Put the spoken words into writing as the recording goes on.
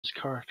His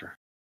character.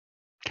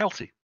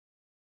 Kelsey.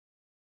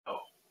 Oh.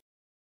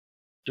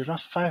 There are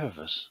not 5 of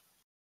us.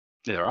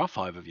 There are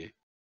 5 of you.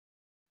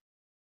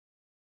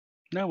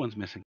 No one's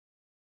missing.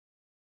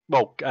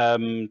 Well,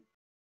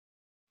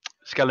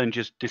 Skellen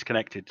just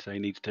disconnected, so he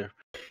needs to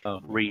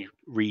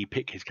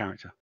re-pick his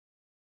character.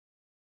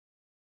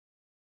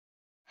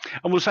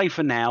 And we'll say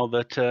for now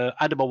that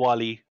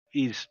Adebawali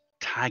is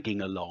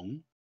tagging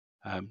along,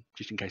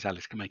 just in case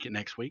Alice can make it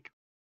next week.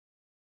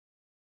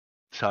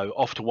 So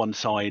off to one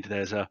side,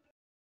 there's a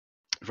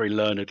very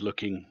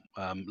learned-looking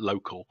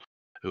local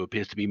who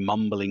appears to be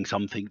mumbling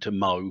something to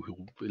Mo, who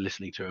will be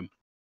listening to him,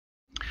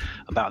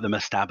 about the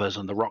mastabas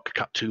and the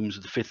rock-cut tombs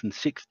of the 5th and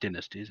 6th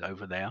dynasties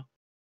over there.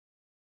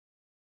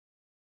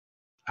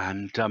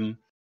 And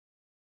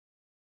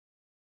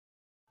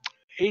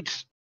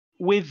it's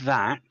with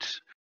that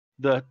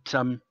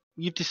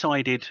you've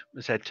decided,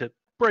 as I said, to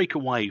break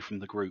away from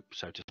the group,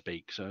 so to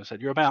speak. So I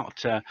said you're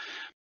about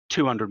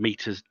 200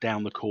 meters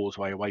down the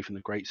causeway away from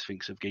the Great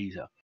Sphinx of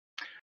Giza.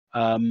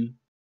 The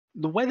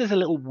weather's a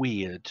little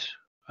weird.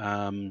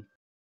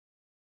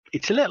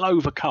 It's a little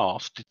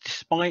overcast,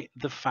 despite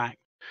the fact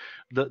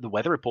that the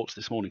weather reports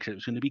this morning said it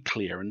was going to be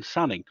clear and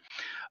sunny.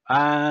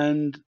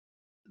 And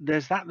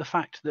there's the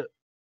fact that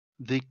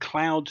the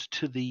clouds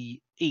to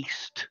the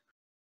east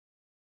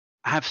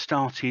have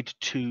started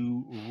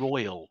to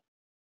roil.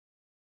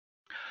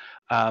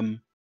 And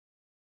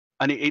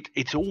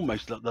it's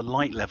almost that the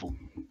light level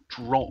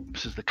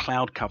drops as the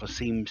cloud cover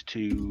seems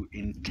to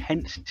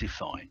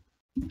intensify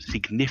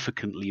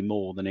significantly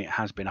more than it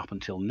has been up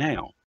until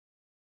now.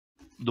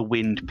 The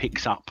wind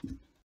picks up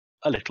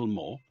a little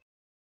more.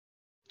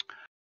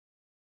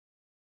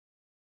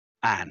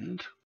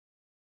 And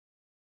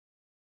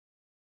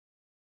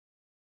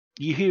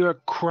you hear a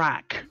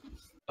crack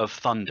of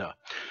thunder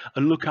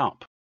and look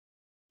up.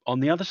 On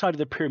the other side of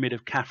the pyramid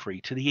of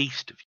Caffrey, to the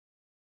east of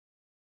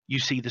you, you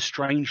see the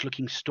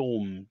strange-looking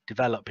storm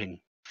developing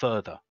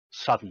further,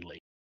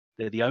 suddenly.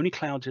 They're the only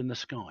clouds in the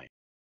sky.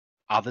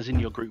 Others in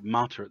your group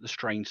mutter at the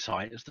strange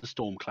sight as the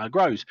storm cloud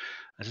grows.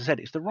 As I said,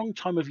 it's the wrong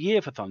time of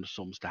year for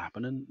thunderstorms to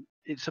happen, and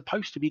it's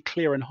supposed to be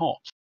clear and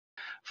hot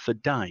for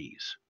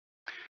days.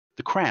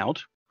 The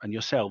crowd and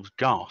yourselves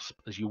gasp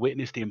as you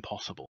witness the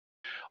impossible.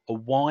 A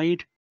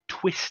wide,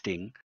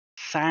 twisting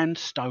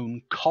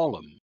sandstone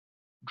column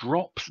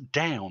drops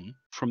down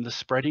from the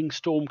spreading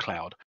storm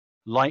cloud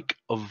like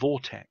a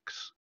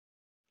vortex.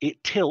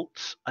 It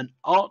tilts and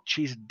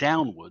arches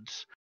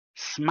downwards,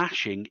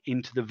 smashing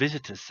into the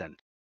visitor's centre,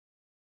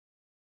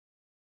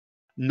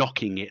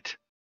 knocking it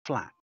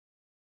flat.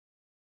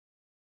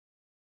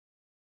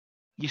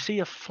 You see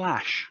a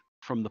flash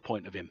from the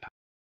point of impact,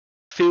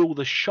 feel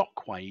the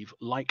shockwave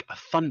like a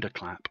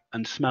thunderclap,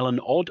 and smell an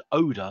odd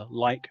odour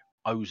like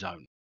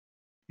ozone.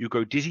 You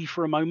go dizzy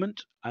for a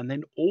moment, and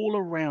then all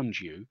around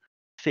you,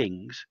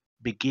 things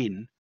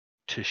begin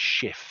to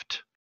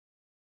shift.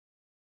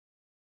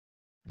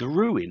 The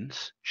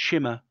ruins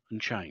shimmer and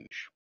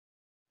change.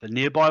 The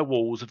nearby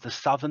walls of the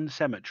southern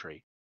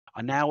cemetery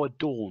are now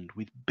adorned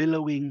with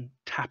billowing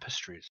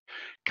tapestries,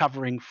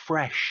 covering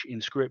fresh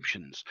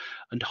inscriptions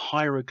and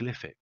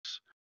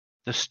hieroglyphics.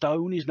 The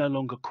stone is no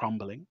longer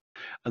crumbling,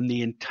 and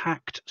the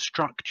intact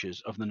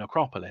structures of the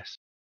necropolis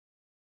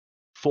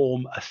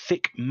form a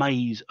thick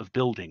maze of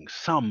buildings,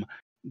 some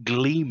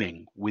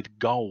gleaming with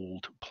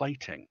gold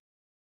plating.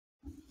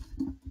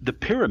 The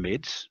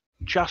pyramids,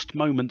 just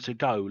moments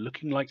ago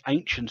looking like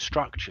ancient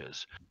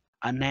structures,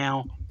 are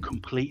now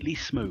completely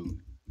smooth,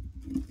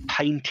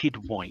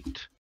 painted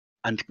white,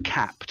 and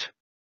capped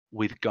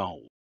with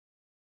gold.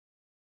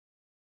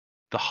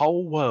 The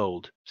whole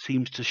world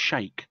seems to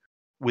shake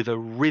with a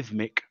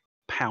rhythmic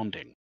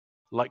pounding,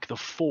 like the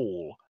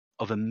fall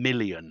of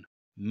 1,000,000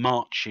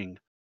 marching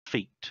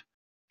feet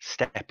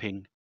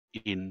stepping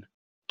in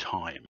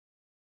time.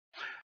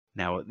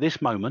 Now, at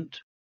this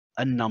moment,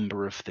 a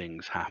number of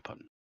things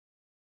happen.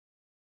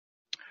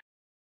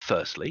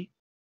 Firstly,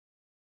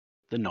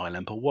 the Nile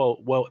Empire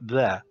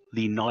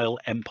the Nile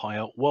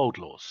Empire world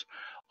laws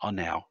are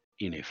now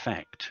in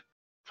effect.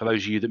 For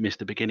those of you that missed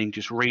the beginning,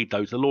 just read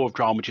those. The law of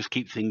drama just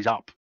keeps things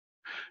up,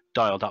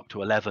 dialed up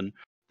to 11.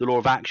 The law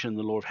of action,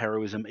 the law of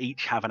heroism,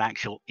 each have an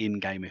actual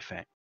in-game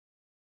effect.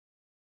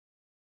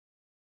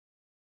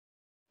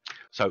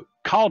 So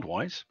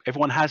card-wise,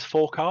 everyone has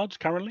 4 cards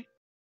currently?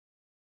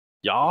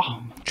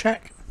 Yeah.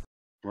 Check.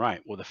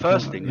 Right. Well, the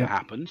first thing that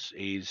happens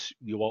is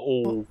you are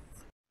all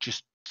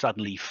just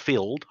suddenly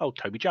filled. Oh,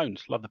 Toby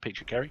Jones. Love the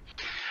picture, Kerry.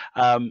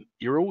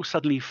 You're all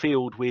suddenly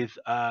filled with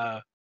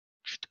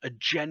just a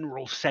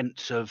general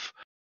sense of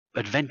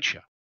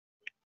adventure.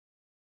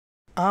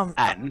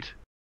 And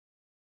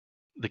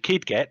the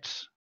kid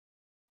gets...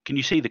 Can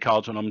you see the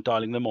cards when I'm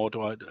dialing them, or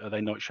are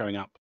they not showing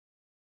up?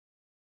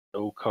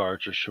 No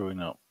cards are showing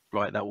up.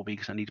 Right, that will be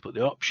because I need to put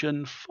the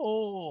option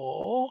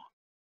for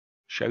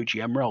show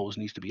GM rolls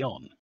needs to be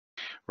on.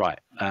 Right.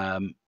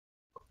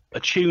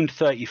 Attuned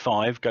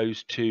 35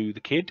 goes to the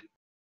kid.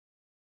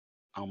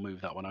 I'll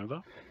move that one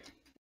over.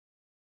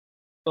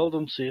 Still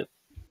don't see it.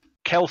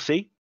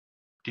 Kelsey.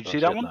 Did you see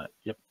that one?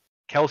 Yep.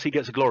 Kelsey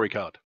gets a glory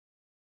card.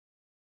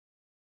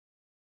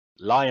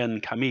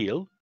 Lion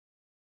Camille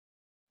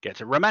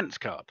gets a romance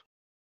card.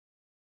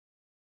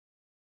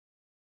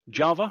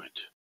 Java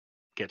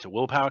gets a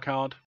willpower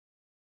card.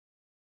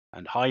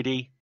 And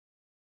Heidi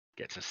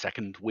gets a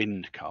second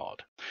wind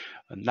card.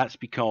 And that's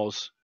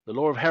because the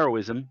law of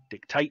heroism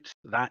dictates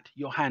that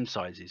your hand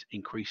sizes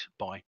increase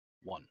by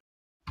 1.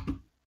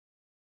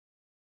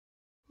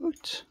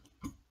 What?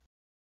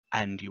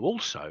 And you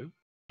also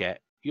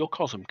get your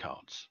Cosm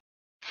cards.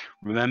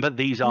 Remember,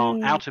 these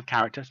are out of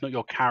character. It's not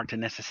your character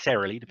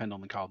necessarily, depending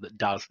on the card that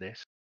does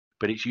this,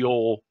 but it's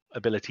your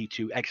ability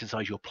to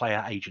exercise your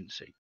player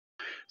agency.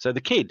 So the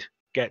kid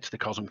gets the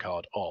Cosm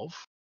card of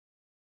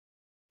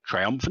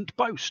Triumphant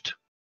Boast.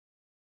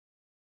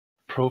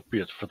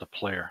 Appropriate for the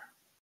player.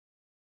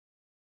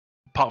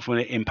 Apart from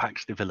when it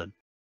impacts the villain.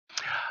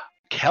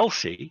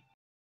 Kelsey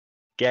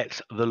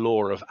gets the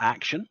Law of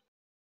Action.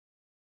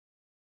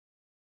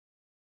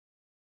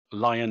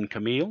 Lion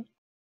Camille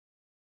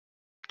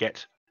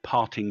gets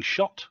Parting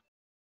Shot.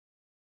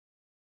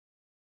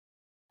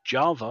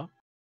 Java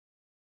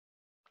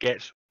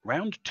gets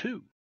Round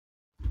 2.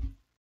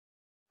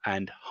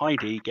 And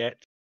Heidi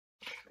gets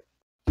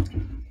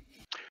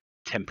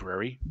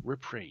Temporary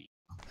Reprieve.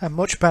 And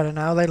much better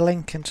now. They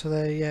link into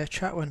the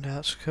chat window.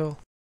 That's cool.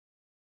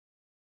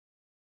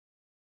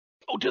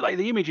 Oh, do they?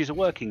 The images are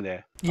working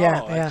there.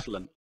 Yeah, oh, yeah.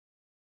 Excellent.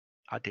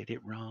 I did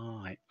it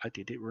right.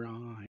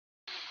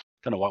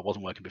 Don't know why it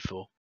wasn't working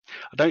before.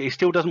 It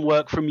still doesn't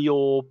work from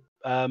your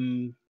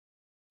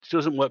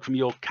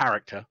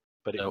character,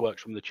 but it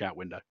works from the chat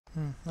window.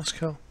 That's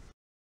cool.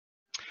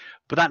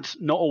 But that's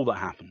not all that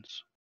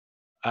happens.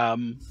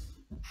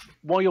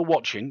 While you're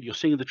watching, you're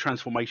seeing the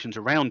transformations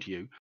around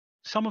you.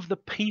 Some of the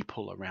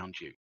people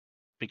around you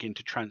begin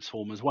to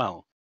transform as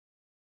well.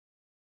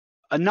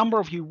 A number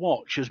of you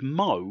watch as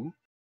Mo,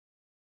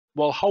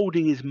 while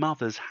holding his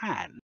mother's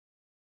hand,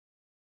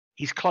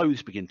 his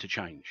clothes begin to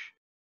change.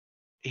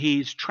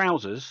 His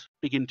trousers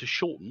begin to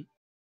shorten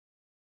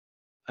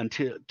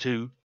until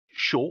to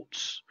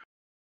shorts.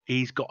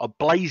 He's got a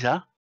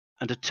blazer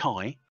and a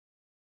tie.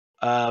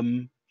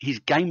 His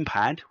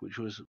gamepad, which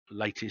was the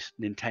latest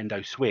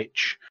Nintendo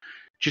Switch,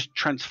 just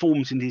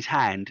transforms in his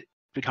hand,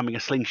 becoming a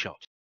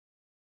slingshot.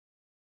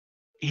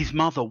 His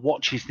mother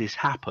watches this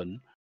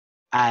happen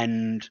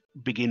and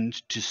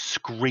begins to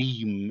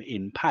scream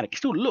in panic. He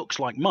still looks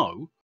like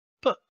Mo,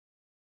 but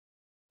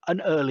an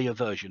earlier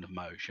version of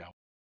Mo, shall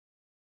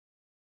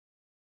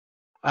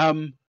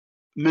we?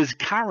 Ms.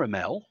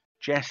 Caramel,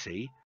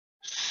 Jessie,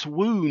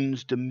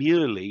 swoons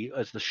demurely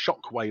as the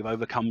shockwave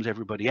overcomes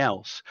everybody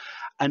else.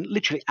 And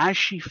literally, as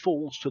she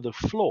falls to the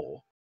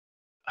floor,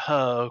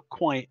 her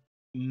quite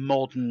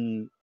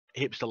modern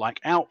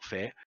hipster-like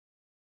outfit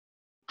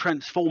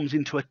transforms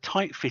into a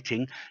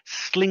tight-fitting,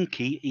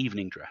 slinky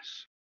evening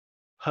dress.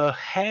 Her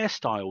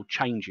hairstyle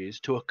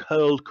changes to a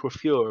curled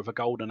coiffure of a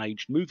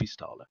golden-aged movie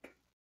starlet.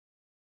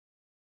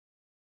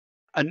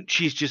 And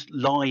she's just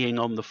lying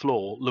on the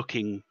floor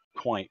looking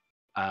quite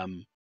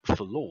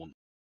forlorn.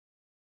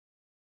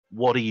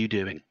 What are you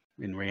doing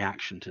in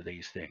reaction to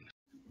these things?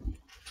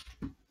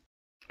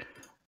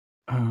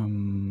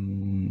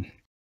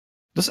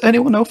 Does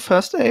anyone know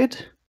first aid?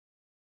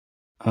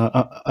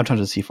 I'm trying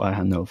to see if I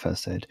know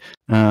first aid.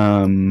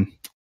 Fine.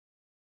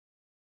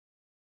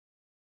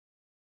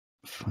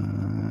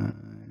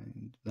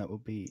 That will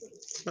be...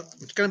 No,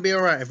 it's going to be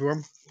all right,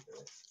 everyone.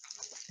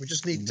 We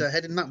just need to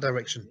head in that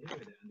direction.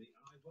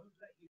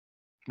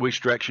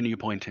 Which direction are you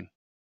pointing?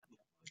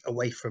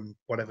 Away from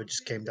whatever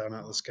just came down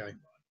out of the sky.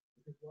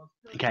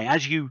 Okay,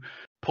 as you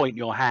point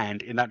your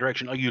hand in that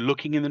direction, are you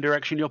looking in the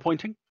direction you're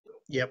pointing?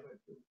 Yep.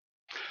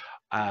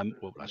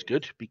 Well, that's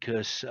good,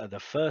 because the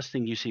first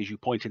thing you see as you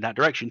point in that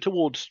direction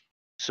towards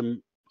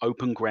some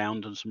open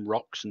ground and some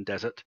rocks and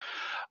desert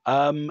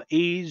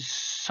is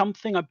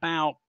something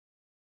about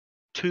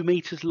 2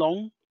 meters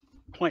long,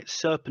 quite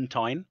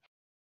serpentine,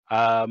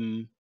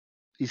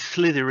 is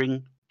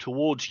slithering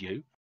towards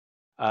you.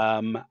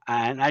 And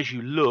as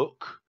you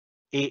look,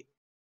 it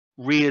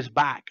rears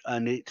back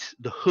and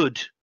the hood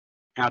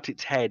out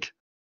its head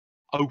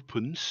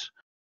opens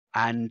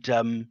and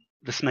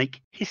the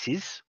snake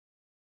hisses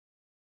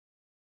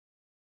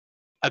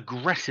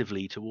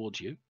aggressively towards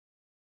you.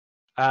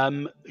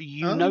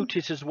 You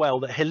notice as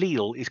well that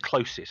Halil is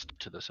closest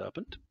to the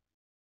serpent.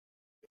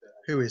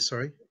 Who is,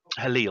 sorry?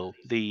 Halil,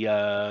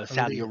 the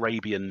Saudi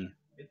Arabian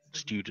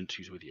student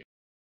who's with you.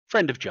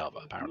 Friend of Java,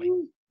 apparently.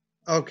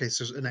 Okay,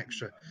 so an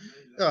extra.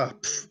 Oh,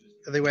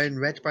 are they wearing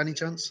red by any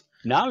chance?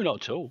 No,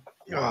 not at all.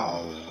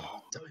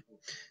 Oh.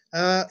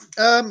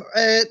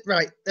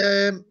 Right.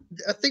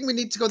 I think we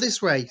need to go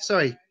this way.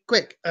 Sorry.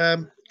 Quick.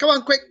 Come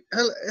on, quick.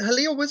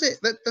 Halil, was it?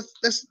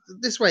 That's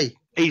this way.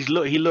 He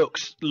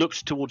looks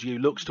towards you,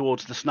 looks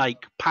towards the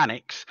snake,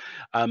 panics,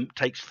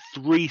 takes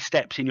 3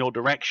 steps in your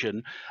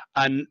direction,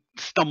 and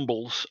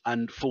stumbles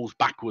and falls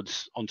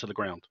backwards onto the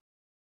ground.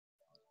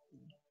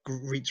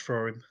 Reach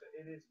for him.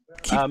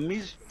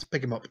 Let's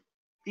pick him up.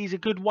 He's a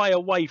good way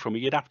away from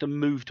you. You'd have to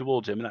move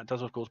towards him, and that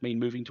does, of course, mean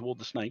moving toward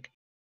the snake.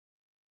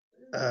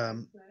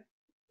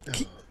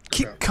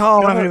 Keep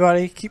calm, Got it.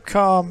 everybody. Keep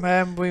calm.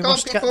 We Calm,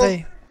 must get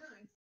people.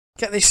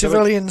 these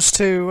civilians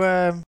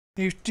to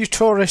you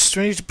tourists.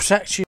 We need to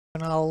protect you,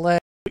 and I'll look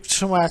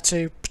somewhere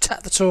to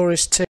protect the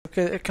tourists too.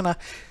 Can I?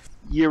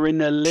 You're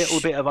in a little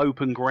bit of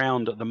open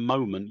ground at the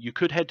moment. You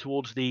could head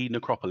towards the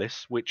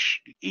necropolis, which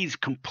is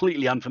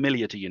completely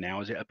unfamiliar to you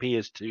now, as it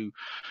appears to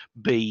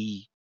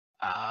be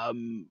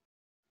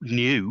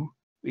new.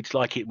 It's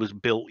like it was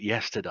built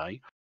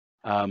yesterday.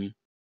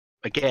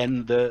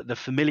 Again, the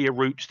familiar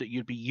routes that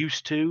you'd be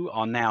used to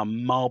are now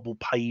marble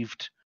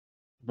paved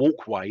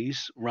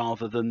walkways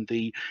rather than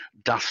the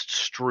dust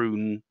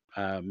strewn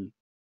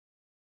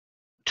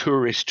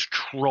tourist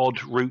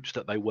trod routes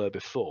that they were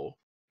before.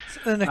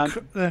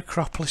 The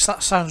necropolis.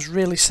 That sounds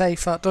really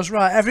safe. That does.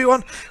 Right,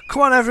 everyone.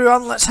 Come on,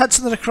 everyone. Let's head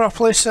to the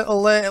necropolis.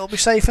 It'll be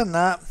safe in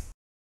that.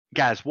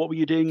 Gaz, what were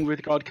you doing with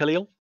regard to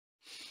Khalil?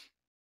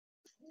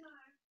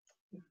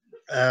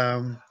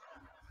 Oh,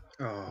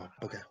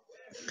 bugger.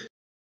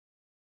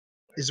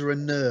 Is there a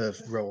nerve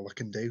roll I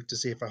can do to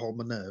see if I hold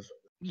my nerve?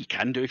 You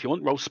can do if you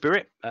want. Roll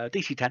spirit,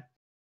 DC 10.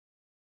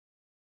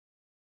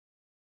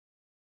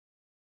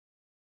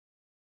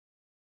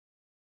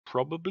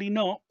 Probably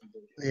not.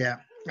 Yeah,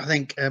 I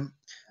think.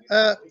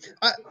 I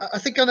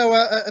think I know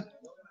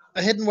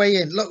a hidden way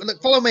in. Look,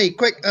 follow me,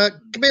 quick.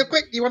 Camille,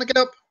 quick. You want to get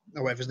up?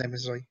 Oh, whatever his name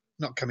is. Sorry,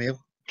 not Camille.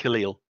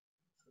 Khalil.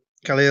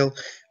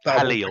 But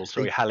Halil.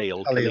 Sorry,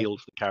 Halil. Halil.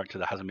 Khalil's the character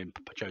that hasn't been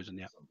chosen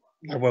yet.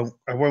 I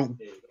won't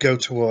go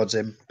towards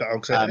him. But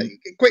I'll say,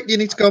 quick. You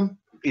need to come.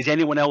 Is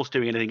anyone else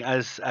doing anything?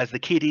 As the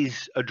kid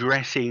is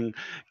addressing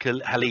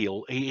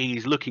Halil,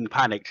 he's looking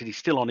panicked and he's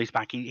still on his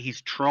back.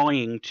 He's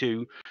trying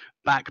to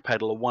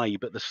backpedal away,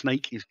 but the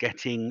snake is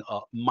getting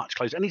much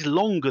closer, and he's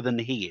longer than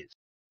he is.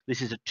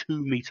 This is a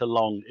 2-meter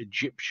long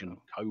Egyptian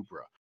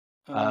cobra.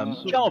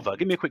 Java,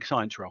 give me a quick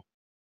science roll.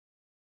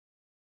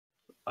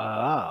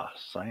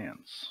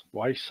 Science.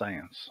 Why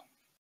science?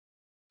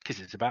 Because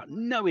it's about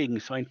knowing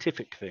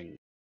scientific things.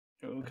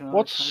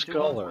 What's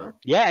scholar?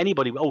 Yeah,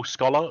 anybody. Oh,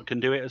 scholar can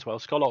do it as well.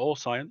 Scholar or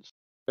science.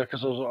 Yeah,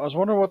 because I was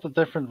wondering what the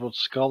difference with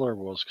scholar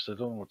was, because I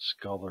don't know what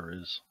scholar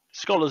is.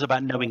 Scholar's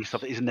about knowing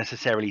stuff that isn't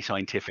necessarily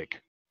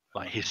scientific,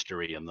 like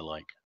history and the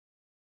like.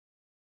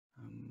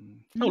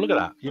 Oh, look at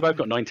that. You both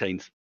got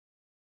 19s.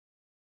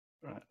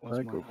 Right, I what's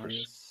go my for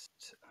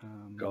highest?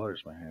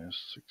 Scholar's my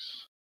highest.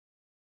 6.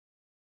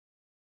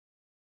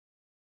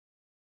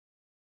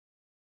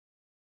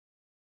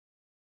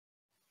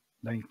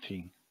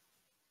 $19.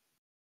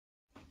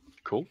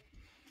 Cool.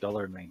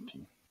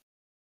 $19.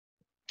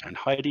 And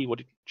Heidi, what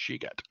did she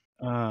get?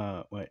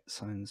 Wait,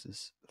 science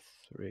is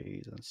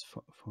 3. That's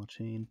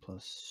 14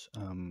 plus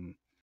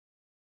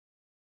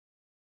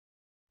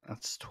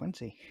that's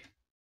 20.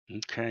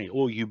 Okay.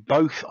 Or you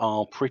both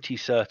are pretty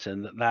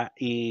certain that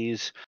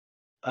is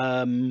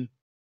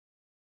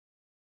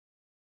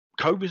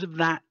cobras of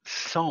that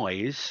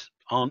size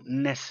aren't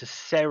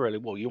necessarily,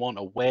 well, you aren't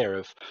aware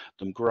of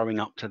them growing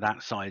up to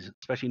that size,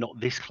 especially not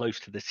this close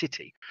to the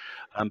city.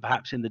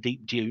 Perhaps in the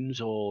deep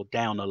dunes or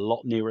down a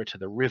lot nearer to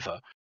the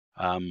river.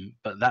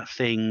 But that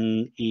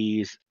thing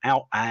is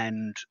out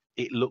and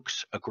it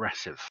looks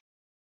aggressive.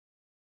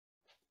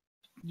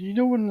 You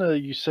know when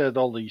you said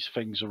all these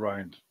things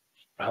around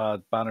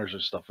had banners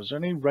and stuff, is there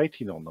any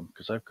writing on them?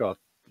 Because I've got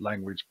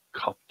language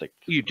Coptic.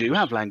 You do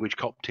have language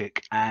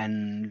Coptic,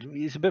 and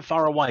it's a bit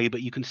far away,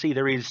 but you can see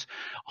there is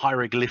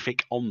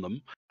hieroglyphic on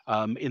them.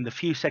 In the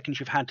few seconds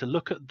you've had to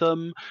look at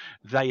them,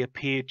 they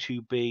appear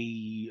to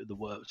be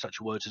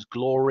such words as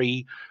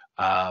glory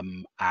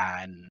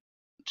and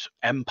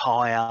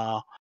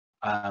empire.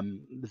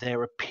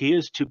 There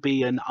appears to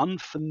be an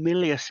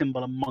unfamiliar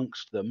symbol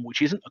amongst them,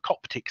 which isn't a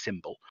Coptic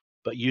symbol,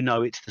 but you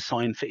know it's the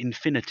sign for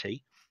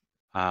infinity.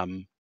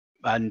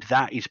 And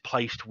that is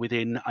placed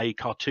within a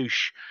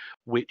cartouche,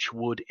 which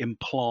would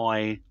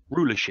imply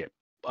rulership.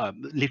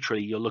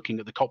 Literally, you're looking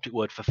at the Coptic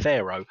word for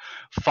pharaoh,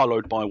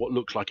 followed by what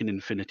looks like an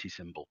infinity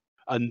symbol.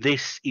 And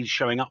this is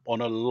showing up on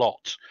a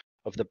lot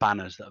of the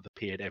banners that have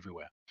appeared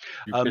everywhere.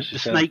 The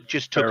snake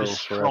just took a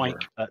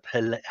strike at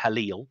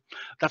Halil.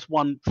 That's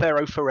one.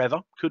 Pharaoh forever.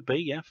 Could be,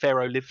 yeah.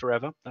 Pharaoh live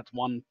forever. That's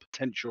one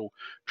potential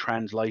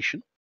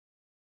translation.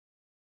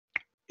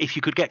 If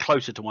you could get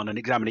closer to one and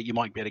examine it, you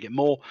might be able to get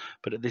more.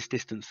 But at this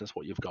distance, that's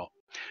what you've got.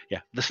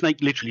 Yeah, the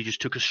snake literally just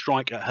took a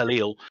strike at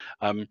Halil.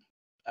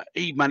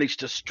 He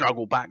managed to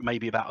struggle back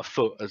maybe about a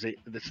foot as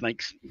the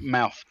snake's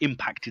mouth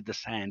impacted the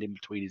sand in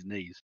between his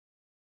knees.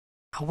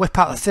 I'll whip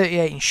out the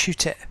 38 and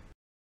shoot it.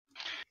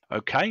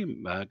 Okay,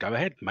 go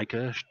ahead. Make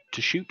a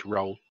to shoot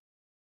roll.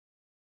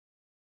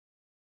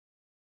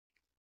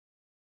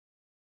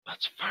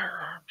 That's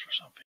firearms or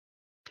something.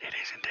 It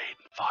is indeed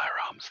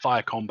firearms,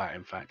 fire combat,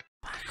 in fact.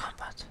 Fire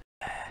combat.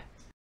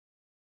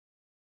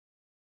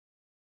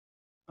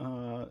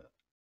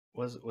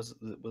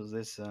 Was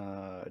this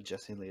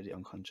Jessie lady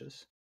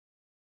unconscious?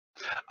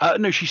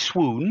 No, she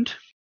swooned.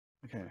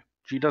 Okay.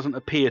 She doesn't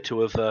appear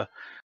to have.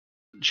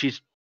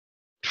 She's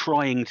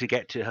trying to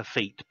get to her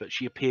feet, but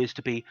she appears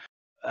to be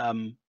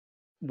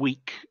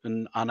weak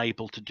and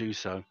unable to do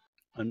so,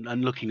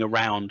 and looking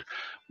around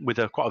with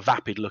quite a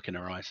vapid look in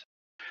her eyes.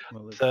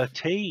 Well, it's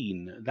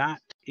 13.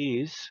 That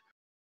is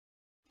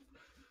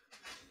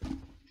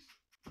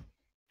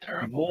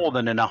more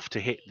than enough to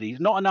hit these.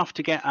 Not enough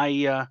to get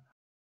a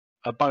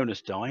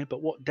bonus die,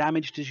 but what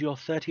damage does your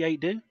 38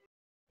 do?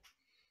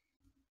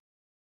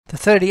 The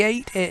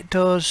 38, it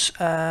does.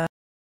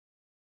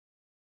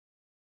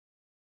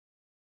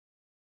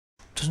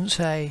 Doesn't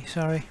say.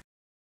 Sorry.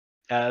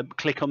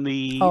 Click on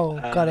the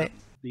Got it.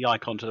 the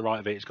icon to the right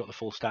of it. It's got the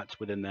full stats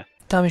within there.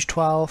 Damage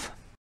 12.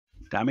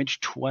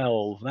 Damage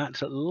 12.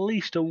 That's at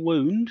least a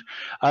wound.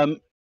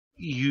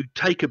 You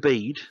take a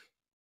bead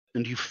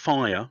and you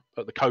fire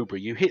at the cobra.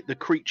 You hit the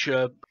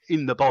creature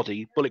in the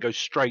body. Bullet goes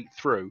straight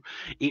through.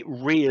 It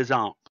rears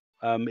up.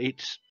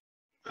 Its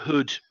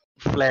hood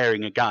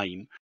flaring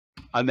again,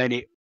 and then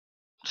it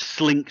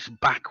slinks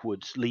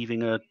backwards,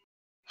 leaving a.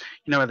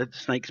 You know how the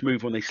snakes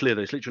move when they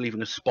slither? It's literally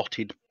leaving a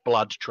spotted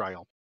blood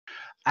trail.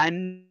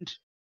 And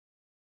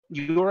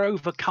you're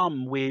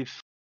overcome with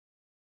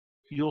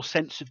your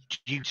sense of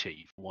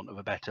duty, for want of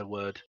a better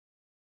word.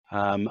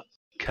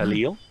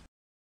 Khalil,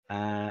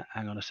 hang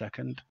on a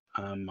second.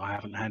 I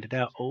haven't handed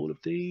out all of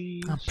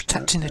these. I'm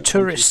protecting the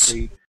tourists.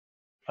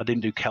 I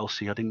didn't do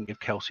Kelsey. I didn't give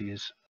Kelsey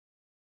his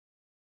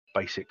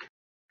basic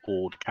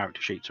horde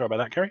character sheet. Sorry about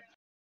that, Kerry.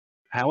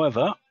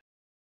 However,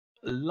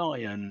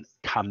 Lion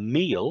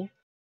Camille,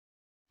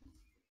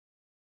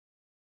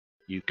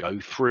 you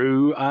go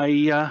through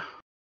a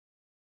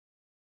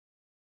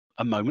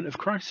moment of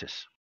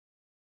crisis.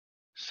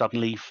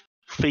 Suddenly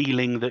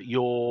feeling that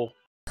your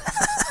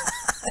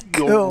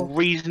Cool.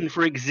 reason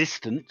for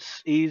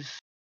existence is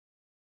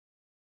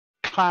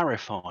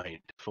clarified,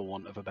 for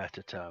want of a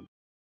better term.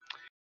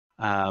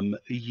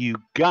 You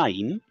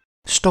gain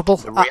Stubble.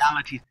 the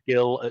reality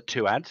skill at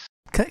 2 adds.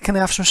 Can I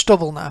have some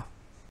stubble now?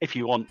 If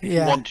you want,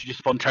 Yeah. you want to just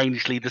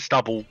spontaneously, the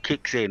stubble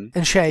kicks in.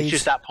 And shades. It's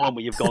just that point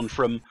where you've gone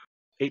from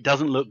it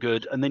doesn't look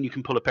good, and then you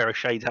can pull a pair of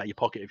shades out of your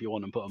pocket if you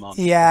want and put them on.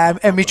 Yeah,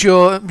 and my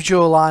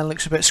jaw line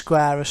looks a bit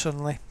squarer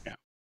suddenly.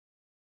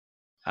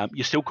 Yeah.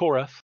 You're still core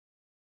earth.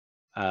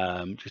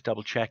 Just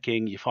double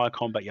checking your fire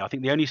combat. Yeah, I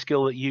think the only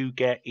skill that you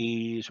get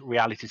is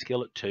reality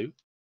skill at 2.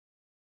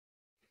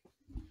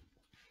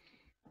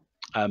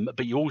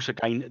 But you also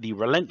gain the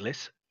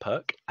relentless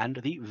perk and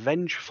the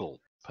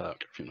vengeful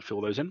perk. If you want to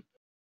fill those in.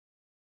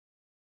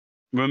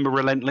 Remember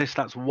relentless?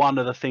 That's one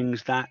of the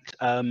things that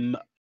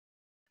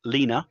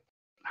Lena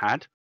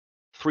had.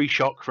 3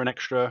 shock for an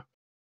extra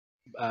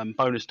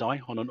bonus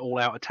die on an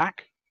all-out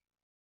attack.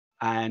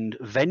 And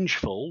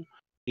vengeful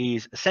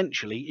is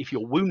essentially, if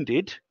you're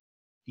wounded,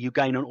 you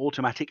gain an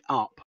automatic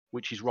up,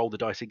 which is roll the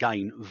dice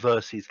again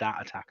versus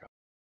that attacker.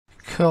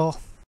 Cool.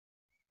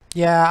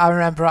 Yeah, I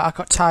remember I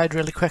got tired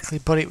really quickly,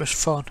 but it was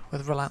fun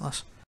with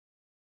Relentless.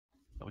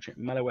 Double check.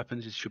 Melee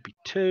weapons should be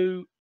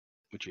 2,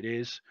 which it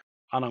is.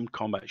 Unarmed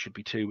combat should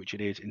be 2, which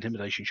it is.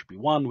 Intimidation should be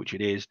 1, which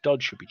it is.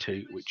 Dodge should be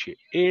 2, which it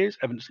is.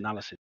 Evidence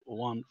analysis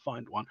 1.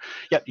 Find 1.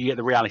 Yep, you get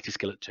the reality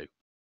skill at 2.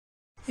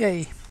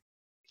 Yay.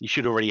 You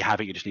should already have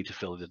it. You just need to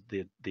fill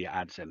the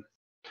ads in.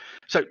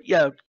 So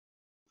yeah,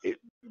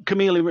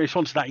 Camille, in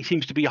response to that, he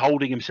seems to be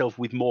holding himself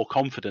with more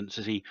confidence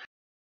as he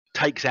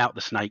takes out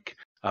the snake.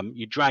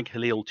 You drag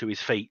Halil to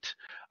his feet,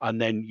 and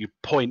then you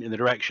point in the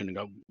direction and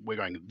go, "We're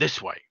going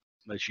this way."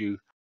 As you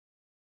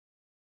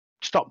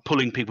start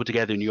pulling people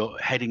together, and you're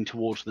heading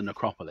towards the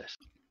necropolis.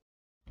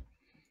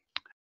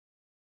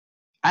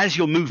 As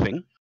you're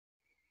moving,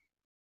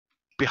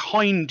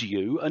 behind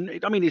you,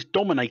 and I mean it's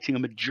dominating a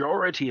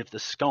majority of the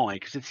sky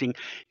because this thing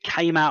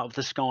came out of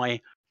the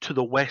sky to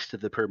the west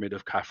of the Pyramid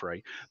of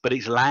Khafre, but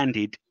it's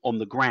landed on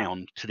the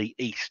ground to the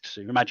east.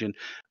 So you imagine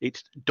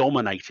it's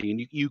dominating,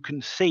 and you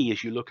can see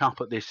as you look up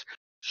at this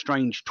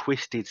strange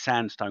twisted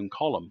sandstone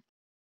column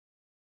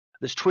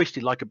that's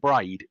twisted like a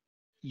braid,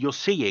 you're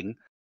seeing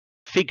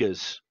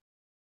figures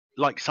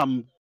like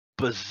some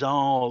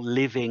bizarre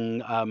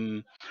living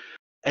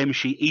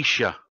Emshi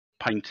Isha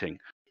painting.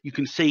 You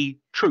can see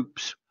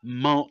troops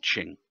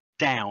marching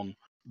down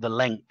the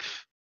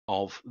length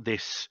of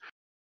this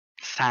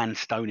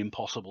sandstone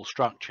impossible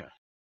structure.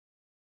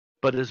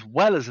 But as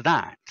well as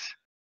that,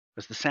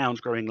 as the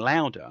sound's growing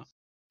louder,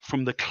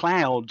 from the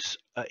clouds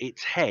at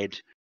its head,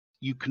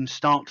 you can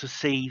start to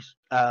see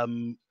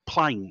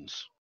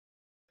planes.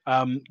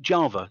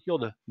 Java, you're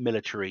the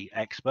military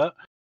expert.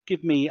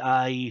 Give me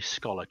a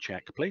scholar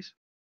check, please.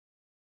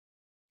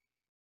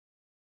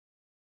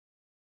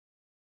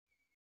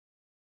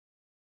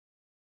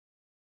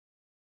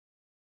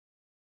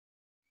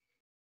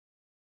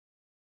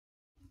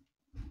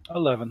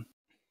 $11.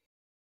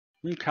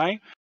 Okay.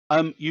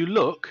 You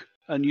look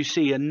and you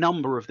see a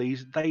number of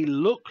these. They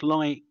look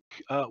like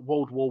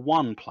World War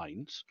I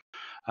planes,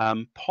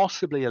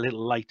 possibly a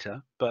little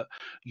later, but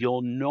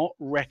you're not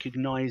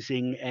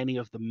recognizing any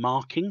of the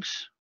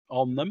markings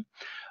on them.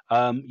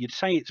 You'd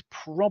say it's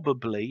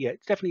probably, yeah,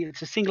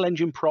 it's a single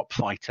engine prop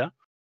fighter.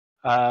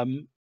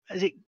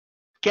 As it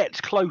gets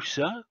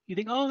closer, you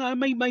think, oh, no,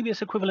 maybe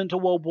it's equivalent to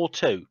World War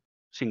II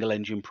single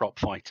engine prop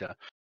fighter.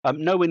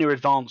 Nowhere near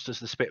advanced as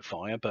the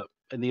Spitfire, but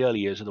in the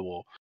early years of the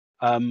war.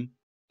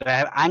 They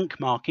have ankh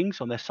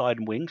markings on their side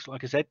and wings.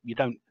 Like I said, you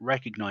don't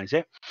recognise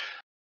it.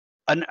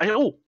 And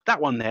oh, that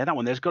one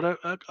there's got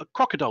a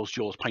crocodile's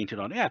jaws painted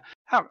on it. Yeah.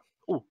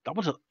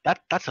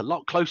 That's a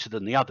lot closer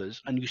than the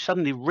others. And you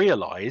suddenly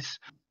realise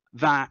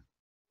that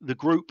the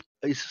group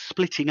is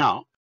splitting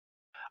up,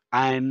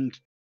 and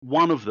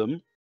one of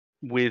them,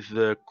 with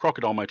the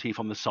crocodile motif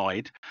on the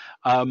side,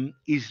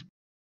 is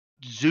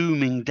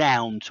zooming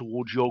down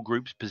towards your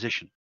group's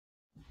position.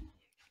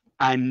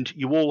 And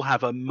you all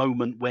have a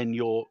moment when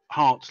your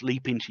hearts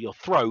leap into your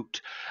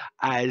throat,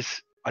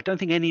 as I don't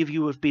think any of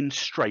you have been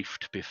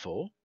strafed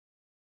before.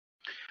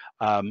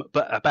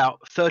 But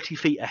about 30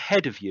 feet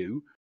ahead of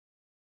you,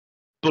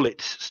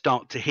 bullets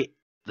start to hit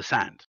the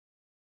sand.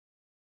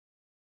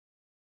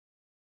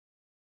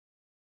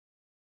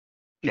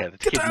 Yeah, the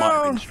kid might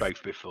have been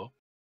strafed before.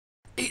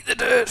 Eat the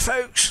dirt,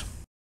 folks.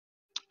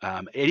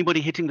 Anybody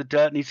hitting the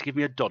dirt needs to give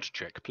me a dodge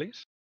check,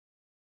 please.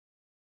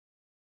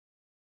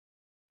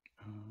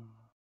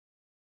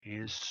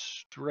 Is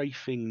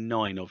strafing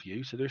 9 of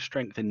you, so there's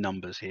strength in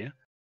numbers here.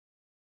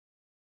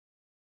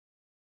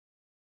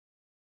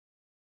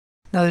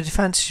 Now the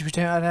defences, we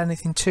don't add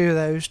anything to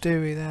those, do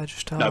we? They're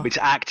just no, but it's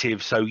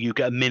active, so you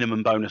get a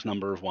minimum bonus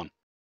number of 1.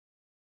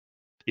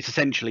 It's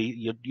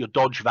essentially your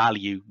dodge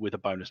value with a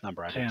bonus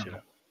number added to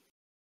it.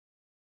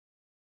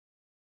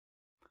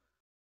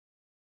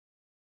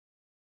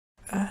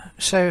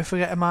 So if we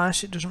get a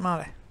minus, it doesn't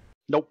matter?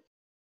 Nope.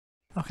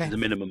 Okay. It's a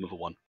minimum of a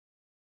 1.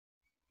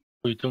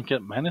 We don't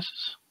get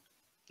menaces?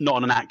 Not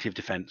on an active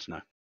defense, no.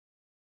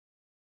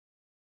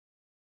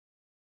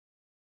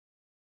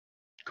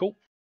 Cool.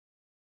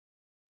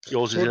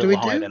 Yours is a little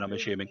higher then, I'm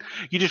assuming.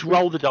 You just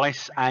roll the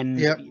dice,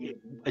 and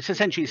it's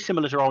essentially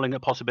similar to rolling a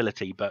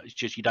possibility, but it's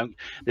just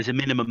there's a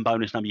minimum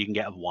bonus number you can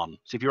get of 1.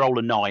 So if you roll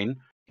a 9,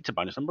 it's a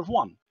bonus number of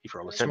 1. If you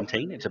roll a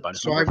 17, it's a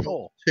bonus number of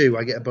 4. 2,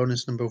 I get a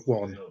bonus number of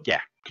 1.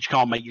 Yeah, because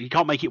you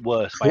can't make it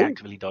worse by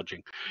actively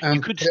dodging. You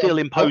could still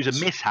impose a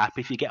mishap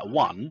if you get a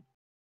 1.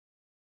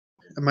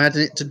 Am I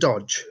adding it to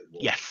dodge?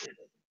 Yes.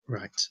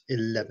 Right,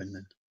 11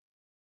 then.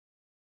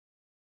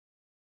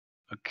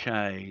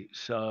 Okay,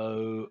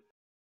 so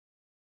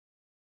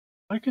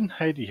How can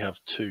Heidi have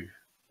 2?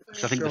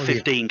 So I think the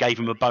 15 gave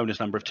him a bonus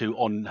number of 2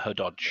 on her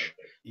dodge.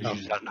 She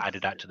just hasn't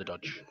added that to the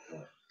dodge.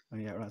 Oh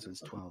yeah, right, so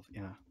it's 12,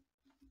 yeah.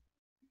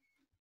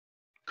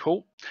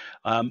 Cool.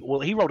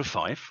 Well, he rolled a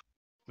 5,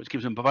 which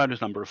gives him a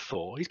bonus number of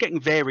 4. He's getting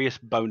various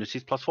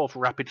bonuses, +4 for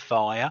rapid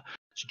fire.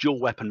 It's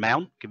dual weapon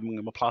mount, giving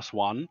him a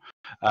 +1.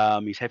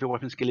 His heavy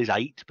weapon skill is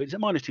 8, but it's a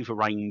 -2 for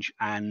range,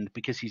 and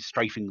because he's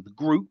strafing the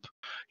group,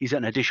 he's at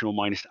an additional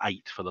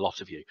 -8 for the lot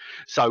of you.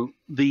 So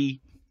the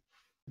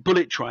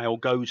bullet trail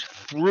goes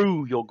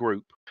through your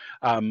group,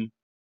 and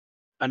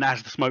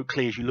as the smoke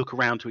clears, you look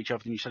around to each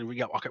other and you say,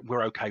 "Yeah, okay,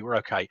 we're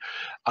okay."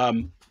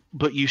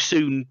 But you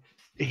soon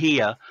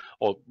hear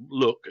or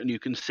look, and you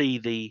can see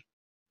the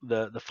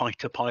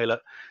fighter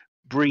pilot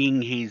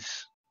bringing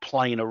his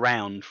plane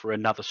around for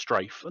another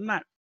strafe, and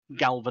that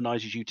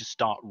galvanizes you to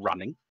start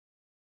running.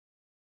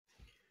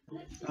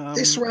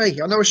 This way,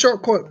 I know a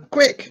shortcut.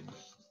 Quick!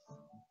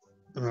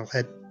 And I'll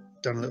head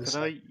down a little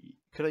side.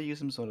 Could I use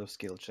some sort of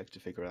skill check to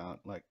figure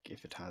out, like,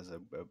 if it has a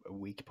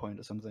weak point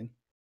or something?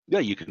 Yeah,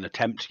 you can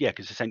attempt. Yeah,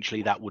 because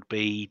essentially that would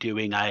be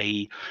doing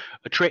a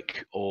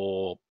trick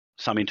or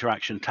some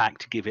interaction attack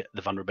to give it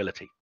the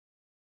vulnerability.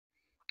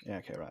 Yeah.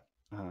 Okay. Right.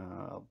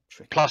 I'll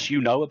trick. Plus, you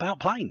know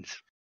about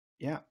planes.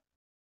 Yeah.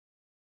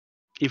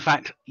 In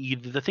fact,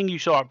 the thing you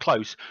saw up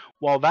close,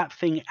 while that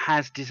thing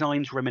has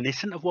designs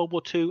reminiscent of World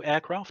War II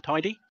aircraft,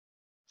 Heidi,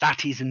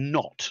 that is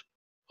not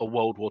a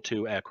World War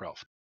II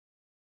aircraft.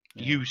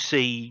 Yeah. You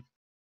see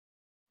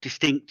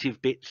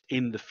distinctive bits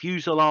in the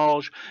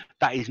fuselage.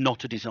 That is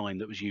not a design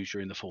that was used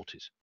during the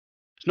 40s.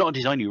 It's not a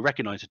design you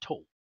recognise at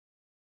all.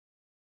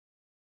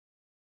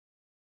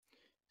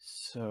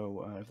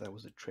 So if that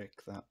was a trick,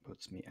 that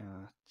puts me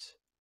at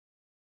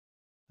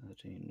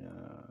 13,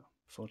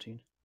 14.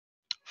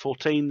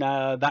 14,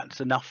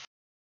 that's enough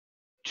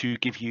to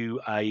give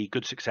you a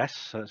good success.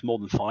 So that's more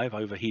than 5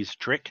 over his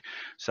trick.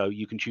 So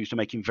you can choose to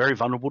make him very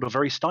vulnerable to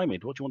very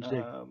stymied. What do you want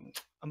to do?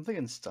 I'm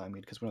thinking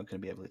stymied because we're not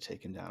going to be able to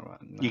take him down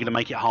right now. You're going to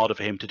make it harder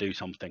for him to do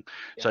something.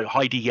 Yeah. So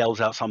Heidi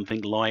yells out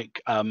something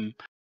like,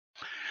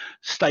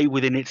 stay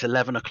within its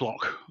 11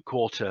 o'clock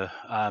quarter.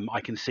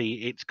 I can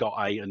see it's got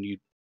and you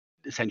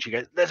essentially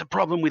go, there's a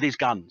problem with his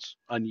guns.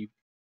 And you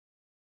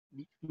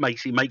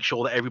make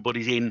sure that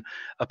everybody's in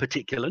a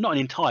particular, not an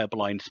entire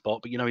blind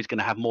spot, but you know he's going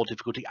to have more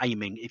difficulty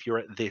aiming if you're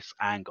at this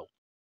angle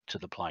to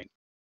the plane.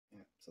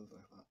 Yeah, something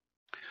like that.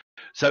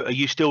 So are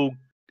you still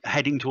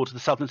heading towards the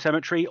southern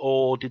cemetery,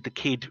 or did the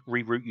kid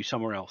reroute you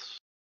somewhere else?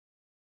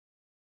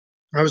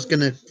 I was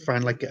going to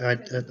find, like,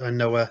 I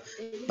know a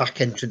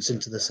back entrance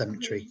into the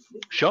cemetery.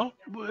 Sure.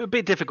 A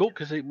bit difficult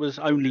because it was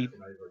only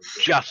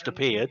just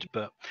appeared,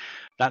 but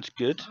that's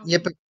good. Yeah,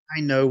 but I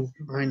know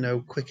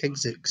quick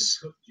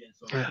exits.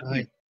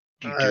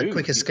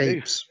 Quick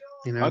escapes.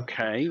 You know.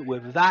 Okay,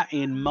 with that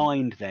in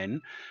mind,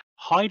 then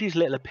Heidi's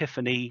little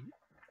epiphany.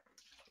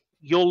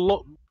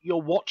 You're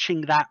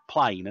watching that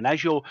plane, and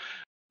as you're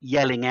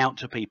yelling out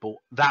to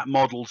people, that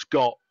model's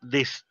got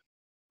this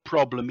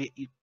problem.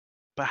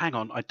 But hang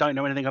on, I don't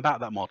know anything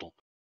about that model.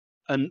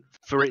 And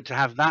for it to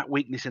have that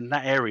weakness in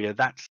that area,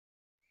 that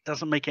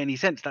doesn't make any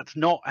sense. That's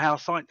not how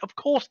science. Of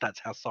course, that's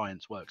how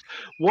science works.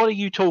 What are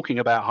you talking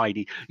about,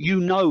 Heidi? You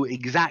know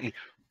exactly.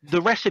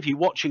 The rest of you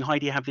watching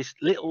Heidi have this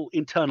little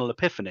internal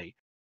epiphany,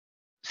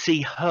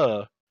 see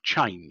her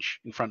change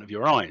in front of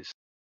your eyes.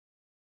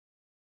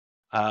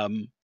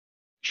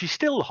 She's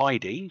still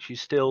Heidi. She's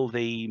still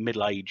the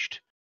middle-aged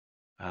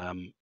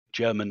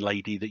German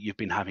lady that you've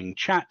been having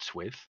chats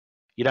with.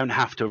 You don't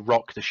have to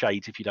rock the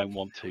shades if you don't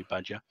want to,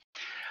 Badger.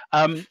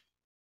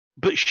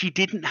 But she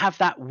didn't have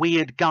that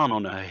weird gun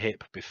on her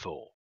hip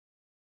before.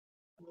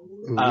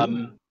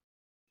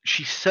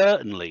 She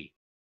certainly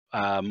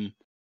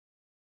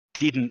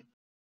didn't.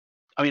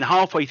 I mean,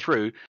 halfway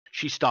through,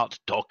 she starts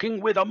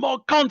talking with a more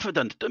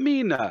confident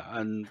demeanor,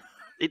 and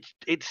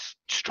it's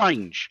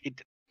strange.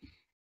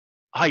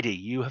 Heidi,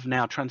 you have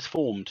now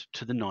transformed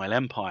to the Nile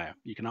Empire.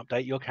 You can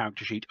update your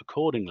character sheet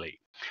accordingly.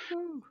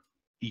 Ooh.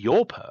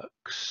 Your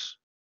perks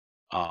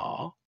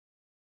are,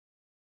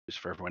 just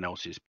for everyone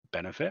else's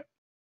benefit,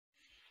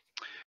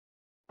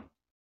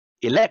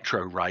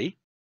 Electro Ray,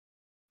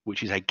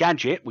 which is a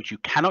gadget which you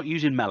cannot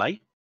use in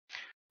melee,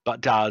 but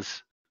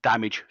does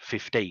damage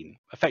 15.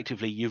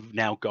 Effectively, you've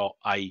now got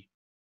a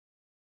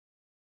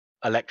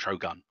electro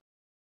gun.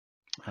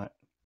 Right.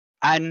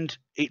 And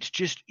it's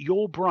just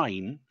your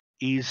brain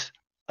is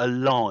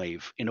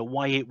alive in a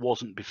way it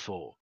wasn't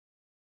before.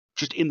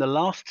 Just in the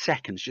last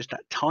seconds, just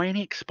that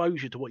tiny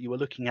exposure to what you were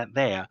looking at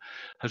there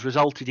has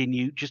resulted in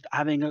you just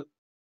having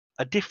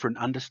a different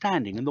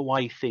understanding in the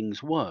way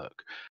things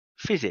work.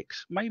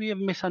 Physics, maybe you've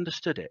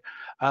misunderstood it.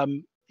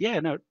 Yeah,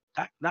 no,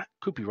 that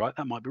could be right.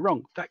 That might be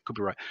wrong. That could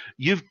be right.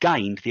 You've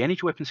gained the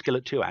energy weapon skill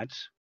at 2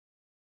 adds,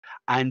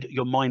 and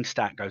your mind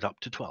stat goes up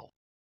to 12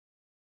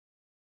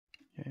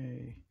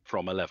 Yay.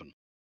 from 11.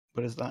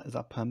 But is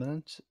that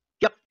permanent?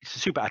 Yep, it's a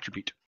super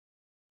attribute.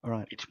 All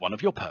right. It's one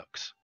of your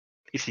perks.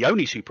 It's the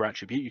only super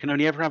attribute. You can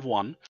only ever have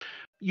one.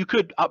 You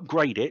could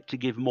upgrade it to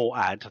give more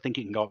adds. I think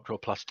it can go up to a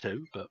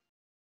 +2, but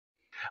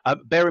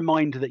bear in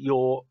mind that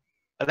your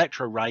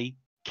Electro Ray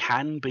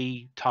can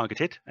be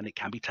targeted and it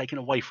can be taken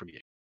away from you,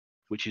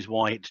 which is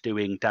why it's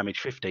doing damage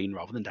 15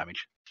 rather than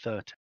damage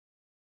 30.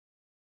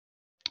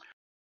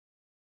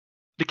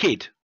 The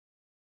kid,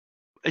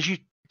 as you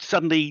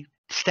suddenly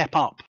step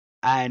up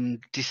and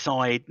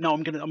decide, no,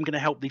 I'm gonna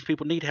help. These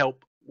people need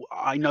help.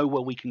 I know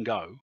where we can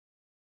go.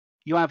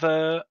 You have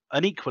an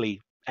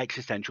equally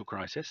existential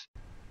crisis,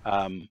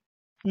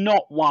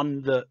 not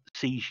one that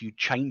sees you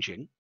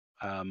changing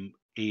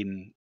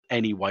in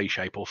any way,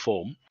 shape, or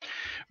form,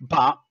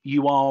 but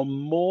you are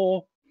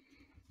more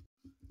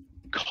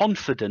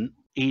confident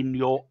in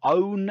your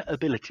own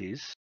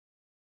abilities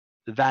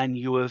than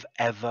you have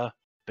ever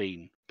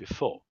been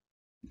before.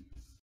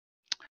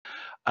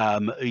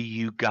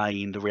 You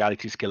gain the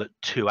reality skill at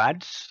 2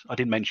 adds. I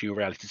didn't mention your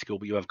reality skill,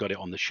 but you have got it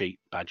on the sheet,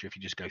 Badger, if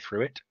you just go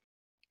through it.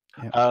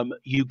 Yep.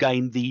 You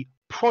gain the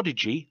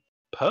Prodigy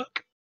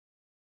perk.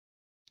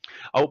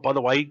 Oh, by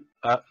the way,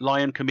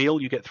 Lion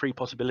Camille, you get 3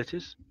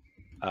 possibilities.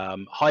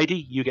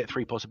 Heidi, you get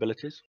 3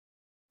 possibilities.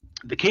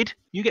 The kid,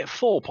 you get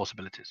 4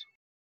 possibilities.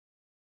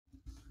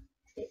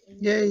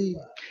 Yay!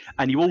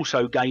 And you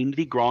also gain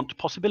the Grant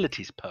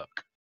Possibilities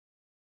perk.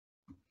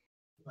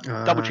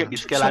 Double check your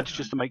skill So- adds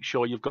just to make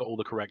sure you've got all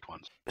the correct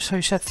ones. So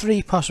you said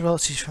 3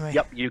 possibilities for me.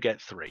 Yep, you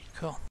get 3.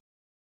 Cool.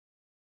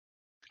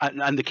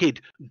 And the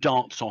kid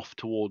darts off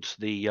towards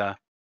the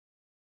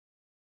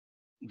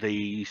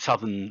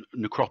southern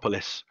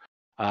necropolis,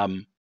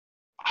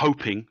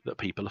 hoping that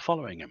people are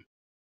following him.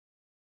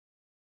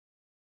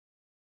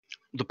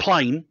 The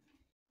plane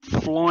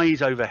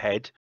flies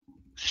overhead,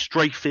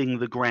 strafing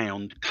the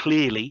ground,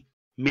 clearly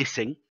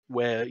missing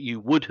where you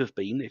would have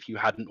been if you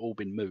hadn't all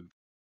been moved.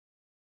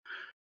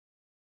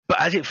 But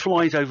as it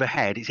flies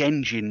overhead, its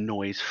engine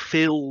noise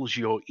fills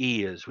your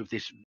ears with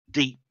this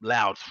deep,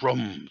 loud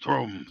thrum,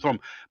 thrum, thrum.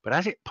 But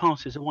as it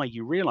passes away,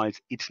 you realize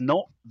it's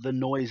not the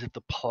noise of the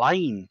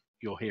plane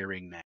you're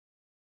hearing now.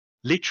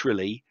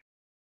 Literally,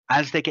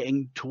 as they're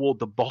getting toward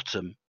the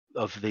bottom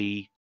of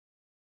the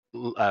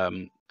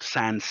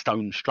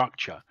sandstone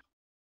structure,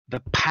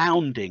 the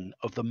pounding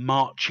of the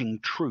marching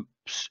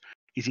troops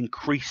is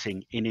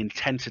increasing in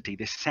intensity.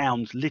 This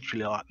sounds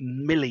literally like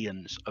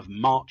millions of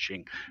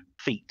marching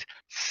feet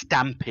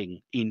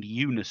stamping in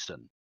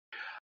unison.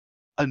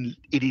 And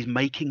it is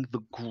making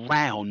the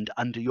ground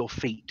under your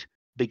feet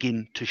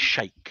begin to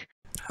shake.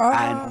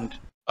 And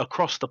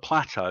across the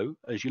plateau,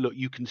 as you look,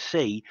 you can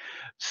see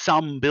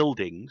some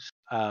buildings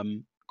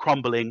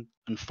crumbling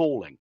and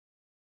falling.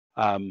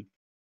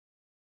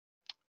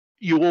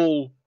 You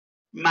all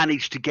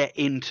managed to get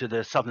into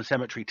the southern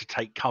cemetery to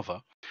take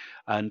cover,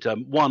 and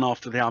one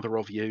after the other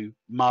of you,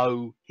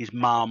 Mo, his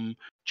mum,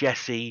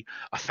 Jesse,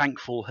 a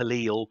thankful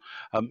Halil,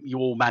 you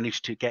all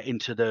managed to get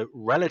into the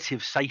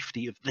relative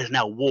safety of. There's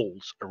now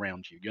walls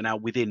around you. You're now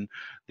within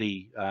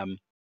the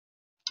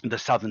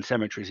southern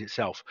cemeteries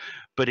itself,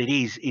 but it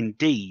is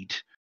indeed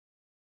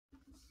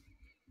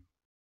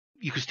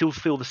You can still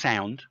feel the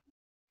sound.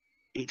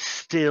 It's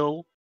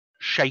still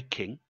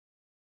shaking.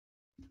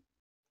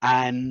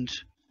 And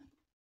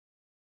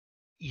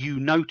you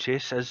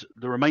notice as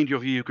the remainder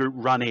of your group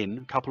run in,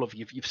 a couple of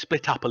you've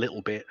split up a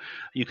little bit.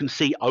 You can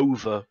see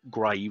over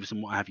graves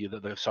and what have you,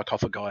 that the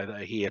sarcophagi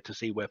that are here to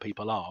see where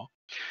people are.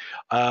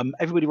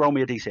 Everybody roll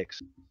me a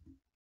d6.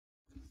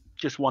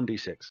 Just one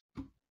d6.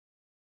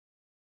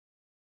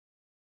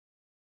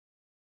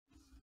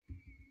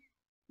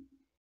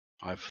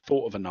 I've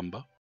thought of a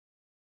number.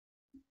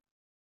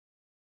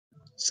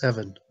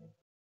 7.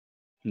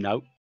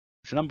 No.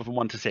 It's a number from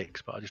 1 to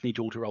 6, but I just need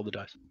you all to roll the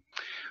dice.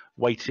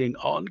 Waiting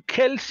on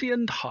Kelsey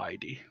and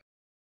Heidi.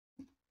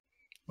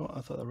 Oh,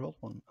 I thought I rolled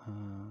one.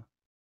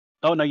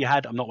 Oh, no, you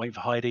had. I'm not waiting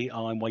for Heidi.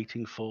 I'm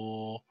waiting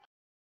for...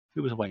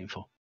 Who was I waiting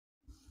for?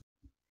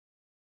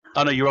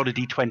 Oh, no, you rolled a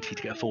d20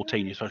 to get a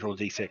 14. You're supposed to roll a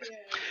d6.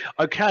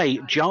 Okay,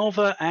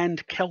 Java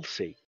and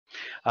Kelsey.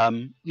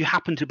 You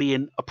happen to be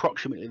in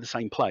approximately the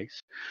same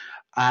place.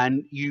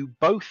 And you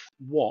both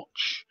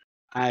watch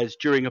as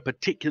during a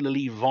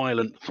particularly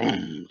violent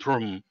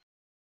thrum,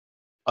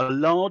 a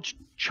large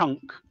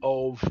chunk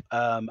of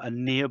a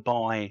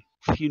nearby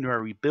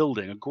funerary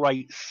building, a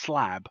great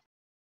slab,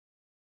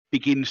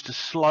 begins to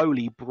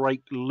slowly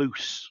break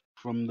loose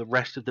from the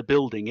rest of the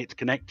building it's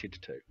connected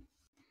to.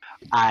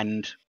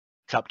 And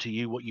it's up to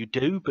you what you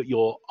do, but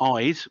your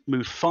eyes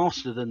move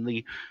faster than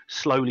the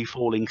slowly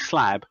falling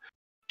slab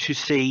to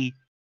see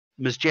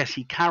Ms.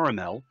 Jessie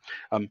Caramel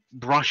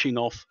brushing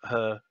off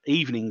her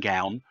evening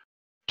gown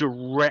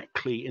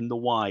directly in the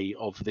way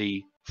of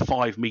the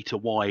 5 meter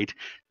wide,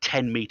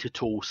 10 meter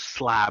tall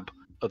slab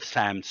of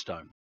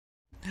sandstone.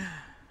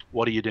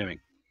 What are you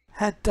doing?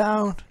 Head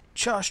down,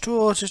 charge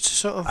towards it to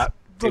sort of.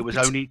 It was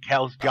only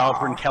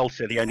Java and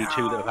Kelsey, the only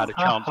two that have had a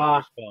chance to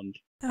respond.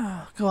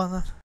 Oh, go on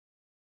then.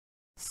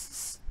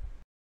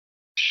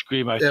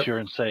 Scream out to her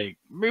and say,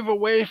 "Move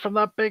away from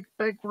that big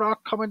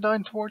rock coming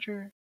down towards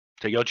you."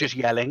 So you're just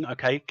yelling,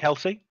 okay,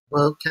 Kelsey?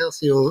 Well,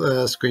 Kelsey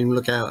will scream,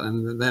 "Look out,"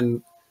 and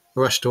then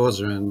rush towards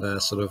her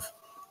and sort of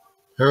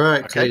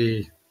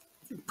heroically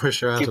push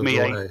her out Give of me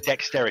the a way.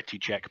 dexterity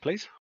check,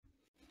 please.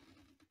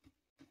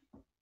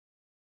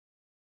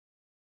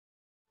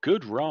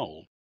 Good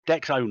roll.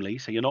 Dex only,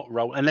 so you're not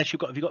roll unless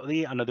have you got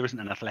the... I know there isn't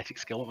an athletic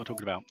skill. What am I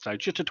talking about? So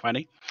just a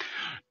 20.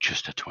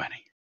 Just a 20.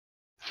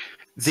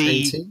 It's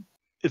 18.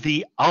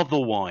 The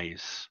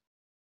otherwise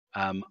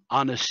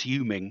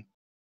unassuming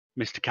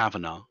Mr.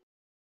 Kavanagh,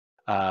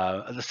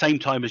 at the same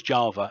time as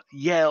Java,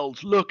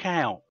 yells, "Look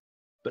out!"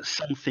 But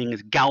something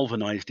is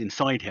galvanized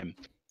inside him,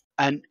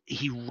 and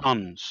he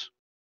runs.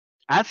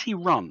 As he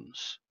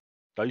runs,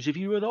 those of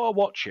you that are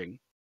watching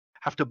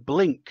have to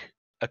blink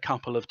a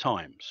couple of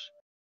times,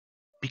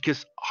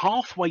 because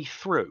halfway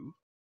through,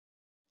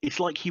 it's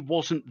like he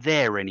wasn't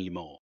there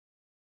anymore.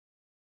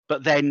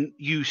 But then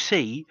you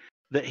see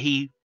that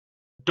he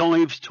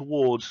dives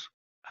towards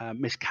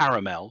Miss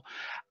Caramel,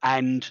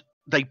 and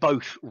they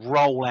both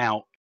roll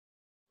out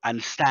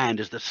and stand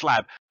as the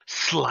slab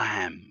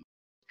slam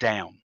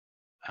down.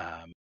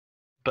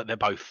 But they're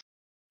both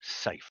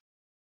safe.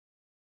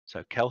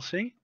 So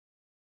Kelsey.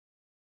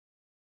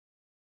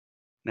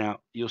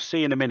 Now, you'll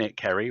see in a minute,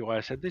 Kerry, why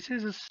I said this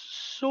is a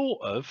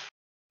sort of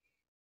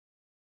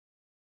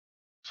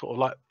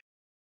like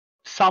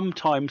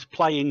sometimes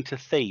playing to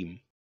theme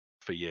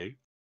for you.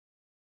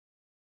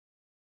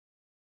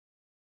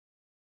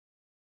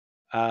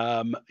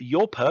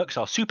 Your perks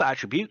are super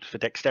attribute for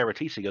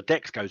dexterity, so your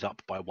dex goes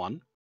up by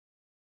 1,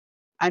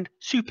 and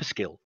super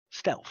skill,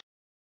 stealth,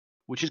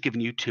 which has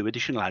given you 2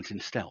 additional adds in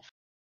stealth.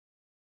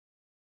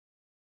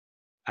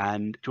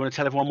 And do you want to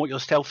tell everyone what your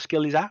stealth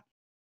skill is at?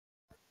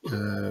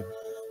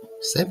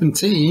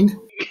 17?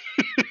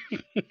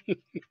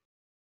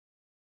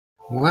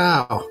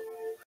 Wow.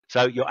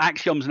 So your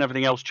axioms and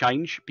everything else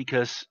change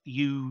because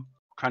you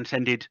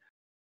transcended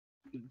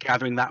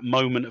gathering that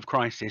moment of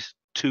crisis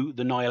to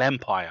the Nile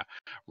Empire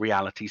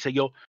reality. So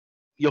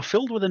you're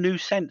filled with a new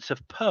sense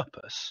of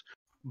purpose,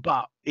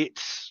 but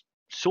it's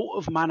sort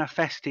of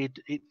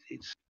manifested,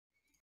 it's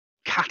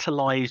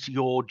catalyzed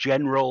your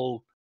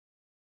general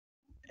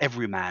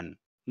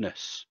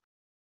everymanness.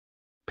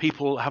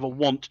 People have a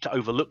want to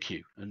overlook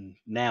you, and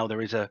now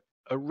there is a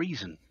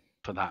reason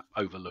for that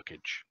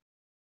overlookage.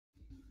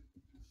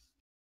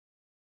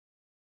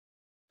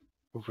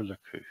 Overlook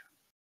who?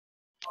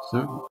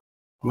 So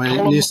my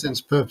new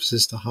sense of purpose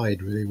is to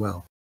hide really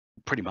well.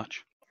 Pretty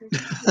much.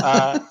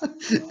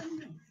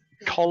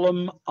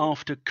 Column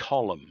after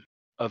column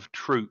of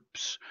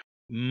troops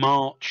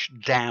march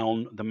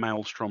down the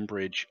Maelstrom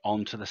Bridge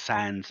onto the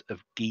sands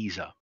of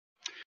Giza.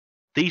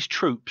 These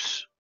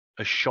troops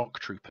are shock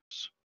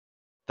troopers.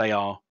 They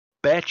are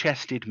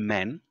bare-chested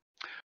men,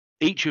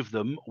 each of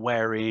them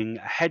wearing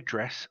a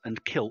headdress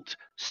and kilt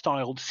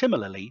styled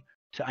similarly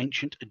to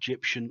ancient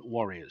Egyptian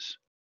warriors.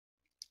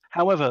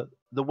 However,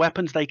 the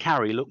weapons they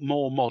carry look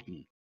more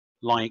modern,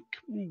 like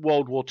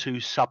World War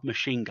II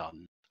submachine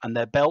guns, and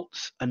their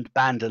belts and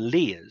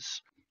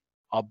bandoliers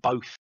are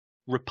both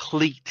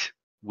replete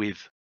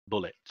with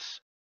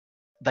bullets.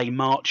 They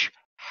march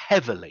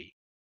heavily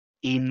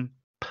in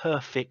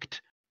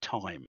perfect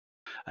time.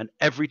 And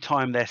every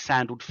time their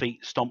sandaled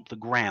feet stomp the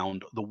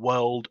ground, the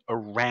world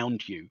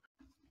around you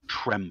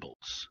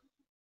trembles.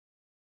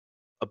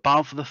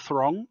 Above the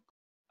throng,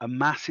 a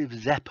massive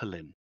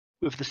zeppelin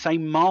with the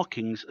same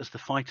markings as the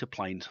fighter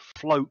planes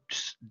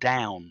floats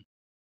down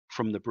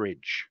from the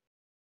bridge.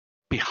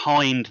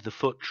 Behind the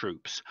foot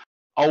troops,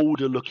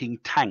 older looking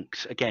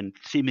tanks, again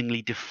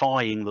seemingly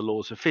defying the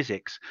laws of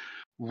physics,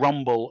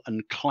 rumble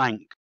and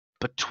clank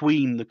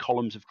between the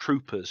columns of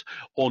troopers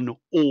on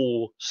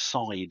all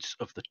sides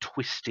of the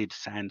twisted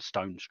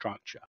sandstone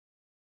structure.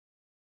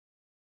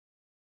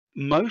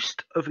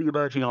 Most of the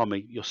emerging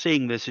army, you're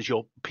seeing this as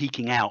you're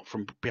peeking out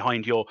from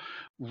behind your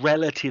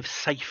relative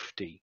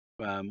safety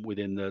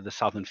within the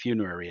southern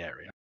funerary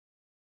area.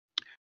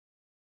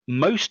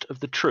 Most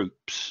of the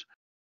troops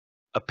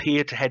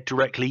appear to head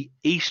directly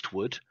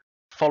eastward,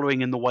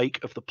 following in the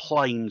wake of the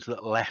planes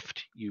that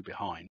left you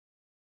behind.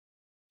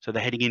 So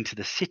they're heading into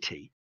the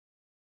city.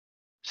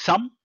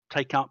 Some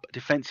take up a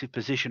defensive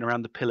position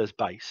around the pillar's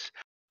base,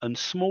 and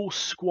small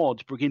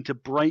squads begin to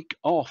break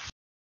off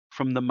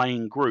from the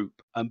main group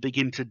and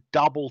begin to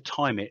double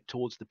time it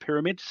towards the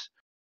pyramids,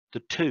 the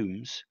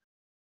tombs,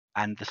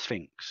 and the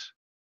Sphinx.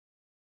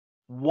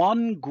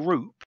 One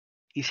group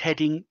is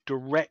heading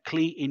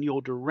directly in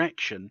your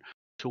direction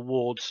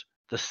towards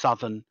the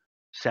southern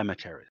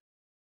cemetery.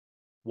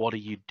 What are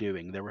you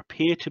doing? There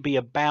appear to be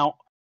about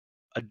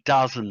a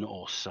dozen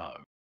or so.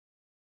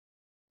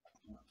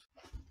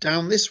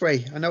 Down this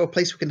way. I know a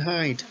place we can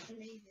hide.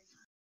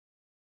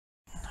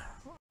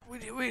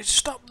 We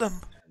stop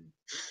them.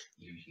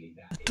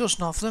 A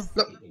dozen of them.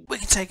 Look, We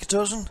can take a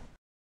dozen.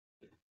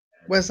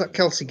 where's that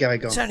Kelsey guy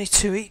gone? It's only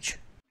 2 each.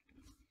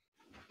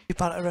 You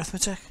bad at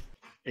arithmetic?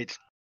 It's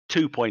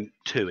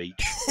 2.2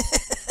 each.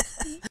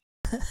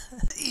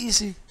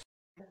 Easy.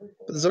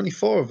 But there's only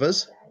 4 of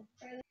us.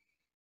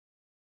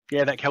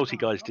 Yeah, that Kelsey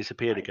guy's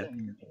disappeared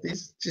again.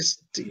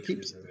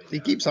 He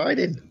keeps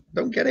hiding.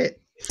 Don't get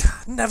it.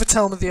 Never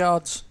tell me the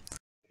odds.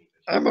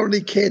 I'm only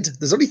a kid.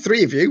 There's only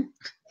 3 of you.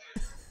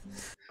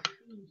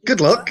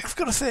 Good luck. I've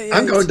got a 38.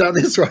 I'm going down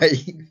this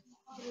way.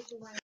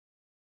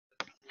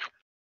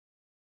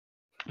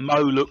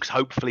 Mo looks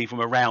hopefully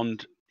from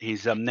around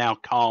his now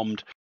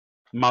calmed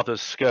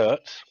mother's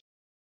skirts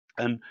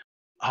and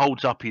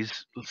holds up his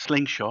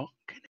slingshot.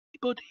 Can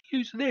anybody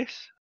use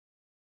this?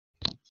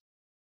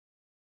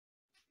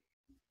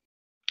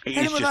 It Hit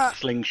is him with just that. a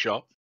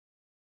slingshot.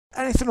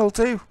 Anything will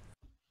do.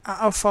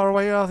 How far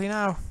away are they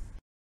now?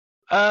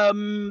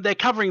 They're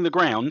covering the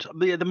ground.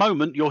 At the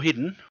moment, you're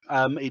hidden.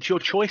 It's your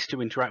choice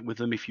to interact with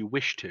them if you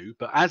wish to.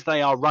 But as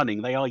they are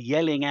running, they are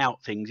yelling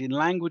out things in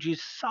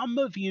languages some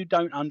of you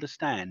don't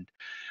understand.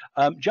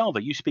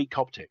 Java, you speak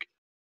Coptic.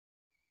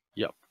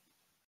 Yep.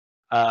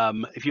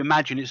 If you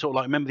imagine, it's sort of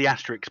like, remember the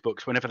Asterix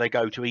books, whenever they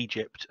go to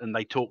Egypt and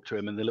they talk to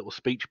him and the little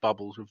speech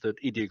bubbles with the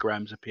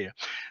ideograms appear.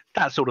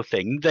 That sort of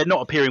thing. They're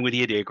not appearing with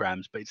the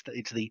ideograms, but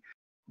it's the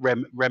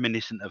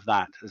reminiscent of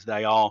that, as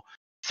they are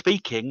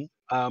speaking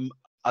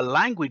a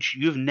language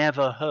you've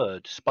never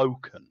heard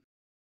spoken.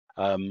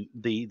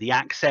 The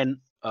accent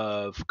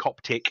of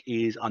Coptic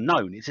is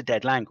unknown. It's a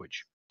dead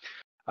language.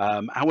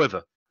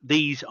 However,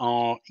 these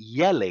are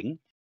yelling,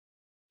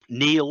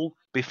 kneel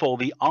before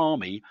the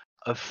army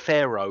of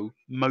Pharaoh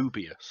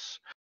Mobius.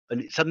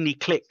 And it suddenly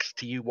clicks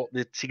to you what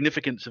the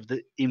significance of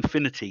the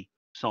infinity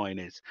sign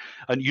is.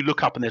 And you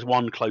look up and there's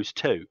one close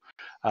to.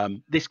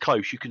 This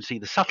close, you can see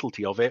the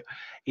subtlety of it.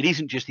 It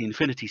isn't just the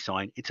infinity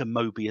sign, it's a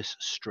Mobius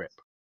strip.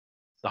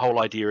 The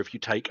whole idea, if you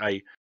take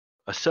a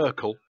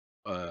circle,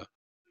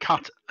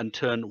 cut and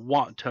turn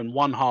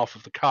one half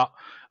of the cut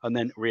and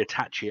then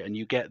reattach it, and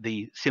you get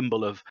the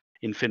symbol of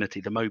infinity,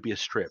 the Mobius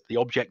strip, the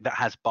object that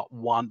has but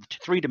one,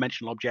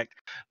 three-dimensional object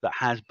that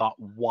has but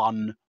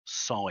one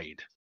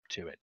side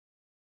to it.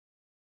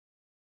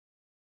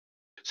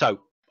 So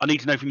I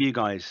need to know from you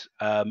guys,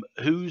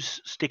 who's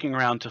sticking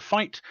around to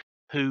fight,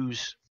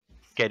 who's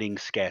getting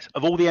scarce.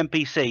 Of all the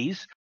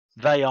NPCs,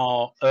 they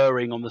are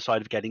erring on the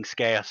side of getting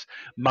scarce.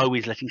 Mo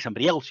is letting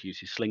somebody else use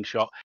his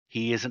slingshot.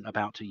 He isn't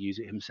about to use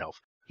it himself.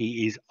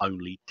 He is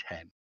only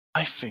 10.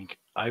 I think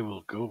I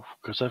will go,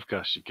 because I've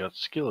actually got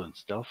skill in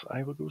stealth.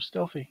 I will go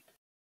stealthy.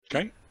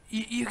 Okay.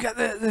 You get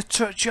the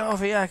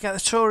Java, yeah, get the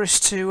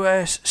tourists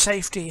to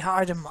safety,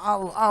 hide them.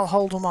 I'll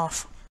hold them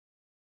off.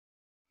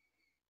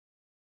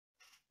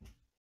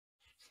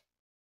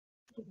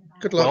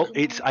 Good luck. Well,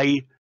 it's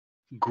a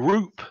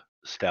group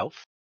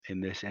stealth in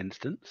this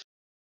instance.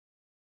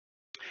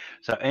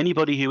 So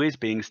anybody who is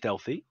being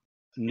stealthy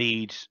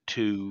needs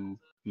to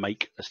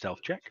make a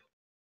stealth check.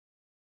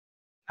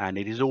 And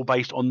it is all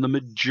based on the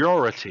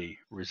majority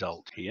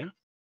result here.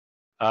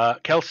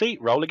 Kelsey,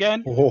 roll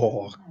again.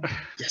 Oh,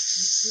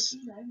 yes.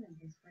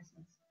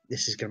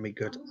 This is going to be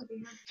good.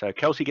 So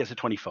Kelsey gets a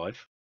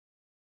 25.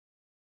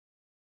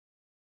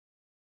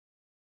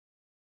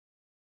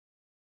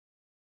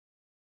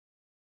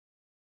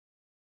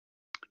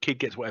 Kid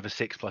gets whatever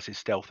 6 plus his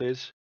stealth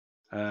is.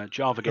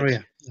 Java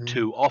gets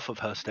 2 off of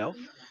her stealth.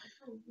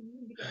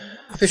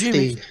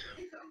 15.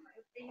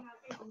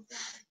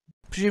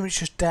 presume it's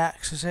just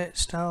Dex, is it?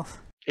 Stealth.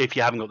 If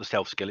you haven't got the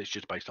stealth skill, it's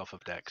just based off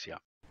of Dex. Yeah.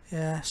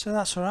 Yeah, so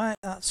that's all right.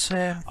 That's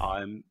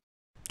I'm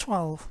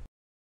 12.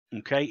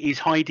 okay. Is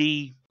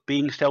Heidi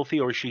being stealthy,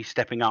 or is she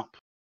stepping up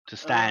to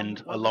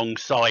stand well,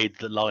 alongside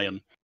the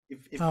lion?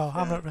 If,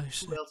 I'm not really who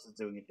sure. else is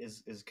doing it?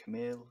 Is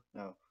Camille?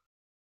 No.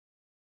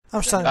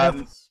 I'm Is standing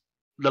anyone up. else?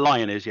 The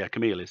lion is, yeah.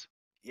 Camille is.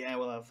 Yeah,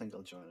 well, I think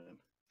I'll join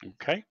him.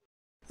 Okay.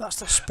 That's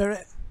the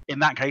spirit. In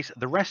that case,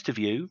 the rest of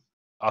you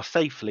are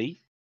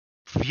safely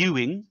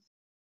viewing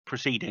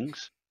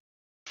proceedings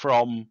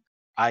from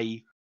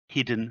a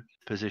hidden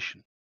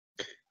position.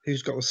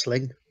 Who's got a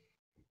sling?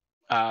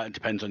 It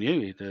depends on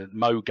you.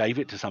 Mo gave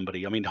it to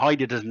somebody. I mean,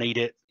 Heidi doesn't need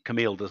it.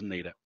 Camille doesn't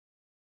need it.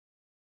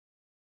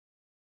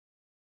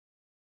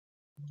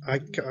 I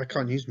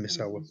can't use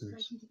missile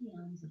weapons.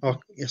 Oh,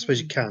 I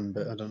suppose you can,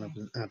 but I don't have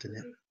an add in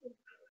it.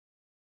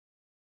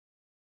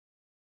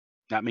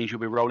 That means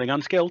you'll be rolling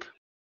unskilled.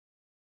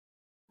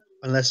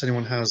 Unless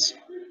anyone has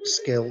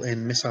skill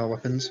in missile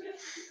weapons.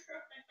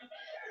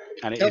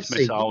 And it is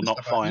Kelsey, missile, you not must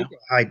have fire. you've got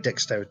high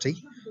dexterity.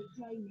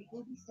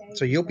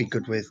 So you'll be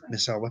good with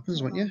missile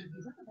weapons, won't you?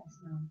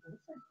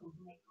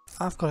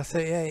 I've got a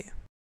 38.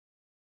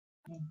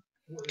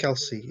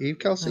 Kelsey, are you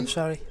Kelsey? No,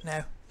 sorry,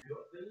 no.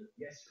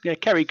 Yeah,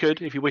 Kerry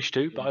could if you wish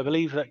to, but I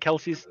believe that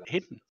Kelsey's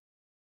hidden.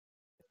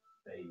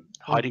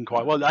 Hiding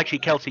quite well. Actually,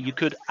 Kelsey, you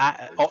could,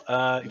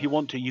 if you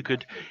want to, you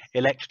could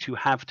elect to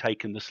have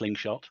taken the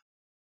slingshot.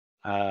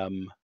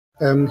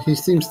 He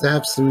seems to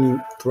have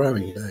some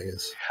throwing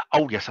daggers.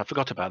 Oh, yes, I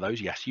forgot about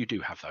those. Yes, you do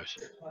have those.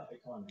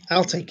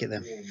 I'll take it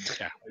then.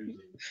 Yeah.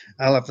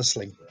 I'll have the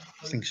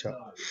slingshot.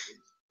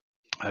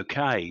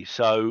 Okay,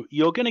 so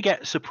you're going to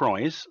get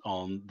surprise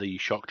on the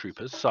shock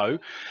troopers. So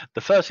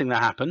the first thing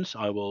that happens,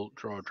 I will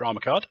draw a drama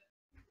card.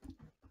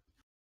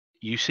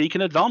 You seek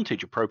an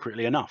advantage,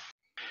 appropriately enough.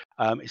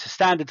 It's a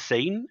standard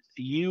scene.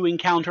 You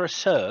encounter a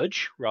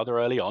surge rather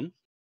early on,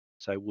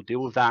 so we'll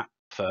deal with that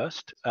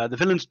first. The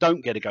villains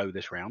don't get a go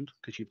this round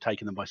because you've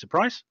taken them by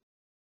surprise.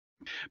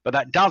 But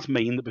that does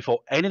mean that before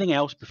anything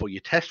else, before you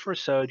test for a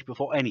surge,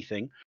 before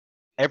anything,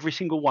 every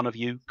single one of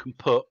you can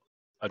put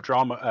a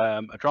drama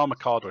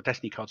card or a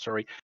destiny card,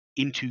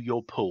 into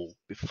your pool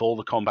before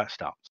the combat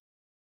starts.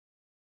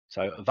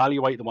 So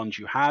evaluate the ones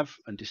you have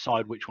and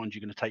decide which ones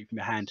you're going to take from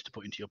your hand to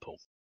put into your pool.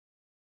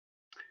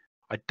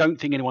 I don't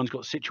think anyone's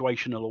got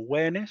situational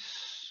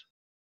awareness.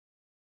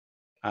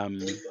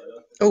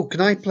 Oh, can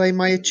I play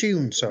my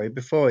attune? Sorry,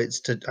 before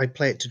I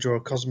play it to draw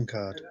a Cosm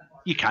card.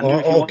 You can,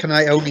 or can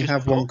I only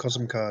have one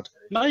Cosm card?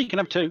 No, you can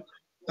have two.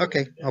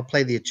 Okay, I'll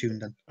play the attune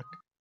then.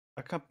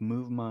 I can't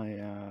move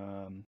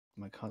my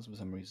my cards for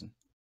some reason.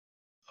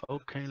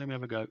 Okay, let me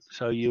have a go.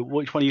 So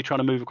which one are you trying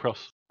to move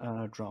across?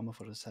 Drama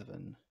for the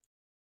 7.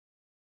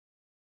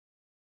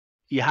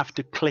 You have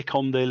to click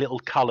on the little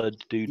coloured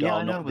doodah, Yeah,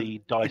 I know, not but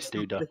the dice it's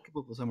not doodah.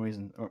 clickable for some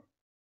reason. Or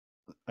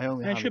I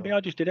only Yeah, it have should be. it.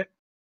 I just did it.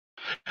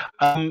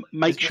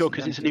 Make It's sure, just an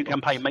because it's a empty new box.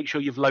 campaign, make sure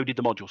you've loaded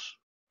the modules.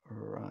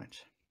 Right.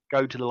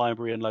 Go to the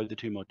library and load the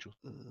 2 modules.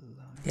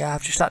 Yeah,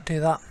 I've just had to do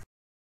that.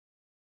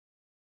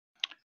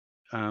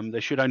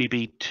 There should only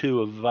be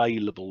 2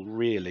 available,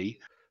 really.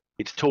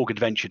 It's TORG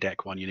Adventure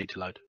Deck one you need to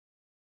load.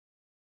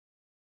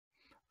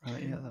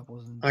 Right, yeah, that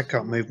wasn't. I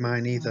can't move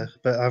mine either,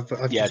 but I've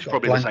Yeah, just it's got a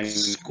probably the blank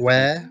same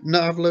square. No,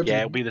 I've loaded. Yeah,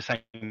 it'll be the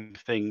same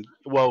thing.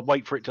 Well,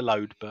 wait for it to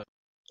load, but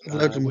I've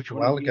loaded them which a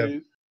one while are ago.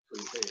 you?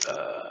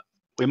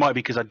 It might be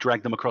because I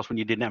dragged them across when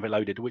you didn't have it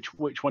loaded. Which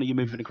one are you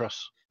moving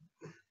across?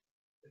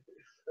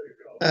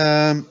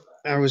 I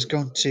was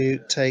going to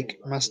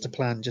take master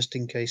plan just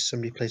in case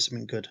somebody plays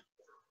something good.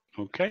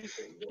 Okay,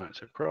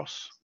 that's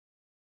across.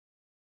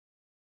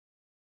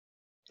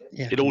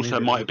 Yeah, It also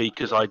move might be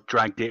because I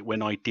dragged it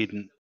when I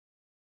didn't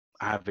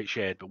have it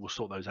shared, but we'll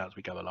sort those out as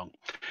we go along.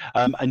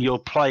 And you're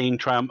playing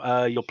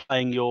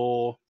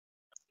your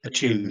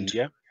attuned,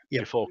 yeah?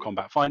 Yep. Before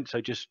combat. Fine. So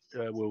just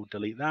we'll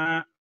delete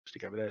that.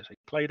 Stick over there so you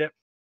played it.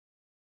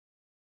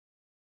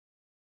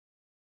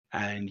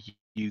 And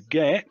you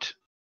get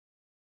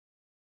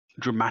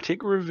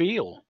dramatic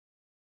reveal.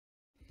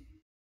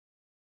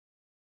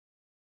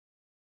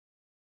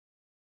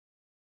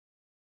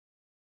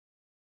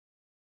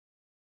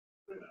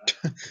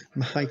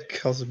 My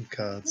Cosm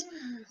cards.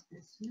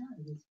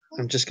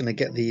 I'm just going to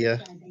get the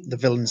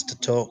villains to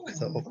talk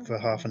for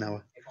half an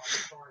hour.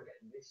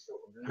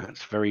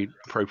 That's very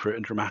appropriate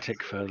and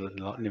dramatic for the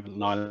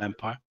Nile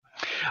Empire.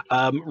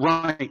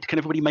 Right, can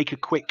everybody make a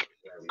quick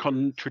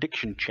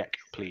contradiction check,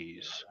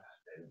 please?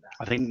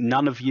 I think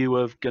none of you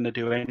are going to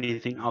do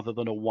anything other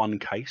than a 1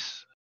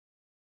 case,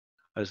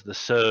 as the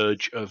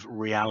surge of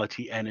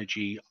reality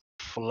energy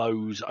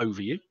flows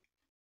over you.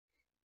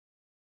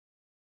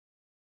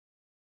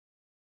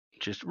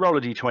 Just roll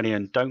a d20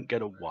 and don't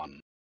get a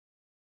 1.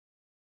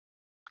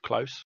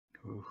 Close.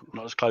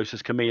 Not as close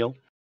as Camille.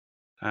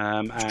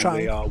 And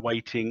we are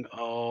waiting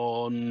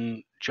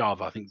on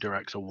Java. I think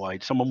Durex or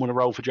Wade. Someone want to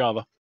roll for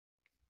Java?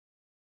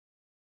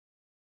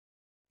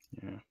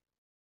 Yeah.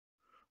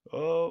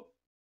 Oh.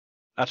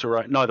 That's all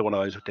right. Neither one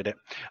of those did it.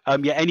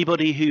 Yeah,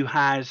 anybody who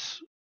has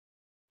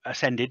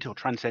ascended or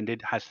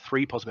transcended has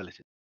 3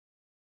 possibilities.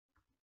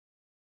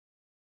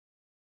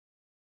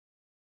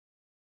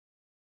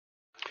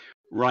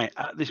 Right,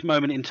 at this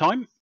moment in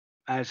time,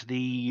 as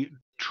the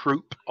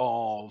troop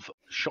of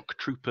shock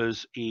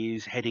troopers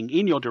is heading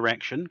in your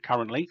direction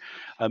currently,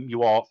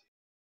 you are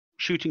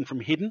shooting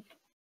from hidden,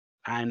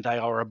 and they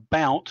are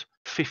about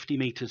 50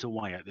 meters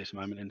away at this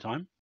moment in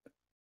time.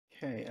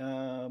 Okay.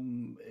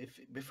 If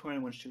before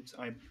anyone shoots,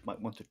 I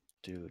might want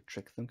to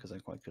trick them because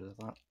I'm quite good at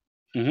that.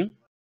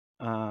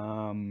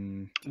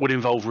 Mm-hmm. Would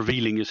involve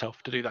revealing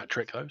yourself to do that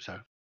trick, though. So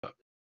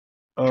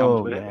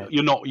Oh yeah.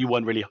 You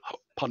weren't really,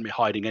 pardon me,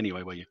 hiding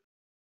anyway, were you?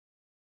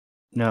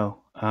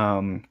 No.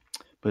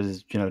 But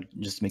it's,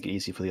 just to make it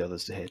easy for the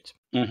others to hit.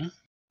 Mm-hmm.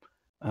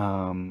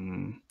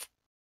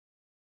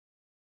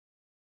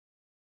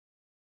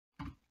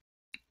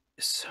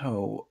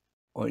 So,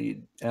 what do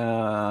you?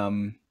 I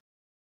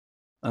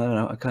don't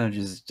know. I kind of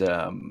just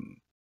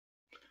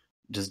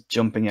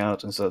jumping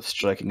out and sort of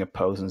striking a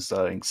pose and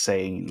starting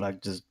saying,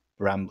 like, just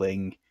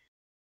rambling.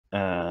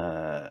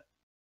 I'm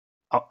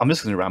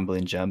just going to ramble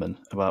in German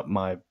about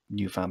my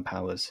newfound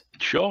powers.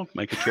 Sure,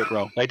 make a trick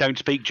roll. They don't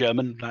speak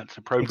German. That's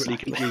appropriately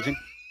confusing.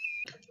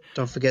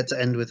 Don't forget to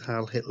end with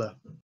Heil Hitler.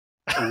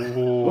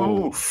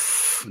 Ooh.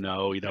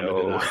 No, you don't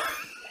do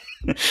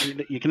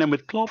that. You can end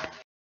with Klopp,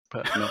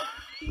 but no.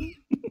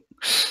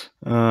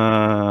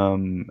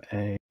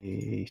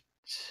 8.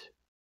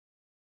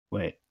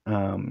 Wait.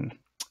 I'm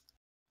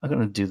going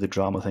to do the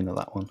drama thing on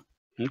that one.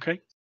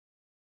 Okay.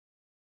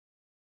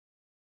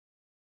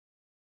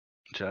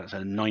 So that's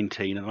a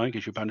 19 at the moment,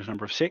 gives you a bonus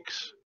number of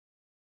 6.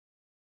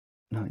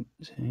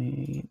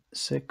 19,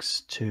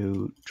 6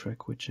 to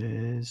trick, which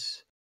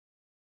is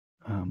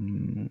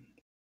 14,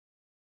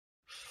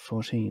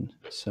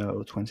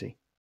 so 20.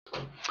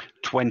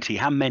 20.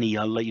 How many?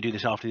 I'll let you do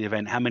this after the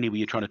event. How many were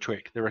you trying to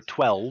trick? There are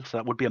 12, so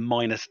that would be a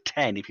minus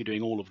 10 if you're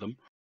doing all of them.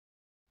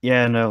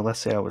 Yeah, no, let's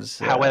say I was...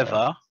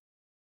 However,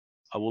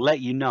 I will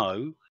let you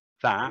know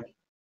that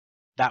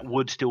that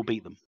would still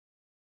beat them.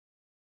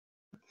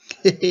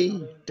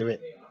 Do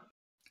it.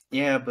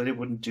 Yeah, but it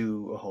wouldn't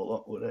do a whole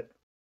lot, would it?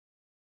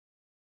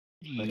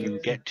 You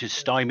get to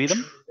stymie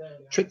them.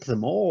 Trick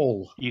them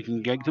all. You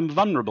can make them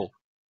vulnerable.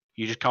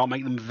 You just can't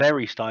make them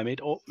very stymied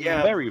or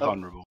very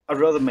vulnerable. I'd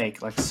rather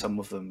make like some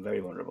of them very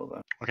vulnerable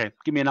though. Okay,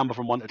 give me a number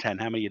from 1 to 10.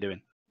 How many are you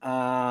doing?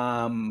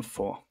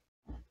 4.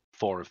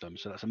 4 of them.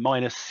 So that's a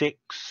minus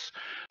 6.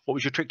 What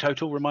was your trick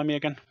total? Remind me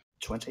again.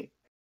 20.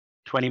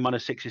 20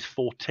 minus 6 is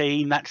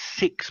 14. That's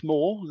 6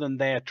 more than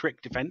their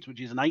trick defense,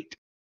 which is an 8.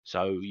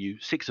 So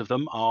 6 of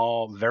them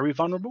are very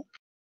vulnerable.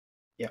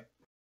 Yeah.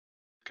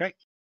 Okay.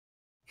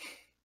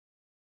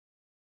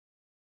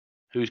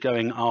 Who's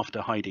going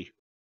after Heidi?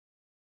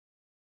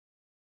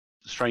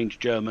 The strange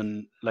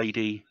German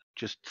lady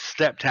just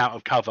stepped out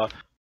of cover,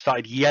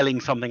 started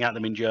yelling something at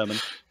them in German,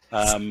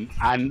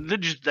 and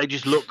they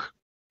just look.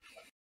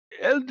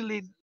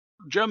 Elderly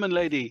German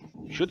lady,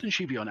 shouldn't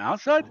she be on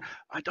outside?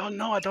 I don't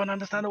know. I don't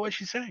understand what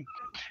she's saying.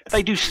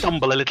 They do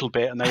stumble a little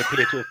bit, and they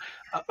appear to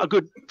a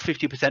good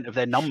 50% of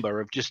their number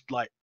have just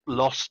like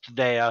lost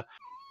their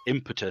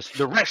impetus.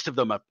 The rest of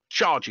them are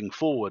charging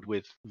forward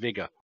with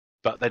vigor,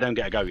 but they don't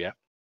get a go yet.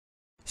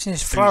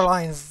 Since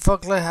Fräulein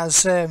Vogler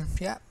has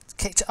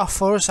kicked it off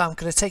for us, I'm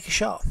going to take a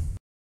shot.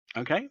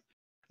 Okay.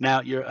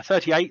 Now you're at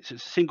 38, so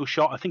it's a single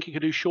shot. I think you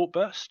could do short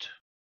burst.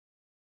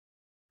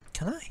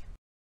 Can I?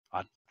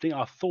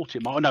 I thought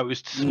it might. No, it was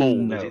small.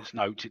 No. As its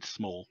note, it's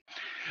small.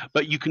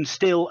 But you can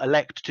still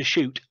elect to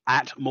shoot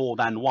at more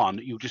than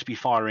one. You'll just be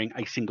firing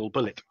a single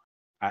bullet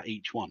at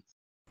each one.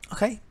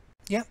 Okay.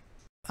 Yep.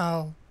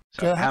 I'll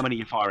So go how ahead. many are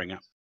you firing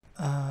at?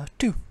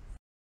 2.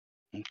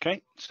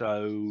 Okay.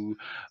 So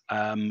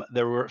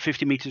there were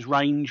 50 meters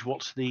range.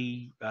 What's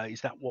the?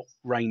 Is that what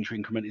range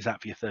increment is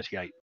that for your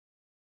 38?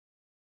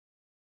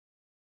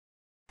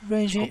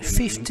 Range at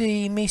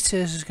 50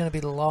 meters is going to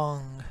be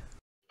long.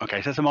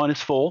 Okay, so that's a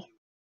minus 4.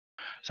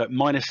 So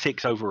minus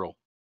 6 overall.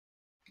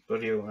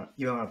 But you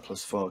are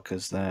 +4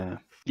 because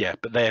they're... Yeah,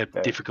 but their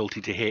difficulty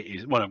to hit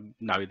is... Well,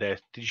 no, did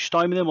you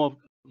stymie them or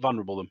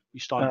vulnerable them? You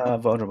stymie them.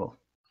 vulnerable.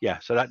 Yeah,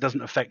 so that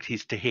doesn't affect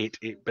his to hit,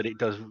 but it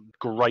does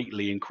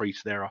greatly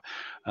increase their...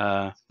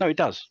 no, it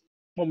does.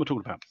 What am I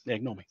talking about? Yeah,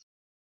 ignore me.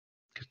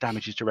 Because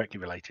damage is directly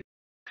related.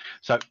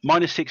 So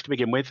minus 6 to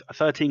begin with. A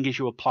 13 gives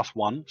you a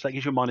 +1, so that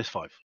gives you a minus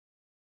 5.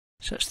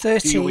 So it's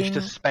 13. Do you wish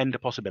to spend a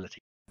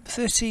possibility?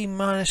 13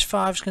 minus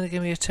 5 is going to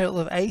give me a total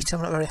of 8.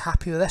 I'm not very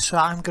happy with this, so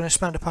I'm going to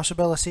spend a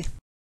possibility.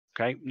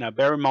 Okay, now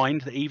bear in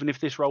mind that even if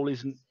this roll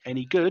isn't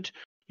any good,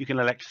 you can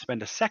elect to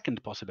spend a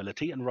second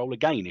possibility and roll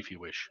again if you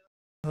wish.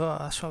 Oh,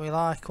 that's what we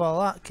like. Well,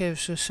 that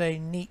gives us a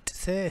neat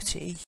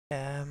 30.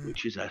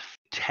 Which is a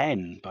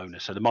 10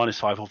 bonus. So the minus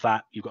 5 of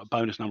that, you've got a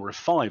bonus number of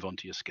 5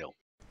 onto your skill.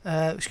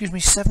 Excuse me,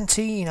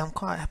 17. I'm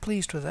quite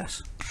pleased with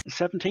this.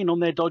 17 on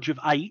their dodge of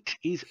 8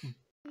 is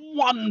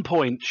 1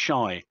 point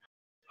shy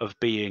of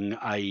being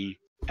a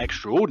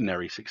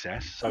extraordinary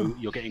success. So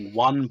you're getting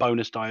 1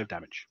 bonus die of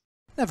damage.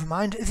 Never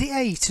mind. The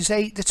 8 is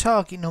 8 the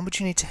target number.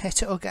 Do you need to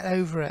hit it or get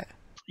over it?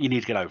 You need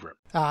to get over it.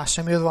 Ah,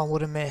 so my other one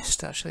would have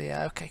missed, actually.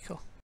 Yeah, okay,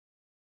 cool.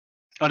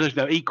 Oh,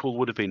 no, equal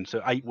would have been,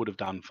 so 8 would have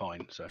done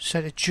fine. So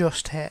it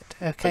just hit.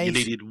 but Okay. you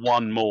needed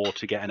 1 more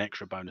to get an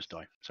extra bonus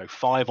die. So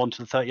 5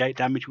 onto the 38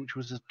 damage, which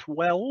was a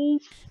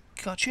 12.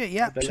 Gotcha.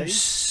 Yep. believe.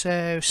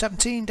 So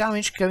 17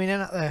 damage going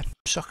in at the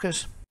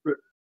suckers.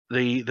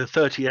 The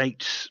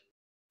 38's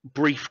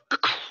brief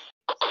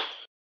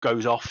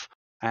goes off,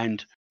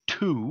 and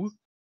 2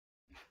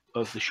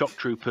 of the shock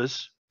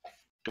troopers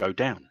go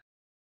down.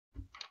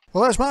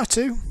 Well, that's my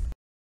 2.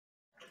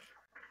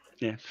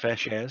 Yeah, fair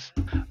shares.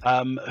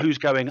 Who's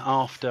going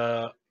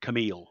after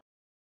Camille?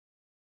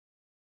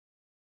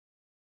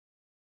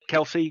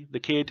 Kelsey,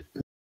 the kid,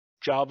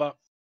 Java.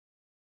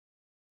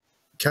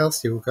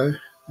 Kelsey will go.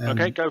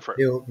 Okay, go for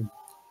it.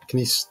 Can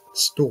he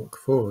stalk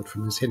forward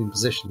from his hidden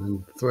position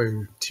and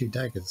throw 2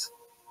 daggers?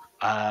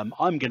 I'm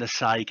going to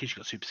say, because you've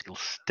got super skill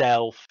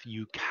stealth,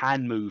 you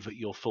can move at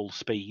your full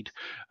speed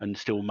and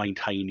still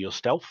maintain your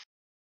stealth.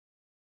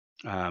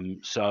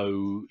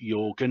 So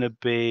you're going to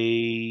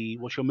be...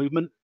 What's your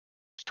movement?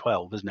 It's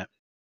 12, isn't it?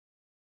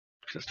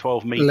 That's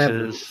 12 meters.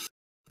 11. No,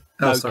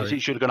 Oh, because sorry.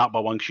 it should have gone up by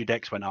 1 because your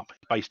dex went up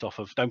based off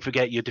of... Don't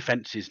forget your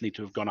defences need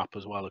to have gone up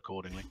as well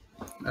accordingly.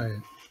 Oh,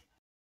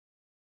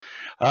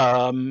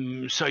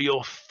 yeah. So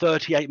you're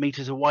 38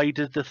 meters away.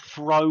 Did the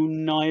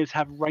thrown knives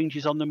have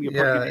ranges on them? You're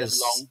probably Yeah, going to be as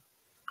it's long.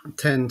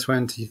 10,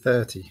 20,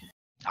 30.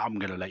 I'm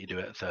going to let you do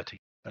it at 30.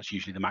 That's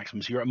usually the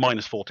maximum. So you're at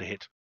 -4 to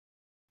hit.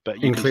 But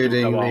you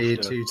Including can still go the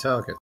after... 2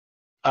 targets.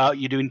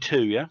 You're doing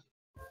 2, yeah?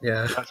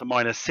 Yeah. That's a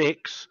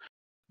 -6,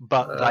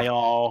 but they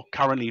are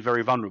currently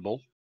very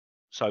vulnerable.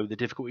 So the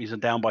difficulties are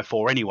down by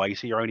 4 anyway,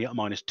 so you're only at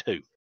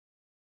 -2.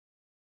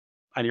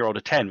 And you rolled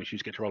a 10, which you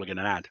just get to roll again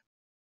and add.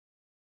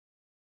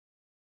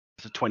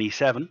 That's a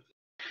 27.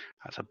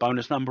 That's a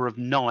bonus number of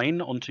 9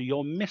 onto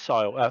your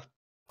missile.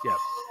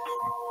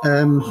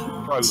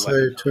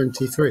 So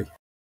 23.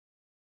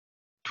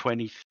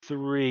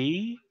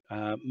 23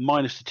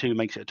 minus the 2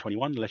 makes it a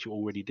 21, unless you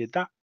already did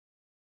that.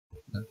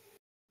 No.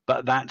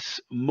 But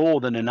that's more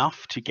than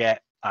enough to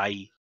get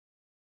a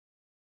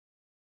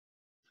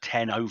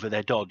 10 over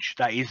their dodge.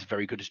 That is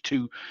very good. As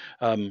 2,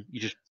 you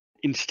just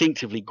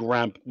instinctively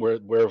grab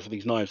wherever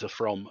these knives are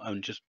from,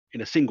 and just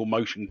in a single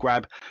motion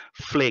grab,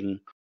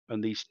 fling,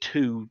 and these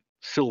 2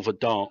 silver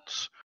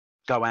darts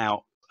go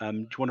out. Do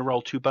you want to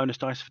roll 2 bonus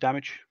dice for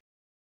damage?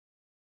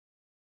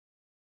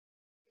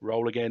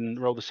 Roll again.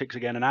 Roll the 6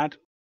 again and add.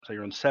 So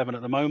you're on 7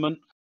 at the moment.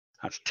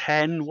 That's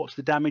 10. What's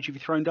the damage if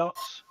you thrown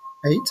darts?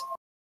 8.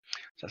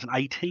 So that's an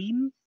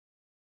 18,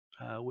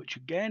 which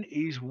again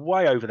is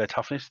way over their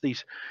toughness.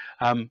 These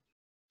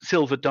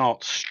silver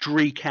darts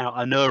streak out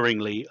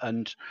unerringly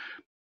and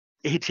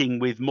hitting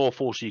with more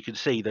force than you can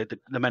see. The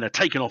men are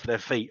taken off their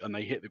feet and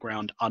they hit the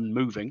ground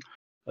unmoving.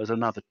 As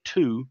another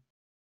 2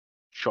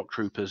 shock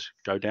troopers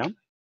go down.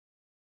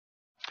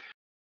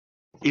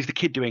 Is the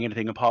kid doing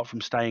anything apart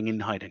from staying in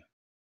hiding?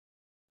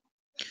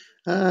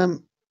 How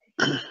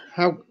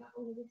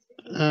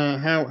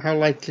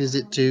likely is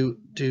it to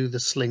do the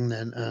sling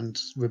then and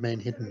remain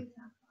hidden?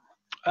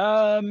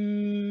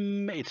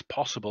 It's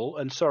possible.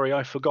 And sorry,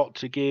 I forgot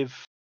to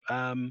give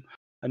a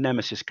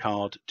nemesis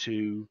card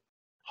to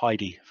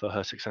Heidi for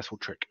her successful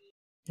trick.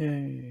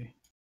 Yay.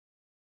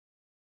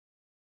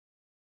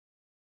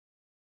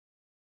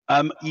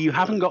 You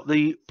haven't got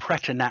the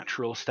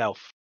preternatural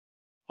stealth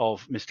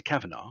of Mr.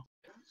 Kavanagh,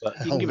 but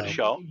you can give it a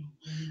shot.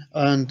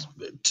 And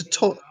to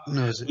taunt?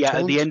 No, is it? Yeah,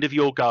 taunt? at the end of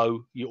your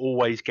go, you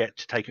always get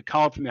to take a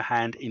card from your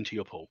hand into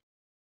your pool.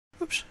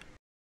 Oops.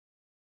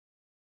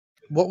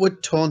 What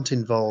would taunt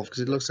involve?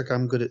 Because it looks like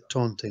I'm good at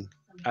taunting.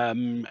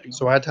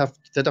 So they'd have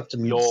to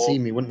see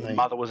me, wouldn't they? Your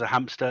mother was a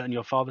hamster and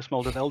your father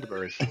smelled of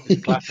elderberries.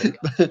 It's classic.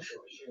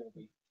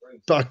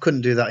 But I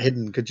couldn't do that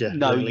hidden, could you?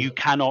 No, really? you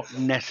cannot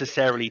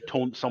necessarily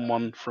taunt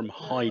someone from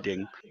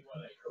hiding.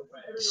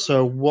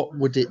 So what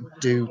would it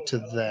do to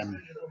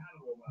them?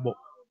 What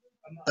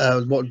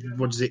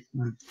does it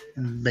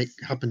make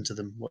happen to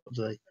them? What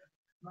do they?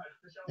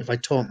 If I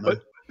taunt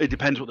them? It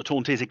depends what the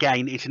taunt is.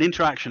 Again, it's an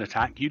interaction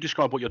attack. You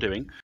describe what you're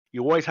doing.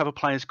 You always have a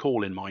player's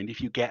call in mind.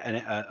 If you get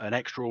an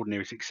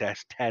extraordinary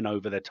success, 10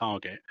 over their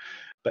target.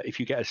 But if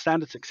you get a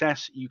standard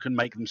success, you can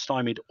make them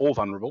stymied or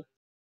vulnerable.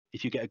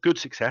 If you get a good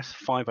success,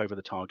 5 over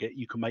the target,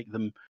 you can make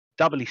them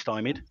doubly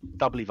stymied,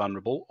 doubly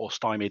vulnerable, or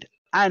stymied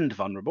and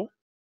vulnerable.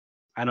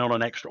 And on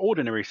an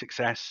extraordinary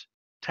success,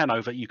 10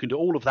 over, you can do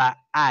all of that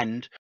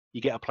and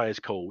you get a player's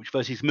call, which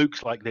versus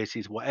mooks like this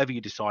is whatever you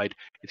decide,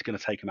 it's going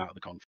to take them out of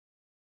the conflict.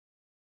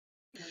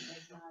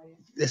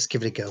 Let's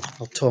give it a go.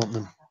 I'll taunt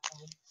them.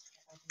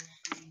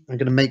 I'm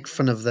going to make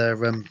fun of their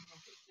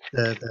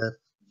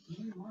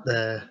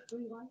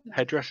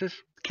Headdresses?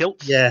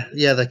 Kilts? yeah,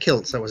 their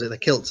kilts. That was it. Their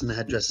kilts and their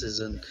headdresses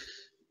and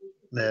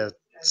their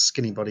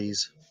skinny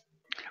bodies.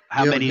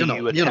 How many you're are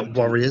you not, you're not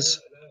attempting? warriors.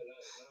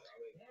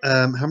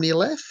 How many are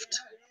left?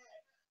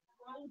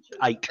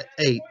 8.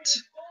 8.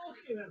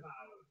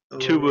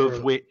 2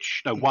 of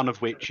which, no, 1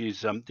 of which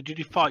is, did you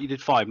do 5? You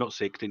did 5, not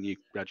 6, didn't you,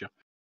 Roger?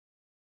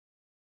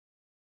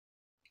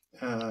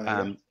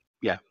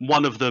 Yeah,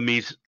 1 of them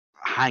is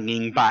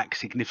hanging back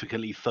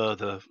significantly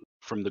further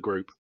from the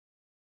group.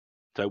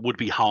 So it would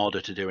be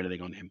harder to do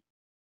anything on him.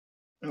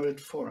 I did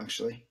 4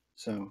 actually.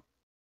 So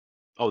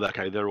Oh,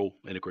 okay, they're all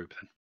in a group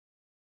then.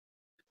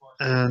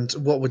 And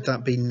what would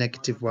that be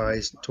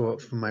negative-wise for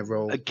my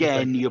roll?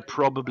 Again, you're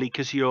probably,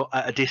 because you're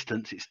at a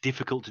distance, it's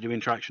difficult to do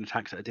interaction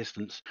attacks at a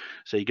distance.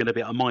 So you're going to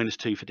be at a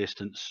 -2 for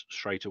distance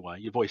straight away.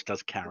 Your voice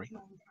does carry.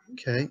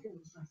 Okay.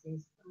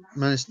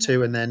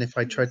 -2, and then if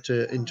I tried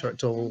to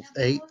interact all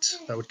 8,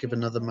 that would give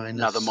another minus.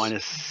 Another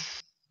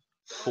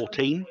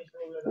 -14.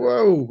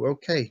 Whoa.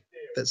 Okay.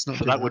 That's not.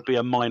 So that would be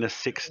a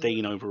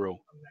 -16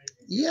 overall.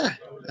 Yeah.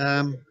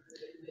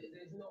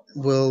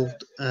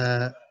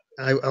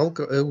 I'll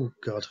go. Oh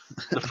God.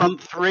 The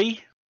front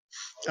 3,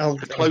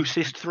 The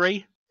closest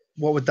 3.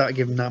 What would that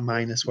give them? That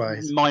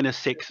minus-wise.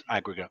 -6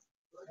 aggregate.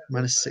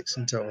 -6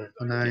 in total.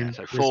 And I'm. Yeah,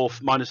 so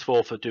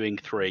 -4 for doing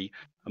 3,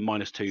 and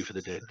 -2 for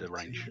the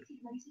range.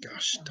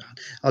 Gosh darn.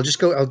 I'll just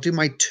go. I'll do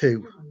my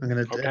 2. I'm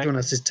gonna. Okay. Everyone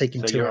else is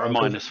taking So 2. you're a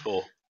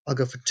 -4. I'll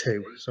go for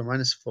 2. So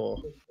 -4.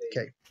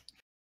 Okay.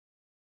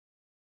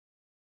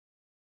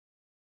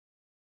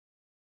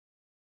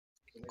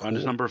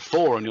 Minus number of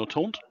 4 on your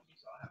taunt.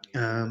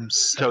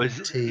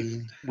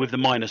 17. With the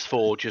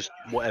 -4, just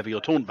whatever your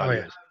taunt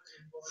value is.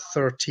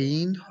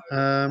 13.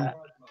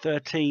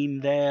 13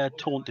 there,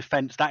 taunt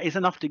defense. That is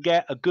enough to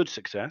get a good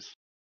success.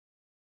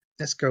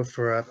 Let's go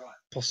for a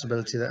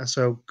possibility there.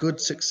 So good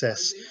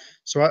success.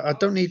 So I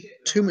don't need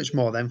too much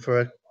more then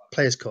for a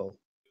player's call.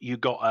 You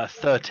got a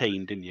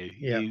 13, didn't you?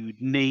 Yeah. You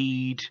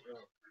need.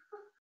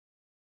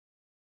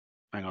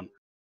 Hang on.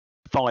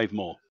 5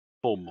 more.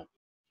 4 more.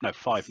 No,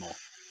 5 more.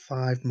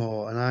 5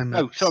 more, and I'm.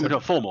 Oh, sorry, no,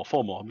 4 more.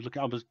 4 more.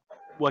 I was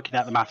working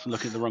out the maths and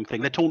looking at the wrong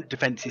thing. The taunt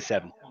defense is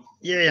 7.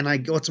 Yeah, and I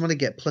automatically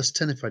get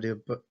 +10 if I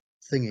do a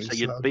thingy. So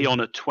you'd be on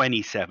a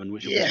 27,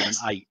 which would be an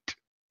 8.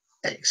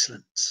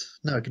 Excellent.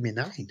 No, give me a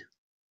 9.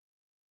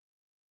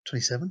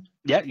 27.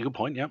 Yeah, you good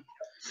point. Yeah,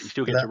 you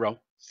still get to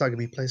roll. So that'll give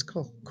me a player's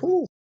call.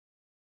 Cool.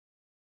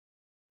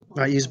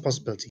 Right, use a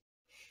possibility.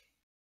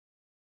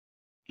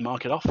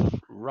 Mark it off.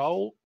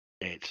 Roll.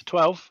 It's a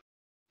 12.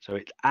 So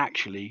it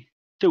actually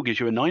still gives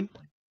you a 9.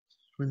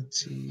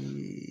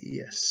 20.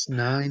 Yes,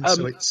 9.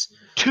 So it's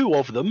 2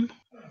 of them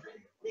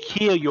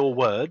hear your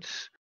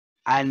words,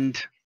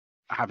 and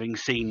having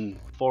seen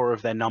 4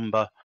 of their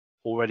number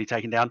already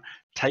taken down,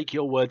 take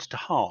your words to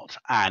heart.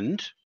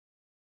 And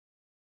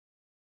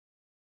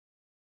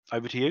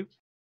over to you.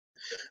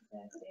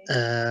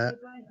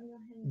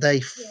 They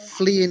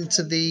flee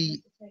into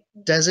the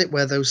desert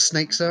where those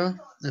snakes are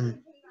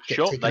and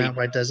get taken out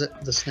by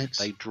the snakes.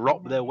 They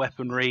drop their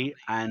weaponry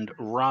and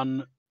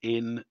run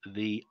in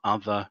the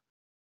other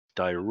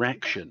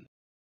direction.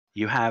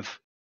 You have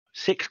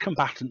 6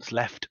 combatants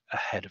left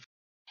ahead of you.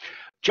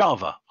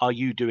 Java, are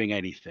you doing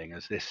anything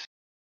as this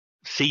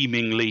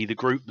seemingly the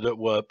group that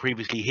were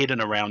previously hidden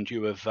around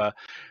you have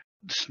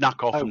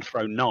snuck off and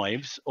thrown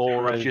knives,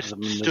 or have just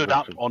stood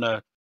up on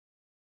a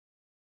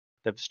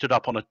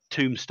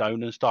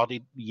tombstone and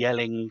started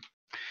yelling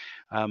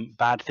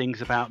bad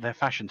things about their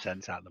fashion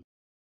sense at them?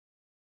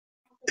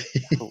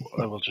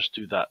 I will just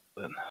do that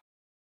then.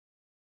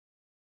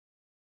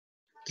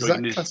 Does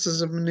that class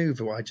as a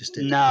maneuver what I just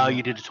did? No,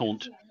 you did a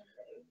taunt.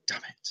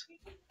 Damn it.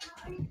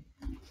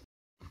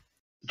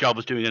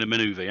 Java's doing a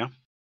maneuver, yeah?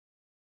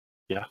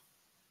 Yeah.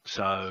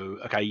 So,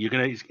 okay, you're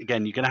gonna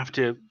have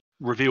to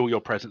reveal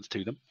your presence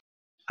to them,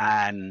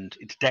 and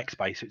it's dex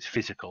based, so it's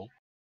physical.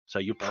 So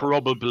you're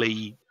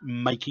probably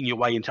making your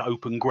way into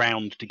open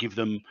ground to give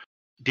them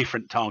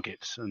different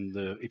targets, and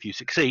if you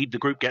succeed, the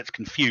group gets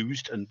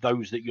confused, and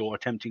those that you're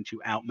attempting to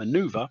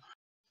outmaneuver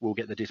will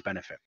get the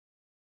disbenefit.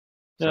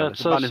 So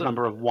it's a bonus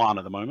number of 1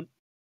 at the moment.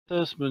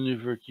 This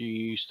maneuver you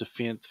use to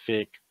feint,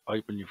 fake,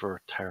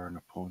 outmaneuver, tear an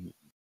opponent.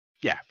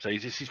 Yeah, so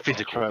this is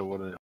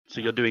physical. So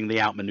you're doing the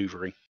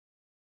outmaneuvering.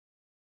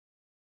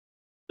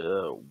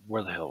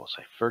 Where the hell was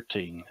I?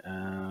 13.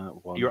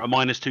 1. You're at a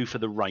 -2 for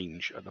the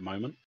range at the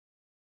moment.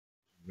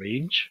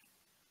 Range?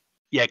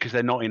 Yeah, because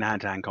they're not in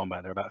hand-to-hand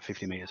combat. They're about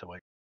 50 meters away.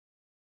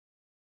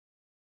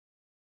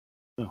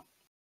 Oh.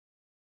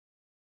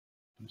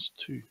 That's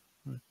 2.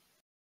 Right.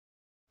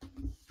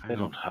 I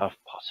don't have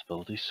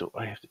possibilities, so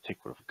I have to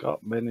take what I've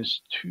got.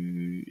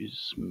 -2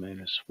 is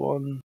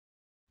 -1,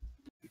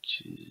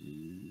 which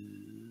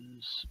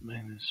is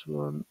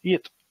 -1.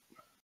 8.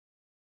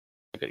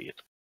 I got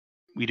 8.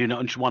 We do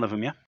not just one of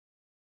them, yeah?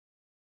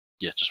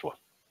 Yeah, just 1.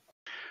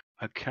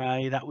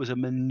 Okay, that was a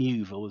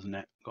maneuver, wasn't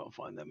it? Got to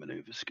find their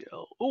maneuver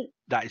skill. Oh,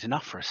 that is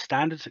enough for a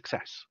standard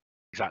success.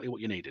 Exactly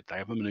what you needed. They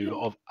have a maneuver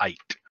of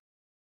 8.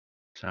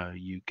 So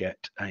you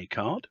get a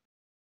card.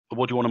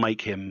 What do you want to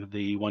make him,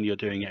 the one you're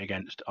doing it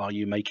against? Are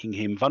you making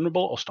him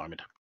vulnerable or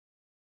stymied?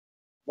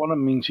 One of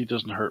them means he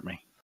doesn't hurt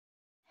me.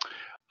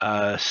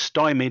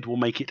 Stymied will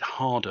make it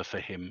harder for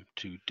him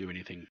to do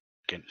anything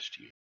against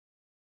you.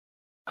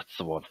 That's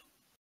the one.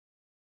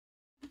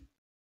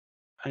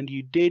 And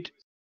you did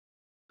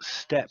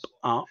step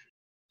up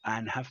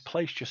and have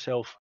placed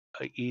yourself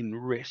in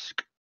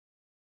risk.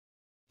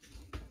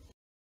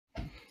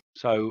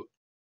 So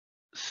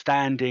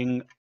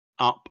standing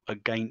up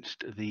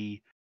against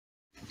the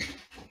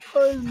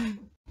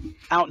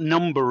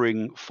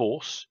outnumbering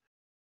force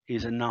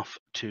is enough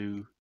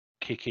to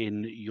kick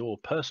in your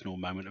personal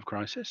moment of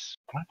crisis.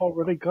 I've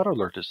already got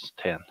alert as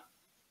 10.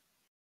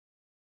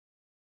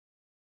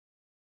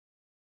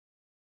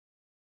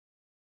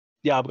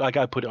 Yeah, I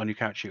got to put it on your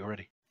character sheet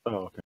already.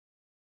 Oh, okay.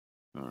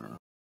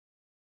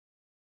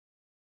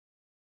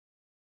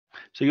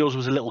 So yours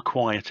was a little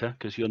quieter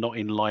because you're not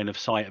in line of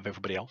sight of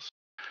everybody else.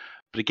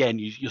 But again,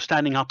 you're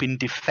standing up in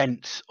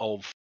defense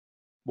of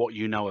what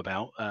you know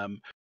about.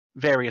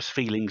 Various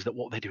feelings that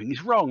what they're doing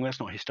is wrong. That's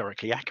not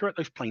historically accurate.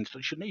 Those planes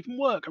shouldn't even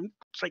work.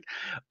 It's like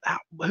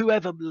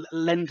whoever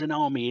lends an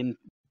army in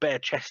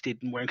bare-chested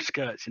and wearing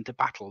skirts into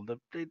battle,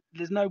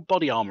 there's no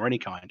body armor of any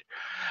kind.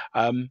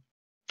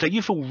 So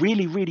you feel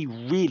really, really,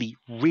 really,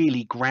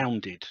 really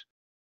grounded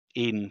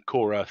in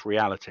core Earth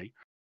reality,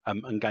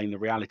 and gain the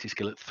reality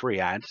skill at 3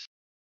 adds.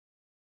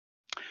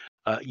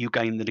 You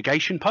gain the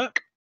negation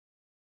perk,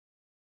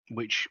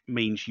 which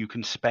means you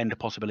can spend a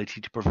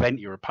possibility to prevent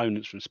your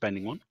opponents from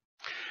spending one.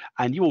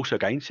 And you also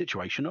gain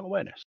situational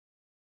awareness.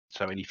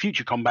 So any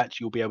future combats,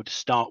 you'll be able to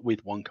start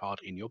with 1 card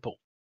in your pool.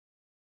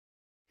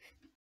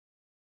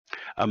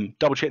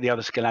 Double check the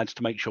other skill adds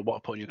to make sure what I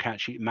put on your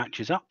character sheet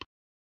matches up.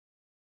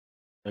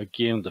 I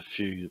gained a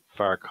few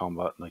fire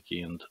combat and I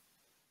gained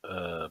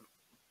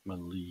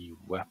melee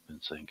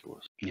weapons, I think it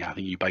was. Yeah, I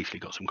think you basically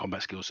got some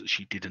combat skills that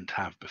she didn't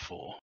have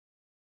before.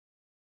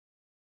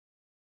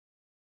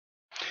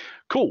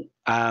 Cool.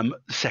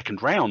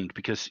 Second round,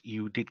 because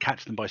you did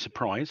catch them by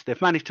surprise.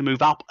 They've managed to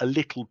move up a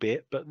little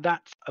bit, but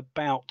that's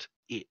about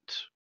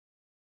it.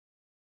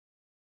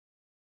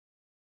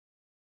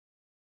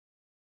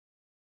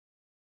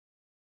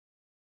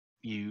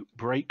 You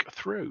break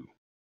through.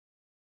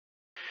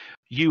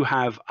 You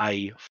have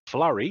a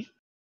flurry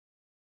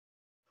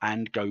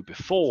and go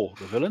before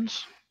the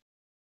villains,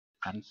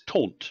 and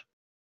taunt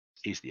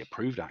is the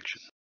approved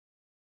action.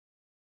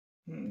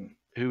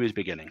 Who is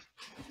beginning?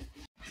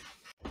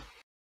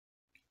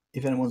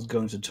 If anyone's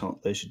going to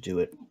taunt, they should do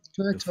it.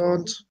 Can I before.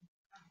 taunt?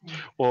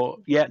 Well,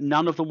 yeah,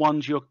 none of the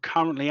ones you're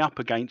currently up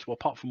against, well,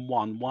 apart from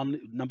one,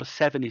 number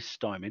 7 is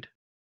stymied.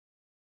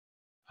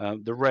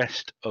 The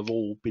rest have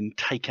all been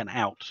taken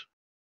out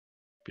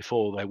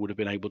before they would have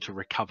been able to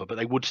recover, but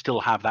they would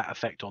still have that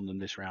effect on them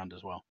this round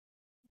as well.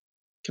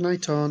 Can I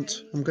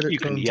taunt? I'm good at You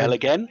can taunting. yell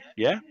again,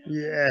 yeah?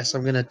 Yes,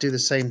 I'm going to do the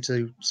same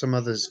to some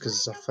others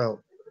because I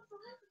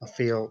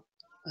feel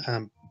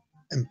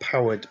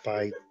empowered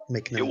by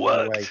making them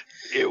run away.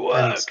 It And,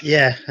 worked.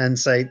 yeah, and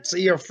say,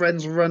 see your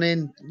friends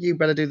running, you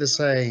better do the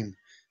same.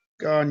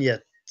 Go on, you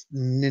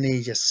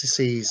ninnies, you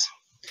sissies.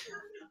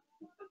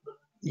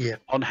 Yeah.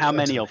 On how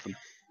many of them?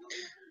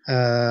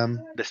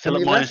 They're still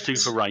how at many -2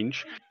 left? for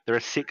range. There are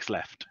 6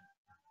 left.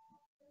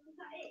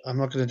 I'm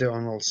not going to do it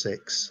on all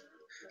 6.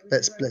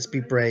 Let's be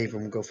brave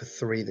and we'll go for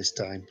 3 this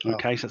time. Oh,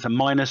 Okay, so it's a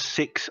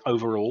 -6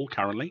 overall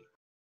currently.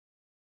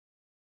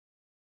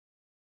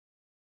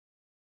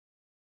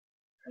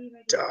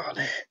 darn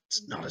it.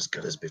 It's not as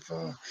good as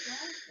before.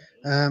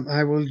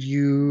 I will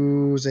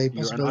use a You're an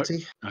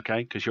possibility.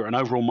 Okay, because you're at an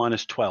overall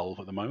 -12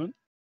 at the moment.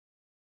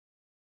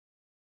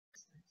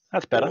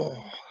 That's better.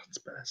 Oh, that's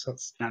better. So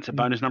That's a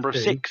bonus number of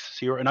 2. 6.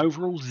 So you're at an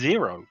overall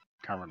 0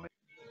 currently.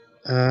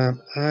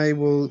 I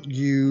will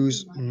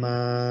use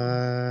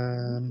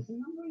my.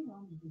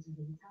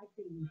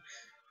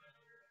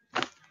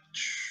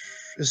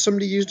 Has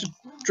somebody used a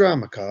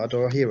drama card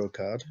or a hero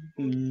card?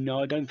 No,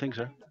 I don't think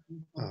so.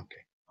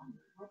 Okay.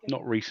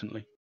 Not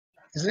recently.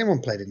 Has anyone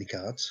played any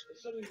cards?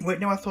 Wait,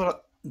 no, I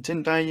thought...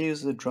 Didn't I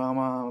use the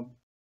drama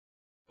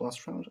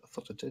last round? I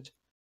thought I did.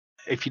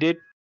 If you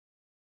did,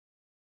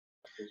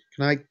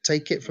 Can I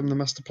take it from the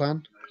master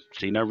plan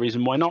see no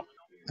reason why not.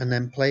 and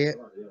then play it?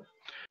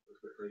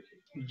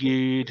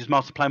 Does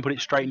Master Plan put it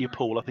straight in your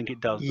pool? I think it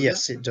does. doesn't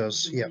Yes, it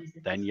does. Yeah.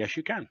 it? Then yes,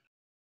 you can.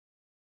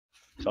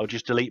 So I'll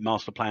just delete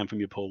Master Plan from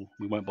your pool.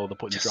 We won't bother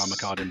putting the drama Yes.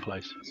 card in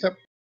place. Yep.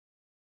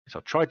 So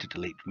I've tried to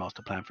delete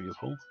Master Plan from your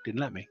pool. Didn't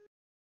let me.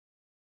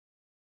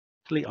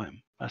 Delete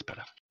item. That's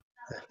better.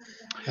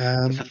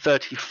 It's a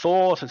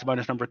 34, so it's a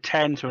bonus number of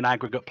 10, so an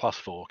aggregate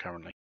 +4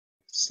 currently.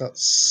 So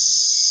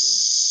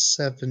that's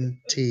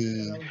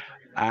 17.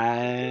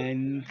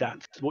 And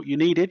that's what you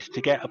needed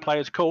to get a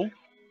player's call.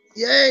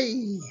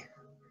 Yay!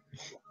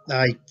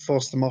 I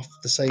forced them off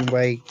the same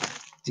way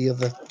the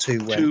other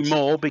 2 went. 2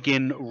 more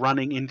begin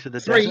running into the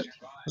 3, desert.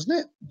 wasn't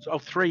it? So,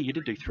 3. You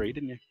did do 3,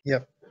 didn't you?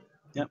 Yep.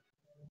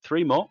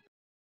 3 more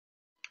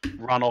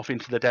run off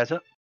into the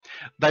desert.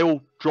 They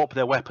all drop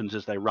their weapons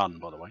as they run,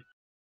 by the way.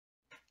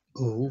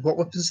 Oh, what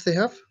weapons do they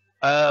have?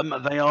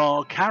 They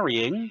are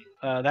carrying,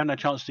 they haven't had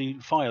a chance to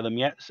fire them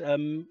yet,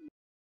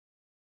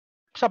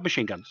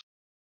 submachine guns.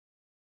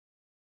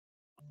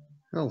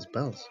 Bells,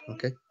 bells.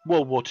 Okay.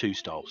 World War II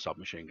style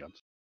submachine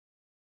guns.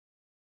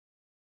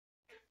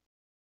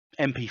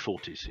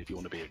 MP40s, if you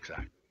want to be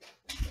exact.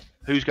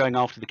 Who's going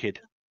after the kid?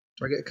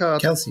 Do I get a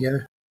card? Kelsey,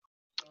 yeah.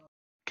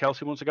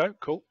 Kelsey wants to go?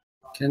 Cool.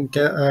 Can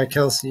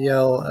Kelsey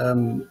yell,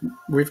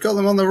 we've got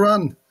them on the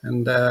run,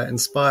 and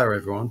inspire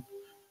everyone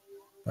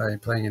by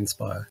playing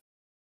Inspire.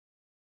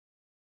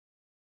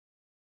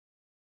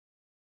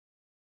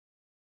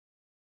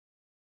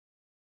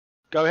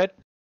 Go ahead.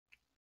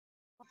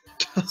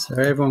 So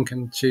everyone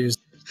can choose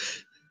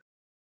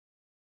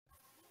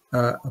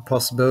a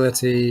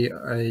possibility,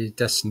 a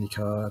destiny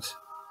card,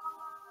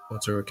 or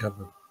to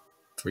recover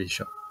 3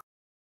 shot.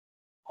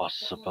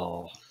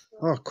 Possible.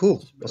 Oh,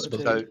 cool.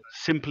 So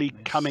simply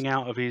coming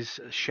out of his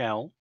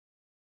shell.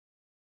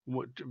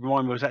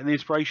 Remind me, was that an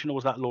inspiration or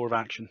was that law of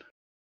action?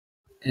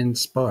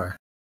 Inspire.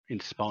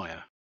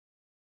 Inspire.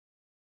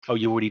 Oh,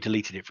 you already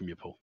deleted it from your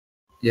pool.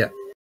 Yeah.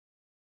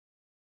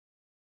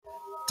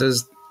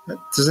 Does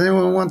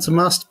anyone want to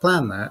master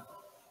plan that?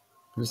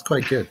 It's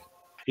quite good.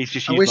 He's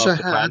just I used wish I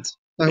master plan. had.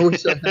 I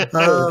wish I had.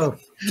 Oh,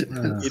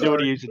 You'd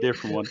already used a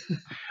different one.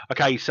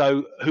 Okay,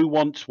 so who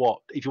wants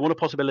what? If you want a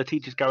possibility,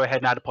 just go ahead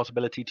and add a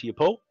possibility to your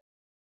pool.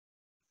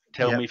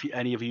 Tell Yep. me if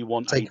any of you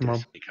want Take a 'em on.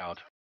 destiny card.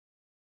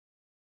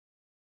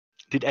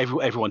 Did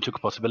everyone took a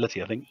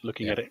possibility? I think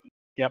looking Yeah. at it.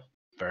 Yep.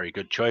 Very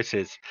good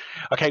choices.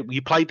 Okay,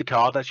 you played the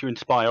card. That's your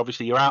inspire.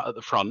 Obviously, you're out at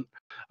the front,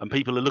 and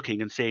people are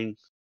looking and seeing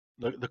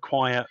the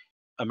quiet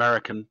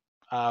American.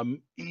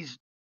 He's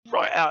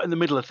right out in the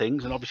middle of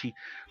things, and obviously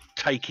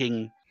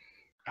taking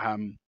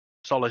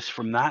solace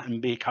from that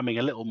and becoming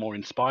a little more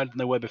inspired than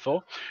they were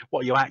before.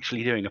 What are you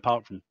actually doing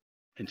apart from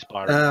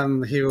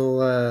inspiring?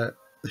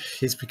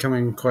 he's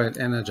becoming quite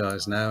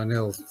energized now, and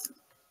he'll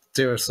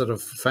do a sort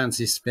of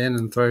fancy spin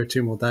and throw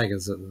 2 more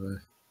daggers at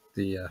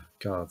the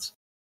guards.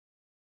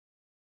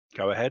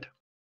 Go ahead.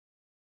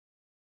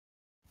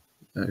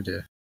 Oh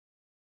dear.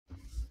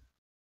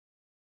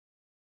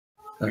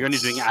 You're only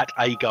doing it at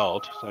a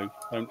guard, so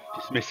don't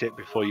dismiss it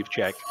before you've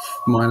checked.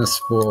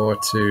 -4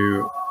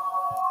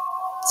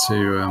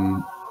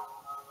 to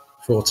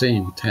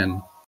 14,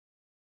 10.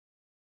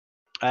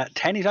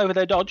 10 is over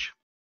their dodge,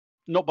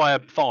 not by a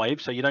 5,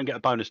 so you don't get a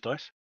bonus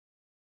dice.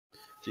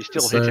 So you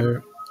still hit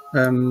him.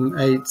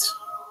 8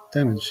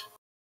 damage.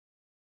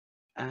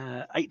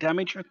 8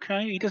 damage.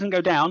 Okay, he doesn't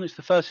go down. It's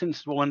the first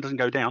instance where one doesn't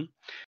go down.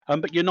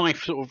 But your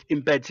knife sort of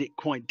embeds it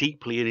quite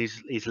deeply in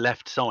his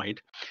left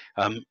side.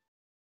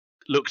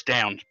 Looks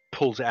down,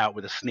 pulls it out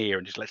with a sneer,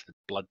 and just lets the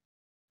blood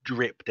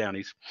drip down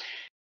his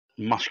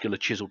muscular,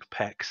 chiseled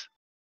pecs.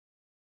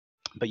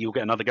 But you'll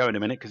get another go in a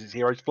minute because it's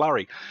Hero's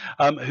Flurry.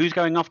 Who's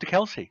going after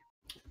Kelsey?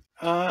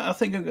 I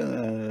think I'm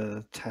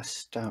gonna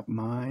test out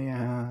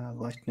my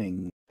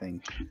lightning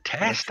thing.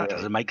 Test? That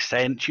doesn't make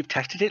sense. You've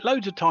tested it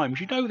loads of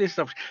times. You know this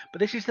stuff, but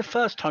this is the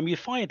first time you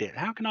fired it.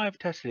 How can I have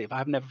tested it if I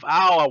have never?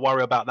 Oh, I'll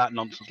worry about that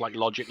nonsense like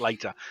logic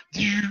later.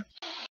 Yeah.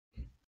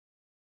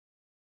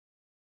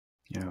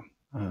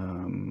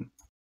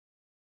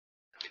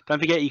 Don't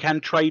forget, you can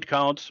trade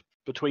cards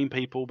between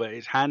people, but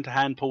it's hand to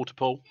hand, pull to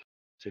pull.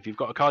 So if you've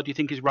got a card you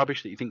think is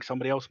rubbish that you think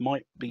somebody else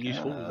might be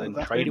useful, then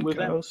that trade it with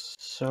them. goes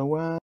so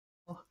well.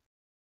 It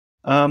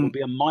will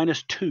be a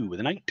 -2 with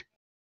an 8.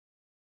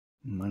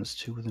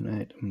 -2 with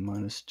an 8.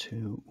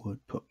 -2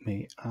 would put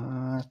me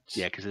at.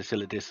 Yeah, because they're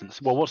still at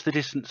distance. Well, what's the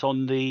distance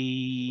on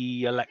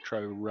the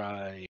electro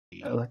ray?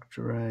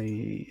 Electro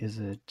ray, is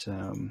it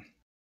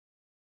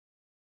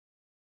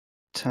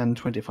 10,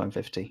 25,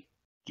 50?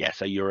 Yeah,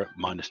 so you're at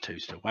 -2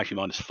 still. Actually,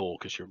 -4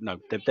 because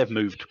they've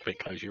moved a bit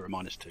closer. You're at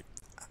 -2.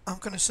 I'm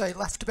going to say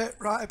left a bit,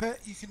 right a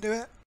bit. You can do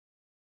it.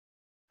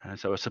 And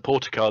so a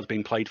supporter card's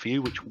being played for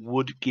you, which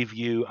would give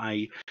you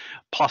a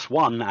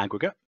 +1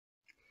 aggregate.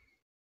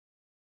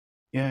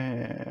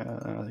 Yeah,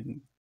 I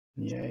think.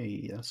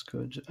 Yay, that's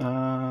good.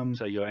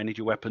 So your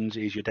energy weapons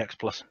is your Dex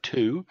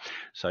 +2.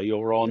 So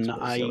you're on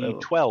a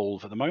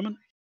 12 at the moment.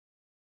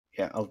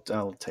 Yeah,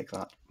 I'll take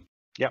that.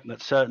 Yep,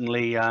 that's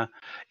certainly.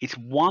 It's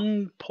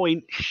 1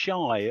 point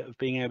shy of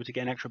being able to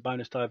get an extra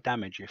bonus die of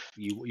damage if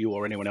you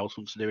or anyone else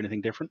wants to do anything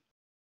different.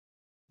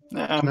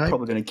 I'm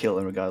probably going to kill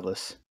him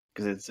regardless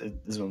because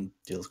this one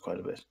deals quite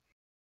a bit.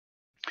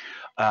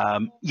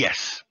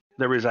 Yes,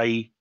 there is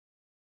a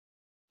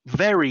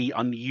very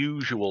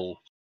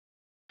unusual.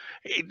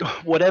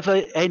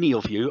 Whatever any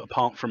of you,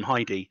 apart from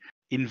Heidi,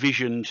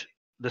 envisioned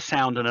the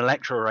sound an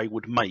electro ray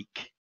would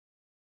make,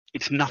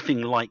 it's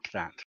nothing like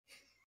that.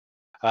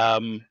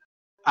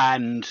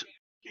 And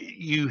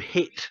you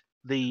hit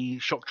the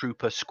shock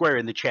trooper square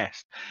in the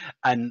chest,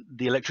 and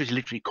the electricity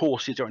literally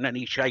courses, and then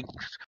he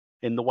shakes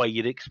in the way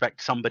you'd expect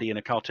somebody in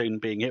a cartoon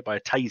being hit by a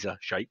taser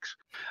shakes,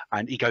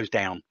 and he goes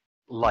down,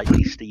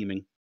 lightly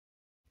steaming.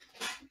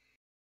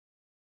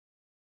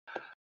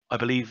 I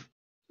believe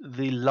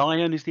the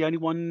lion is the only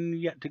one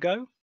yet to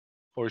go,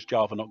 or is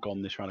Java not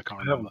gone this round? I can't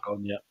I remember. haven't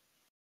gone yet.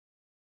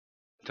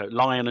 So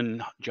lion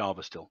and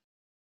Java still.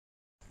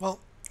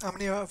 Well, how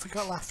many have we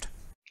got left?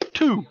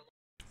 2.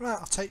 Right,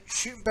 I'll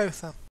shoot them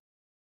both then.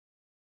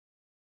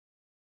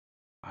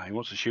 He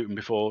wants to shoot him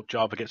before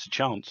Java gets a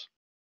chance.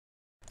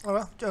 Oh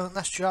well,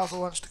 unless Java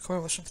wants to come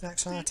up with something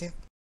exciting.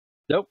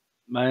 Nope,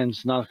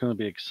 mine's not going to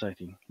be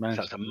exciting. So Mine's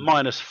that's a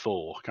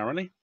 -4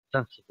 currently.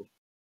 sensible.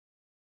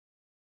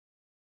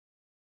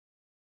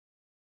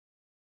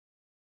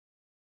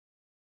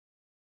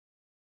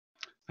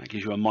 That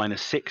gives you a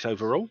 -6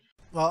 overall.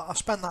 Well, I'll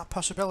spend that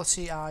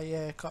possibility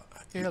I got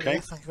earlier. Okay.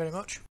 Thank you very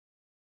much.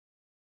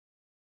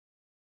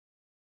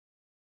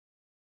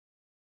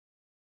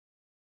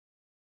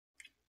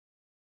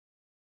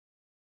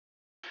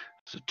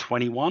 So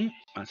 21.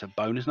 That's a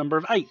bonus number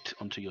of 8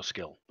 onto your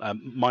skill.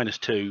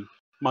 -2,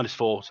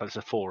 -4, so that's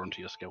a 4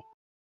 onto your skill.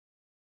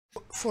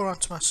 4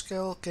 onto my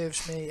skill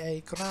gives me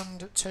a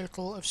grand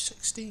total of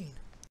 16.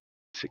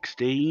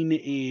 16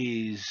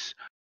 is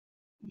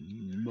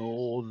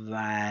more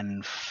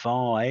than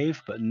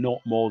 5, but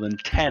not more than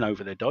 10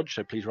 over their dodge.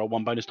 So please roll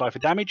 1 bonus die for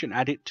damage and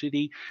add it to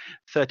the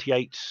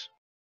 38's.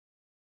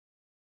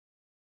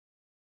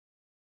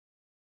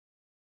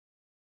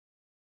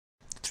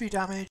 3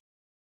 damage.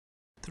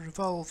 The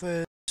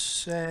revolver's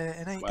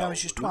an 8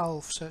 damage is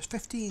 12, so it's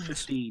 15.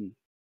 15.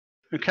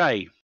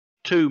 Okay,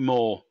 2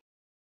 more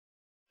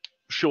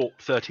short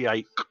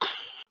 38.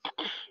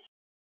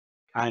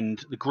 And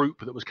the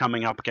group that was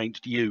coming up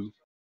against you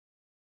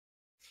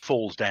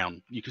falls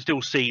down. You can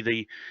still see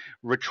the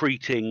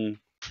retreating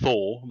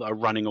 4 that are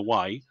running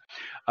away.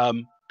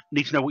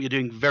 Need to know what you're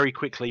doing very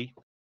quickly.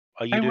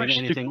 Are you doing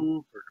anything? To go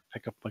over to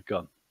pick up my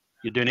gun.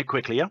 You're doing it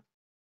quickly, yeah?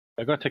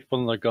 I gotta take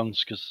one of their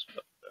guns because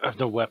I have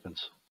no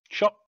weapons.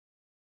 Shot.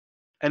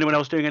 Anyone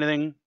else doing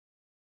anything?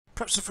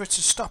 Perhaps if we're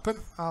to stop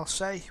him, I'll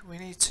say we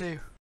need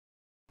to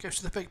go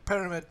to the big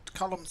pyramid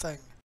column thing.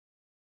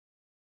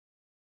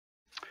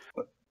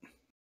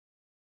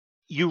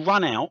 You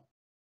run out,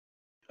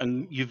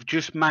 and you've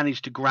just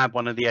managed to grab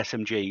one of the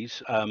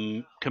SMGs.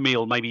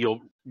 Camille, maybe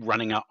you're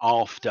running out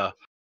after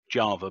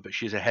Java, but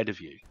she's ahead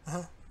of you.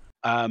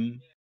 And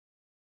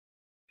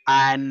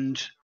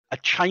a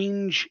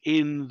change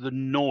in the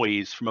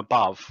noise from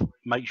above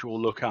makes you all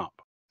look up.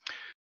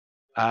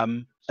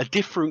 A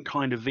different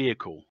kind of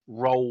vehicle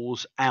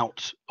rolls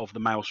out of the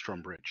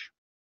Maelstrom Bridge.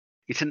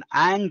 It's an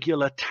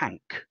angular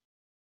tank,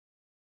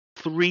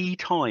 3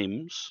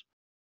 times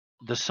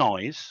the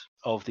size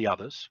of the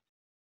others.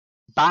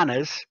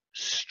 Banners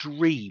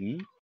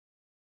stream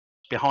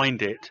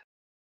behind it,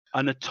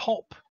 and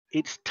atop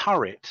its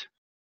turret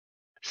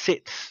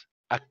sits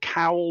a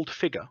cowled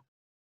figure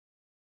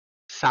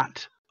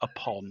sat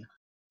upon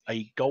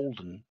a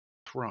golden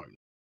throne.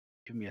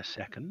 Give me a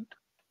second.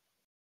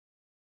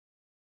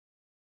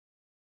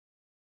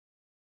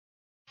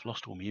 I've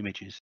lost all my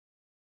images.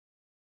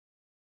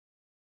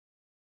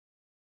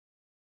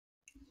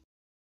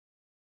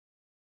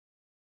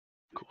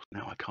 Of course,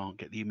 now I can't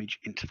get the image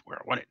into where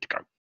I want it to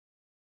go.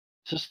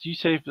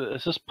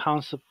 Is this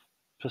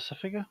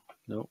Pacifica?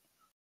 No.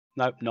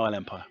 No, Nile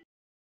Empire.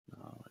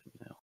 No.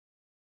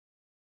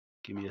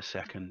 Give me a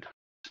second.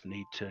 Just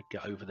need to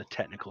get over the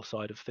technical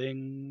side of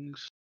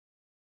things.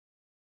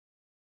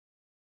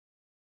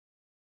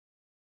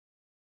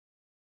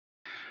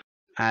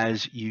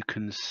 As you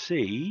can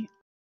see,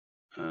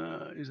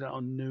 is that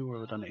on new or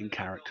have I done it in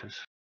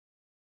characters?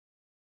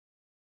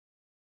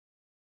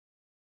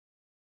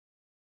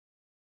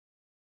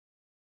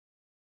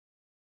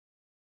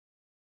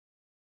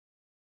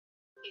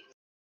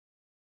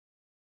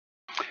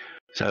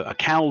 So a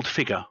cowled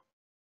figure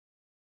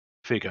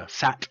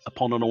sat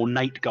upon an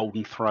ornate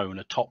golden throne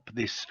atop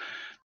this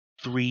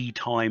 3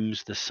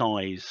 times the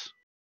size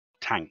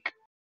tank.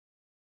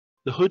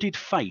 The hooded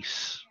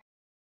face,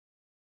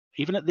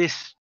 even at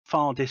this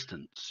far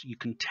distance, you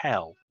can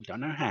tell, you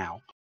don't know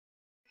how,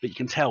 but you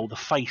can tell the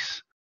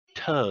face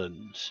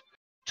turns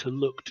to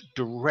look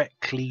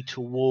directly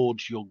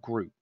towards your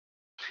group.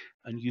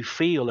 And you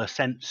feel a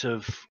sense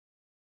of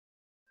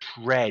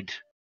dread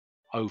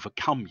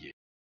overcome you.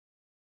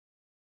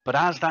 But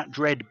as that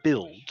dread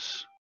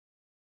builds,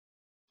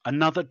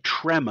 another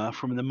tremor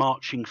from the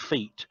marching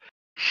feet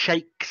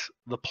shakes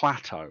the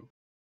plateau,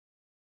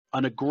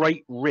 and a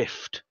great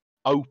rift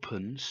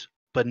opens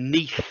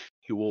beneath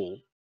you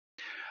all,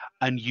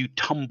 and you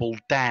tumble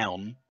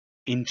down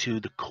into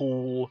the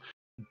cool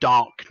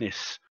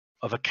darkness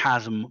of a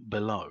chasm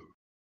below.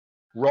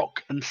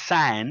 Rock and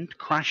sand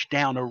crash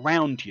down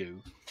around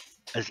you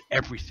as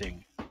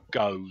everything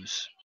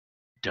goes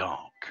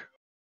dark.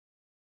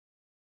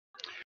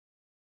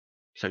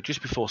 So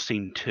just before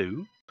scene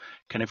 2,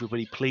 can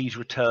everybody please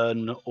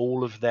return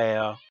all of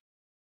their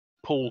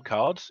pool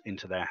cards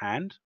into their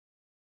hand?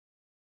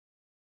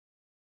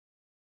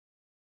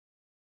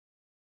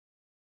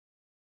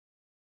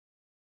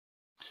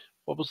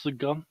 What was the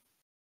gun?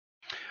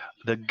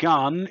 The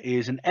gun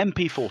is an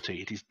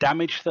MP40. It is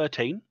damage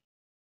 13.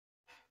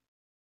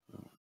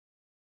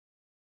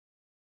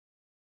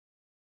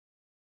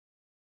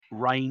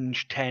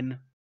 Range 10,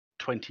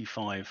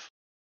 25,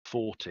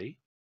 40.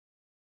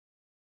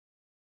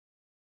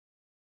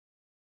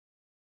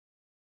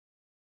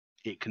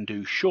 It can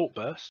do short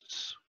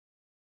bursts.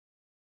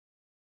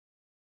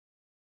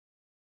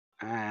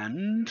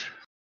 And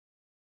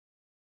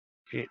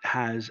it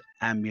has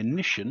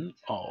ammunition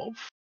of,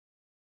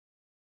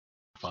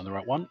 find the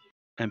right one,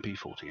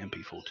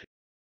 MP40.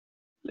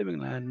 Living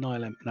Land,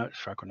 Nile Empire, no, it's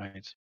frag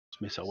grenades. It's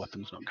missile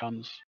weapons, not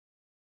guns.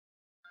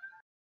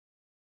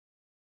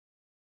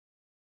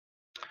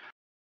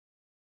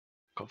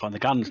 Got to find the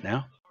guns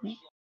now.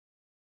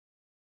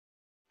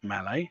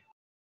 Melee,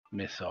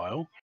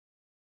 missile,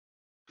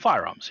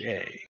 firearms,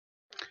 yay.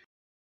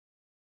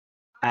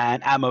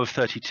 And ammo of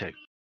 32.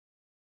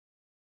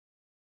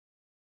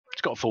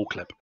 It's got a full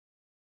clip.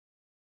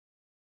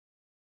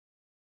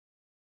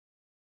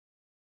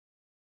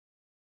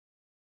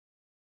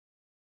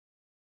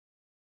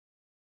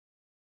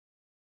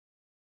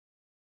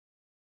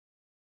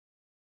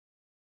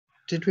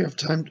 Did we have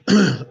time?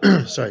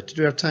 Sorry, did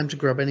we have time to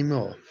grab any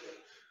more?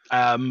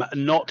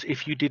 Not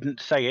if you didn't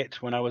say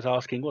it when I was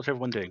asking, what's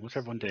everyone doing? What's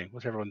everyone doing?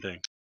 What's everyone doing?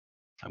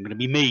 I'm going to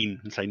be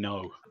mean and say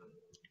no.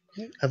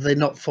 Have they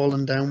not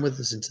fallen down with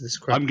us into this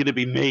crap? I'm going to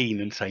be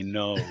mean and say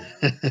no.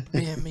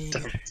 Be a me.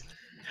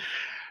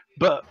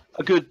 But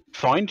a good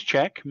find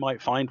check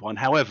might find one.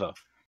 However,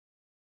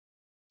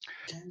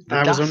 the I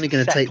was dust only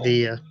going to take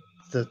settled.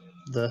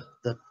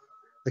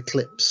 the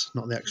clips,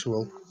 not the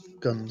actual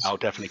guns. Oh,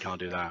 definitely can't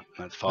do that.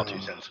 That's far too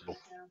Oh. sensible.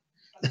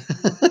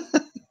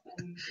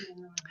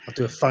 I'll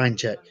do a fine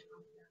check.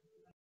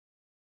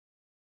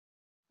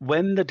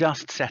 When the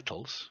dust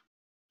settles,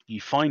 you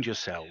find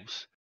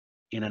yourselves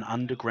in an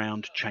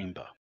underground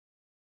chamber.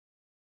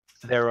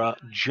 There are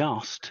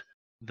just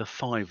the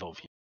 5 of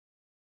you.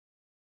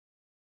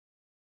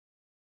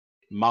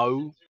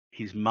 Mo,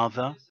 his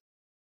mother,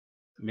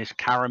 Miss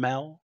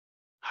Caramel,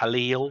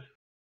 Halil,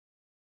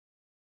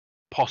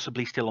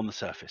 possibly still on the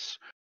surface,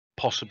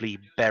 possibly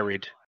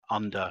buried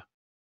under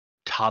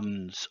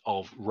tons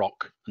of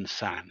rock and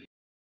sand.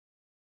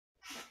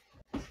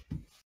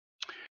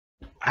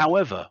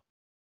 However,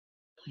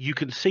 you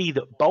can see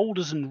that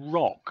boulders and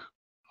rock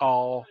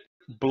are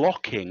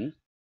blocking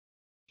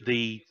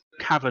the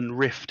cavern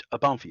rift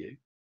above you,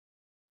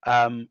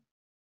 and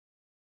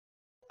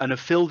have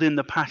filled in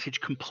the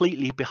passage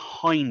completely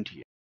behind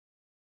you.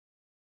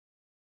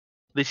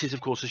 This is,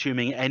 of course,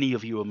 assuming any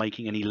of you are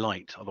making any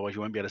light, otherwise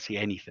you won't be able to see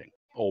anything,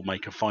 or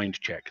make a find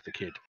check, the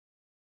kid.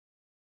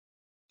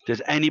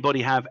 Does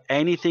anybody have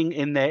anything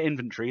in their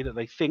inventory that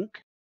they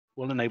think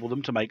will enable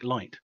them to make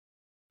light?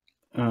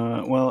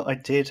 Well, I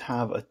did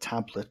have a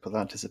tablet, but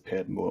that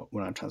disappeared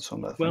when I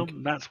transformed, I think. Well,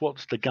 that's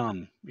what the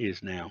gun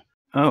is now.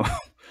 Oh.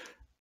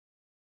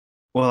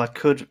 Well, I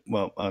could.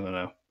 Well, I don't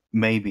know.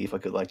 Maybe if I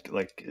could like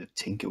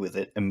tinker with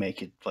it and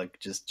make it like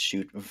just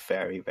shoot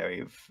very,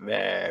 very,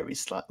 very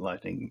slight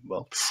lightning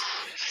bolts.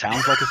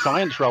 Sounds like a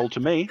science roll to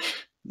me.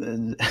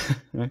 Then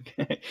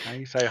okay.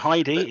 Okay, so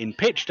Heidi in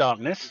pitch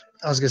darkness.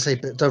 I was going to say,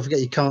 but don't forget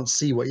you can't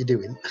see what you're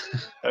doing.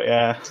 Oh,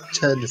 yeah.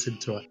 Turn this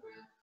into a...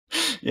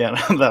 Yeah,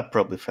 that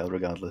probably failed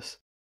regardless.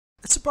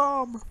 It's a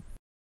bomb.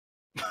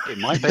 It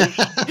might be.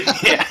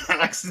 Yeah,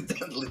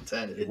 accidentally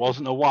turned it. It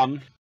wasn't a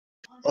 1.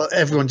 Well,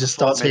 everyone just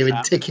starts hearing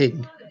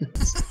ticking.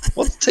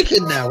 What's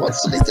ticking now?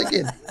 What's suddenly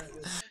ticking?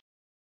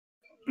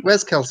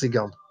 Where's Kelsey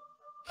gone?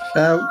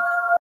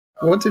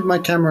 What did my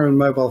camera and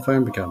mobile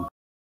phone become?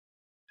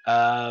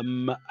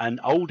 An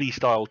oldie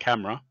style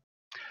camera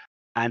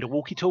and a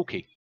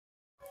walkie-talkie.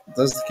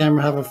 Does the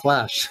camera have a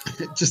flash?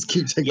 Just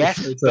keep taking Yes,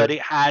 photos. but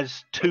it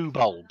has 2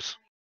 bulbs.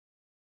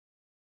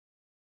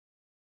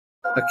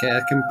 Okay, I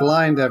can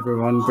blind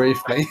everyone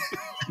briefly.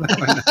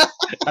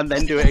 And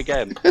then do it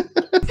again.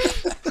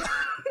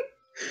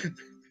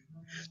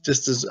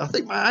 Just as I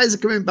think my eyes are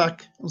coming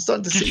back. I'm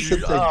starting to see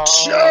something.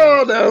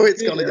 Oh, no,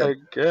 it's gone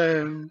again.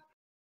 Again.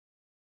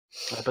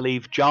 I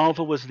believe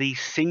Java was the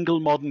single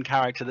modern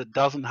character that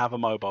doesn't have a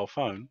mobile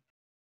phone.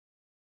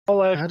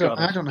 All I I've don't- got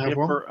I is don't have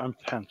paper and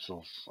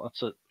pencils.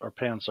 That's it. Or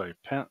pens, sorry.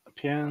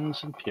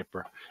 Pens and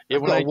paper. Yeah,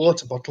 I've got a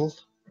water bottle.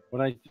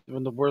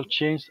 when the world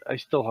changed, I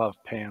still have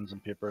pens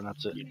and paper, and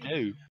that's it. You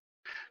do,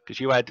 because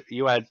you had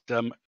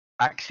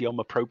Axiom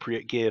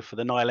appropriate gear for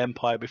the Nile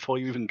Empire before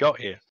you even got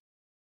here.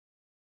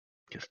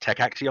 Because Tech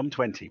Axiom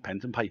 20,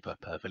 pens and paper,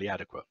 perfectly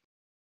adequate.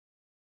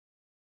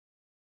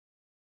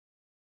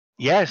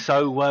 Yeah,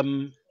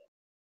 so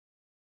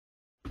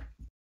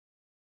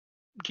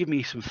give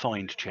me some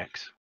find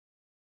checks.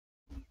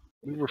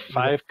 We were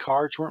 5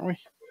 cards, weren't we?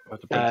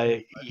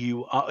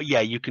 You are,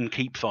 yeah, you can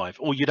keep 5,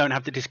 or you don't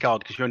have to discard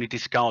because you only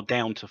discard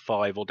down to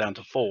 5 or down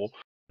to 4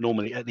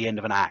 normally at the end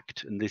of an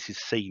act, and this is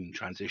scene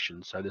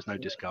transition, so there's no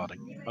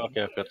discarding.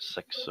 Okay, I've got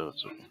 6, so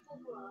it's okay.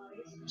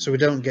 So we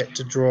don't get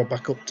to draw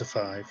back up to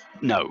 5.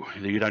 No,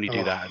 you'd only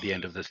do that at the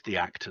end of the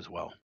act as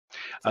well.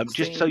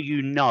 Just so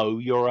you know,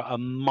 you're at a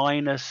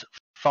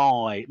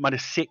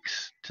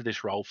 -6 to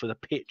this roll for the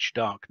pitch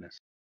darkness.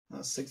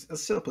 That's 6. That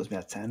still puts me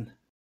at 10.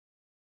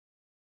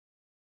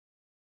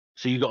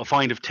 So you got a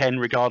find of 10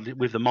 regardless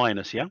with the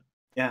minus, yeah?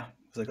 Yeah,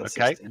 because I got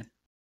Okay. 16.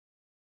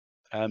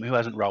 Who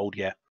hasn't rolled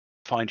yet?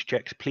 Find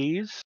checks,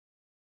 please.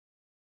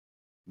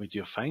 We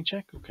do a find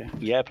check? Okay.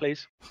 Yeah,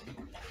 please.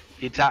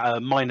 It's at a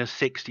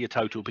 -6 to your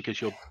total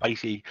because you're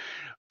basically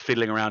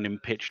fiddling around in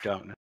pitch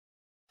darkness.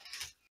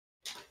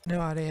 No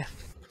idea.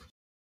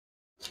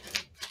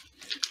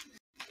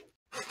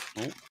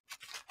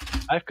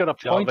 I've got a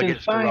Java point in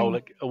gets to roll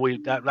find.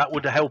 that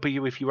would help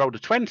you if you rolled a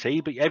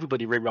 20, but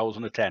everybody re-rolls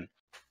on a 10.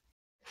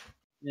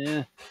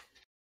 Yeah.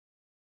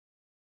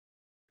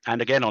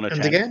 And again on a 10.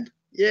 And again?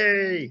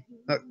 Yay!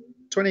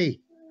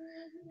 20.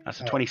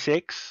 That's a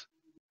 26.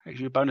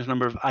 Actually, a bonus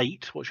number of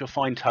 8. What's your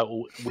find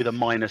total with a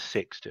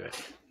 -6 to it?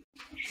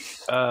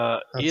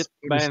 8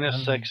 minus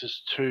 47. 6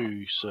 is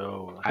 2,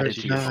 so Added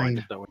to your find.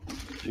 39. that way.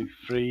 2,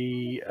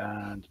 3,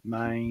 and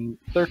 9,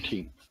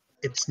 13.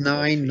 It's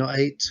 9, not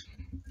 8.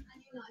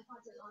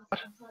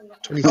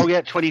 26. Oh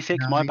yeah,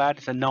 26. My 9. bad.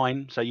 It's a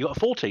 9. So you got a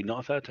 14, not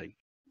a 13.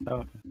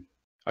 Oh,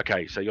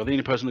 Okay, so you're the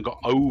only person that got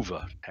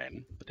over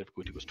 10. The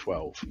difficulty was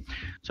 12.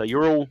 So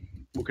you're all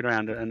walking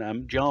around,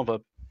 and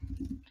Java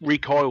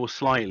recoils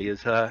slightly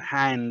as her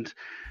hand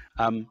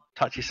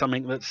touches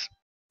something that's,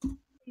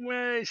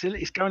 well,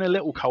 it's going a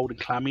little cold and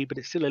clammy, but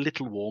it's still a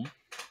little warm.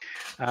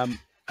 And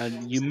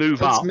you move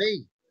That's up,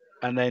 me.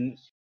 and then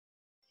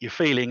you're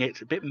feeling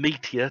it's a bit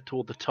meatier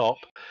toward the top,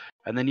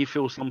 and then you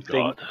feel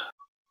something, God.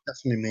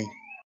 Definitely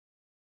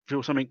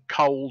me.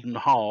 cold and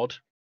hard,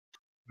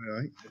 All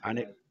right.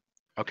 and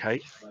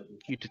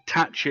you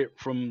detach it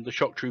from the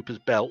shock trooper's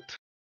belt,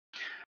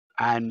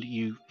 and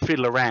you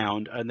fiddle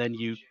around, and then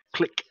you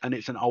click, and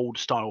it's an old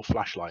style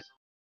flashlight.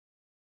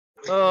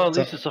 Oh, at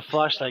least it's a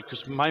flashlight,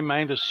 because my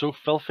mind is so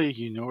filthy,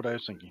 you know what I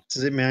was thinking.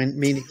 Does it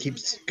mean it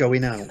keeps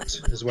going out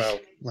as well?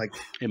 Like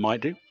It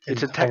might do.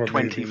 It's in a Tech horror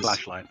 20 movies?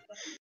 flashlight.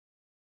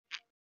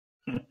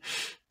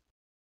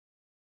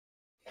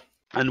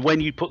 And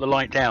when you put the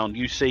light down,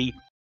 you see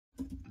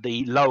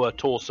the lower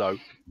torso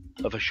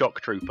of a shock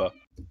trooper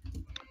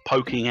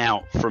poking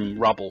out from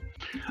rubble.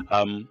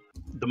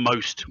 The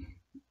most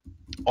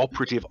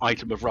operative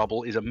item of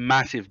rubble is a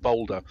massive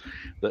boulder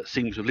that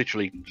seems to have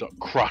literally sort of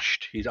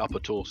crushed his upper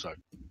torso,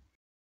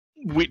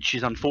 which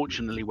is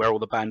unfortunately where all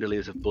the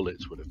bandoliers of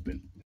bullets would have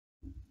been.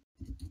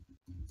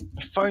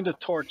 I found a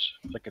torch.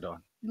 Flick it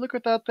on. Look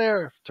at that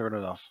there. Turn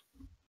it off.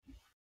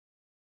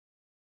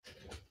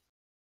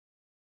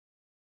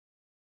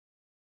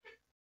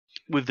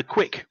 With the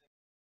quick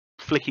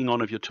flicking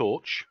on of your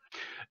torch,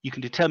 you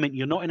can determine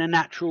you're not in a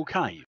natural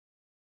cave.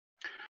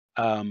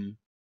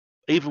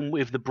 Even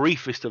with the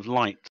briefest of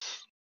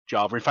lights,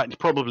 Java, in fact, it's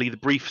probably the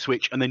brief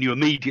switch, and then you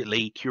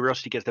immediately,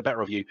 curiosity gets the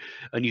better of you,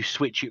 and you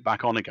switch it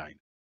back on again.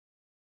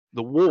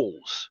 The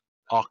walls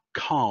are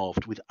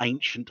carved with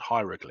ancient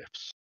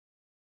hieroglyphs.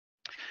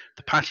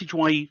 The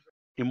passageway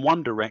in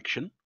one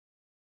direction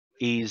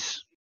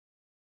is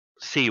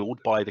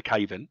sealed by the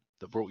cave-in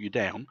that brought you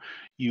down.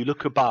 You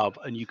look above,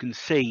 and you can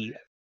see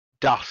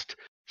dust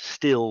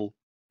still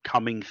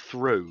coming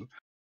through,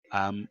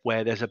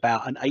 where there's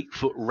about an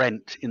 8-foot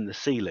rent in the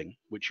ceiling,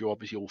 which you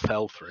obviously all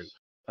fell through,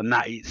 and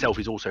that itself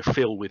is also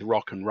filled with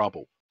rock and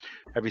rubble.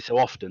 Every so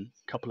often,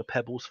 a couple of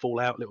pebbles fall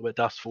out, a little bit of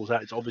dust falls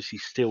out. It's obviously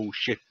still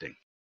shifting.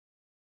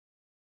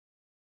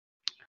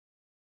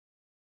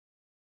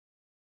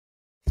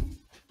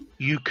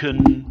 You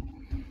can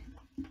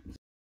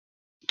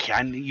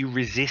you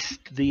resist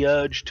the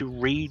urge to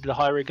read the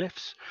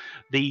hieroglyphs?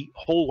 The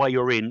hallway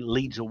you're in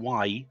leads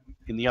away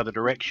in the other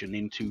direction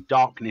into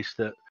darkness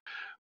that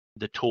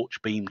the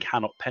torch beam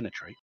cannot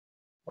penetrate.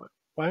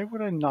 Why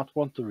would I not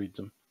want to read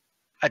them?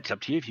 It's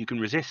up to you if you can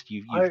resist.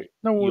 There's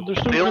no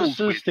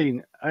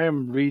resisting. I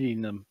am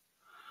reading them.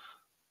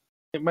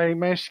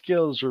 My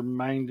skills are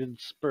mind and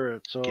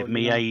spirit. So give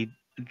me a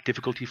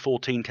difficulty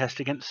 14 test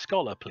against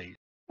Scholar, please.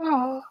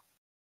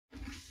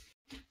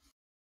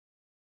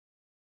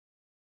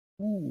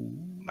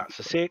 Ooh. That's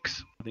a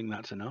 6. I think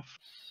that's enough.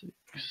 6.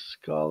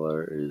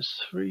 Scholar is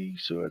 3,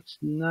 so it's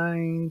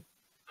 9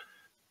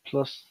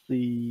 plus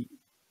the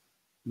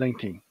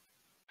 19.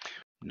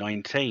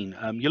 19.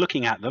 You're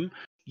looking at them.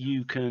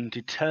 You can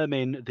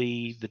determine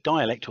the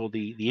dialect, or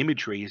the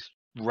imagery is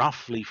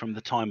roughly from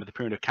the time of the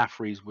Pyramid of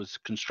Khafres was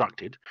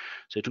constructed.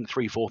 So it took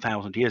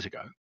 3,000-4,000 years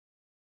ago.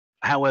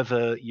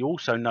 However, you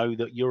also know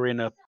that you're in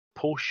a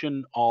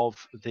portion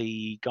of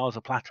the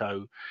Gaza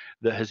Plateau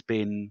that has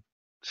been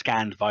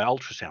scanned by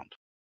ultrasound.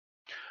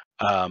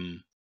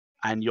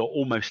 And you're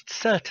almost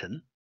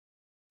certain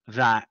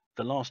that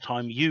the last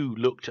time you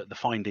looked at the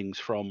findings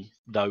from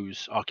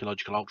those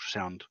archaeological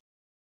ultrasound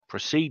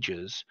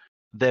procedures,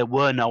 there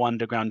were no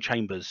underground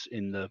chambers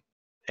in the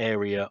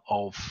area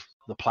of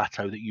the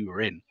plateau that you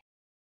were in,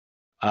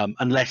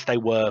 unless they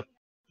were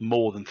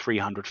more than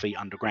 300 feet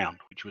underground,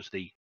 which was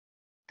the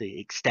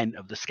extent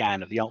of the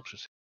scan of the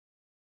ultrasound.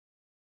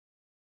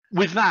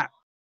 With that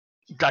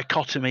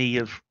dichotomy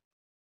of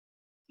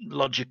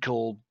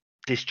logical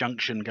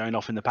disjunction going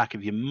off in the back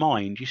of your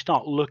mind, you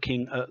start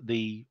looking at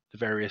the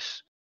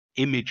various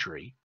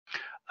imagery.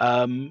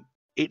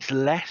 It's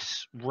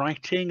less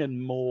writing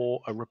and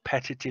more a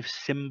repetitive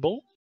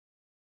symbol.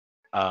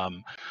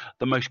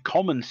 The most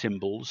common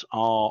symbols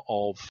are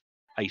of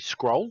a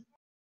scroll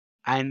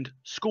and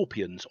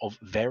scorpions of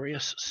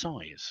various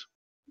size.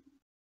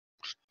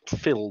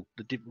 Fill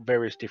the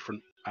various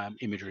different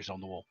imageries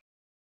on the wall.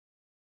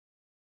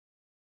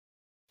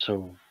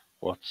 So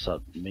what's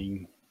that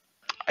mean?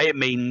 It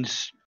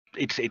means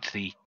it's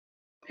the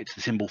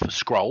symbol for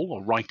scroll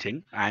or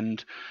writing,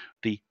 and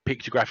the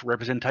pictographic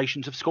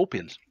representations of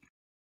scorpions.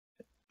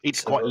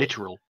 It's quite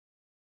literal.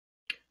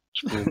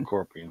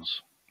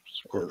 Scorpions.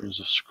 Scorpions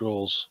of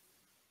Scrolls.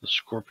 The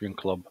Scorpion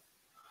Club.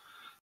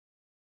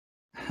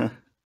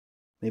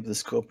 Maybe the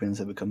scorpions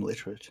have become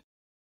literate.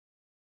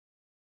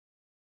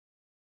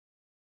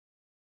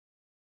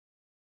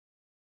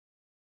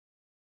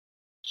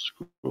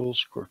 Scroll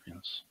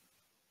Scorpions.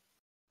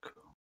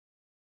 Cool.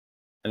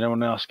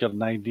 Anyone else got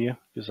an idea?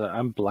 Because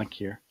I'm blank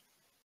here.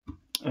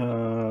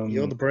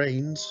 You're the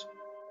brains.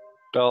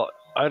 Well,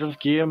 out of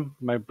game,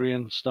 my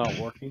brain's not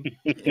working.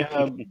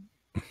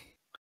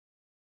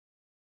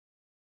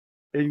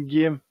 In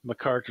game, my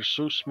character's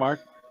so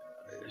smart.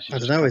 I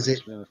don't know. Is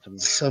it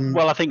some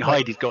Well, I think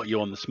Heidi's got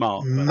you on the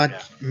smart. But,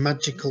 yeah.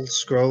 magical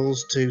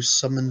scrolls to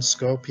summon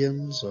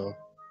scorpions, or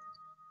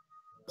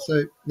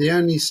So the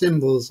only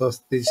symbols are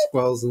these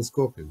squirrels and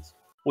scorpions.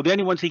 Well, the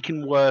only ones he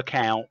can work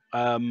out.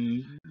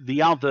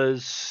 The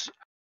others,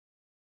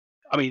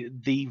 I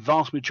mean, the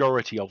vast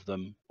majority of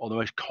them, or the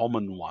most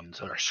common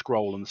ones, are a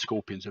scroll and the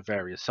scorpions of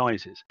various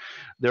sizes.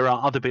 There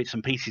are other bits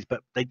and pieces,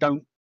 but they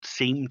don't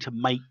seem to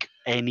make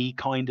any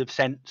kind of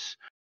sense.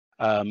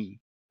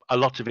 A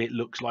lot of it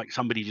looks like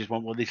somebody just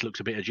went, well, this looks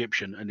a bit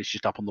Egyptian, and it's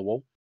just up on the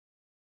wall.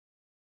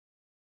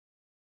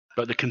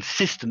 But the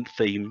consistent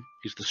theme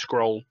is the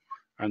scroll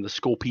and the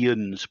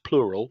scorpions,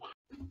 plural,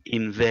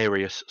 in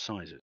various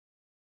sizes.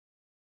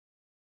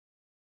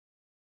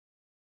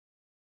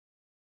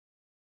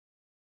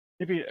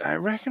 Maybe I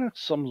reckon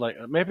it's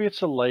maybe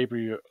it's a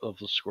library of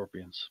the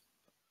scorpions,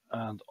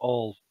 and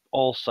all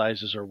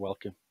sizes are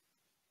welcome.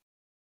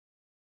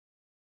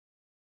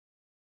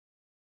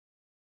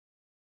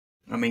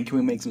 I mean, can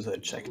we make some sort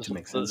of check to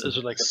make sense? Is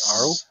it like an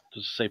arrow?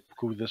 Does it say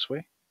go this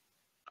way?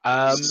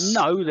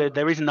 No,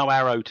 there is no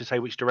arrow to say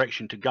which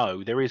direction to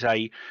go. There is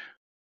a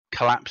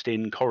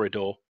collapsed-in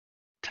corridor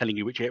telling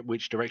you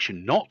which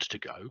direction not to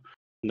go,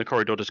 and the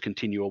corridor does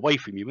continue away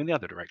from you in the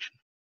other direction,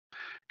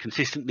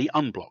 consistently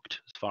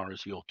unblocked as far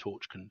as your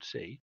torch can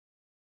see.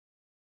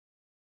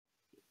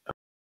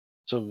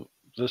 So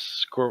this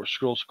scroll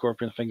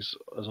scorpion thing's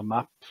as a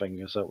map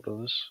thing. Is that what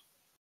it is?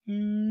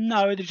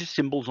 No, they're just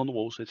symbols on the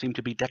walls. They seem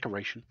to be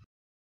decoration.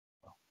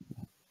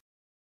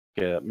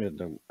 Yeah,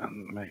 that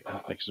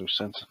makes no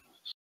sense.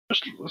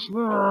 Just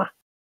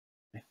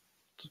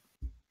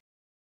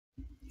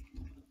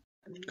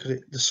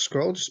could the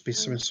scroll just be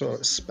some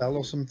sort of spell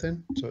or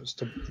something? So it's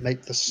to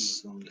make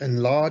this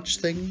enlarge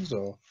things,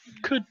 or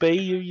could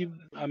be.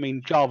 I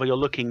mean, Java, you're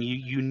looking.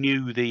 You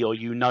know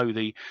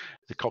the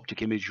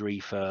Coptic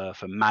imagery for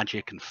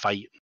magic and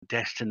fate, and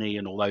destiny,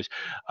 and all those.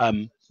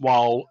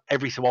 While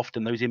every so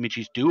often those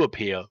images do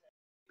appear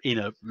in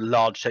a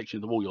large section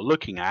of the wall you're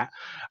looking at,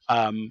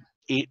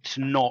 it's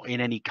not in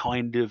any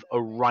kind of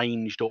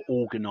arranged or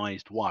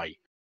organized way.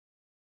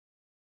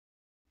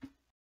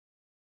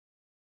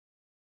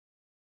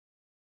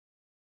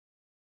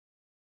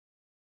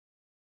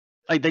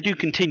 They do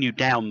continue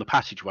down the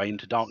passageway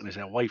into darkness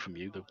away from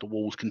you. The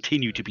walls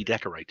continue to be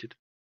decorated.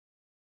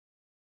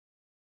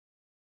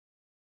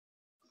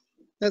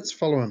 let's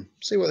follow them.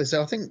 See what they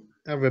say. I think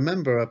I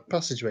remember a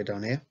passageway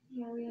down here.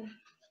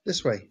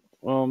 This way.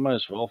 Well, might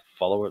as well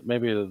follow it.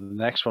 Maybe the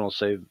next one will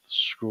say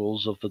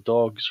scrolls of the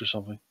dogs or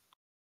something.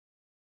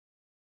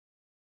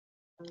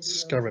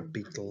 Scarab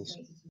beetles.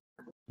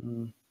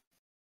 Mm.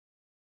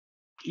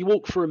 You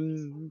walk for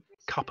a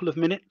couple of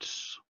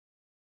minutes,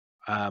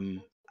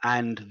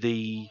 and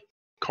the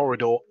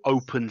corridor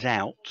opens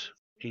out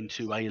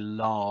into a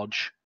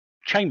large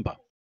chamber.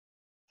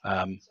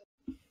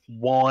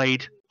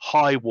 Wide,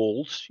 high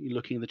walls. You're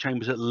looking at the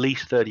chamber's at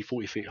least 30,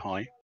 40 feet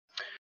high.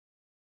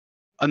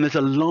 And there's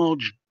a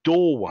large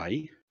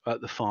doorway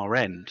at the far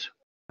end,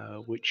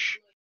 which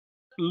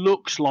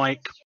looks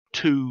like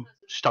two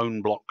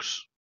stone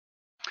blocks.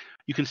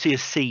 You can see a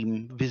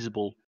seam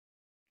visible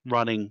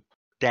running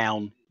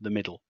down the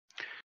middle.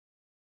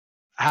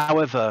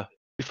 However,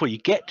 before you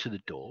get to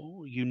the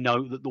door, you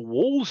know that the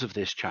walls of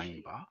this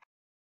chamber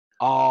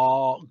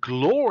are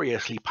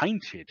gloriously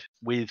painted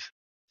with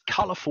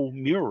colourful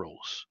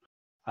murals.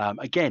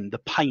 Again, the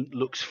paint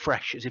looks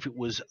fresh, as if it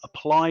was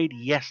applied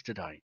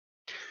yesterday.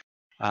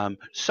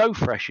 So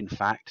fresh, in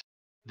fact,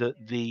 that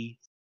the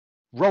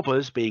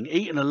robbers being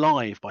eaten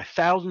alive by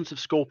thousands of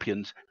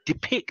scorpions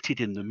depicted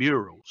in the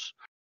murals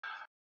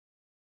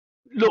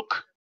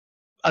look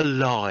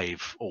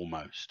alive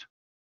almost.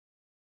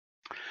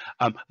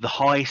 The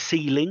high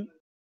ceiling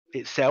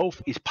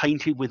itself is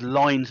painted with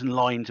lines and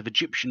lines of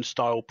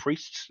Egyptian-style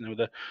priests,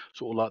 the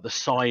sort of like the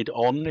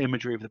side-on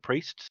imagery of the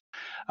priests,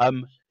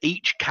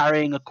 each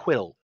carrying a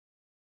quill,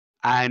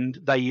 and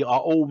they are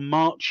all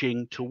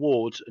marching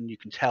towards, and you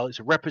can tell it's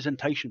a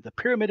representation of the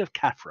Pyramid of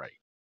Khafre.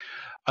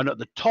 And at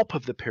the top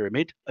of the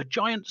pyramid, a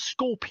giant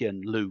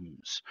scorpion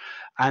looms,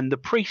 and the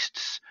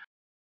priests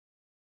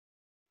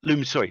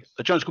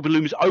a giant scorpion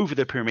looms over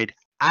the pyramid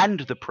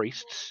and the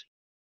priests,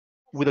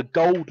 with a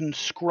golden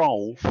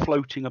scroll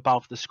floating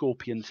above the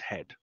scorpion's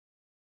head.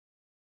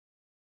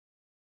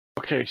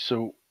 Okay,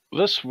 so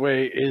this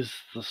way is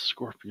the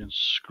scorpion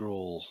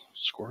scroll.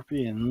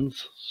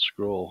 Scorpion's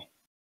scroll.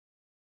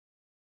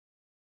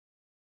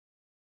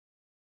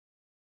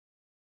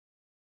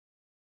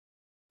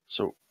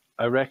 So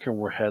I reckon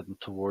we're heading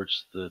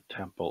towards the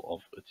temple of.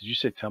 Did you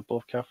say temple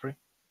of Khafre?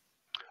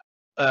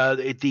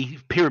 The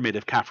pyramid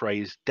of Khafre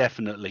is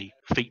definitely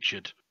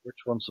featured.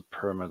 Which one's the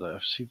pyramid? I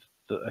see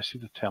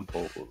the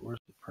temple. Where's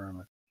the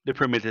pyramid? The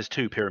pyramid. There's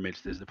two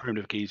pyramids. There's the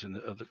pyramid of Giza and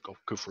of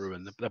Khufu,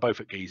 and they're both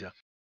at Giza.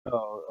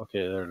 Oh,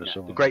 okay, there it is.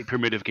 Yeah, the Great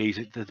Pyramid of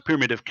Giza. The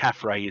pyramid of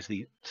Khafre is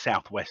the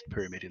southwest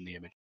pyramid in the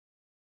image.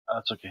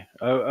 That's okay.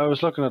 I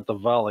was looking at the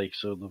valley,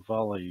 so the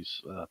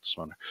valley's that's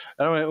one.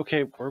 Anyway,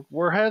 okay,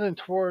 we're heading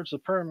towards the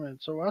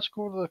pyramid, so let's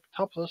go to the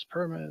top of this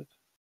pyramid.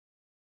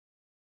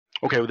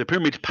 Okay, well, the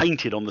pyramid's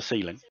painted on the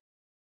ceiling.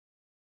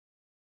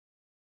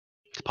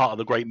 It's part of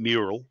the great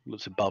mural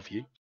that's above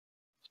you.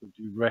 So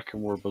do you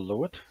reckon we're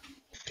below it?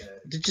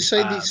 Did you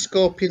say the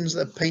scorpions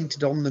that are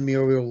painted on the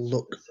mural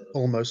look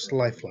almost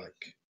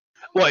lifelike?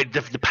 Well,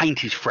 the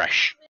paint is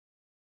fresh,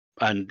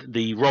 and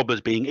the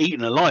robbers being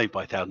eaten alive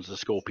by thousands of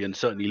scorpions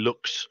certainly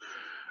looks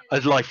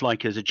as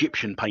lifelike as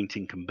Egyptian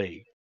painting can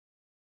be.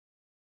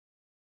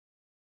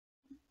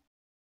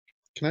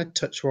 Can I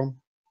touch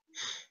one?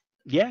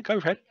 Yeah, go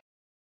ahead.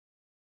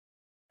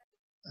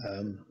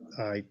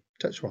 I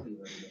touch one.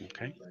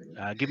 Okay.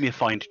 Give me a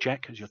find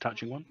check as you're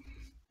touching one.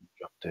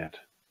 Drop dead.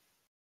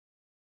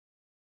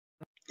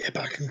 Yeah,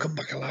 but I can come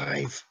back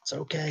alive. It's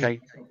okay. Okay.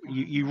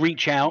 You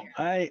reach out.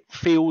 It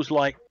feels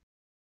like,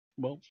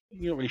 well,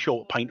 you're not really sure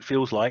what paint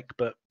feels like,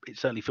 but it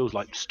certainly feels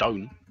like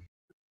stone.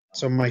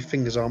 So my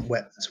fingers aren't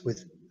wet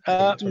with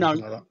No. paint or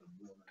anything like that?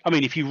 I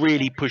mean, if you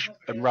really push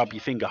and rub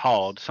your finger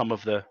hard, some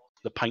of the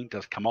paint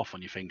does come off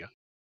on your finger.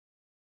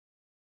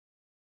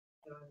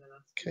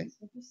 Okay.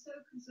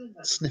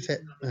 Sniff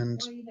it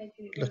and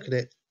look at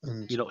it.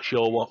 And You're not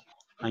sure what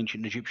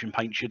ancient Egyptian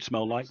paint should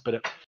smell like,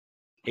 but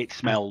it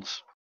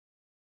smells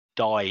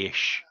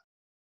dye-ish.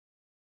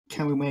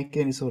 Can we make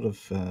any sort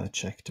of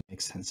check to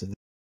make sense of the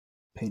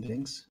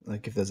paintings?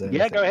 Like if there's anything?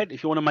 Yeah, go ahead.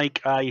 If you want to make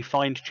a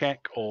find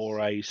check or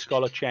a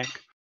scholar check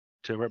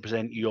to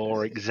represent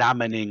your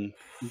examining,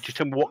 just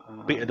tell me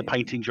what bit of the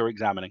paintings you're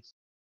examining.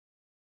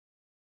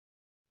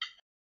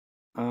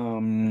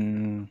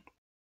 I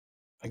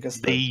guess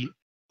The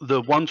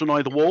ones on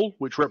either wall,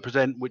 which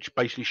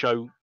basically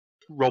show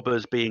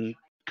robbers being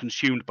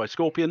consumed by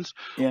scorpions,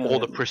 or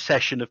the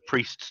procession of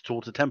priests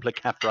towards the Temple of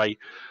Caphre,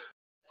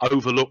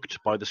 overlooked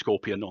by the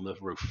scorpion on the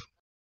roof.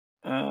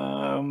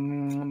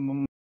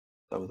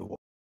 over the wall.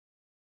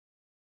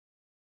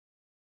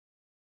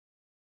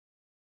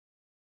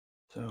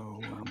 So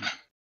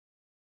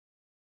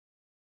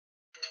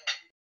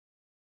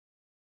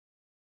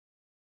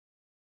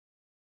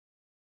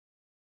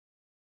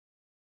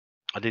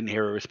I didn't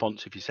hear a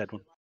response if you said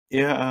one.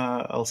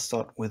 yeah, I'll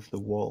start with the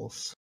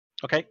walls.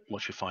 Okay,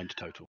 what's your find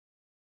total?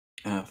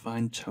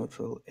 Find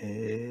total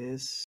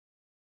is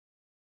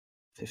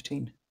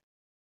 15.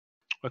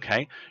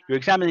 Okay, you're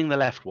examining the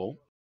left wall.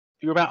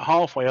 You're about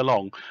halfway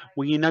along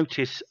when you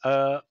notice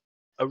a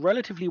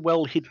relatively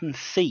well-hidden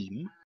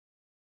seam.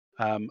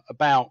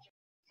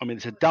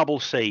 It's a double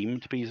seam.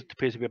 It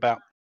appears to be about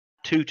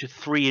 2 to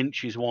 3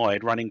 inches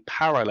wide, running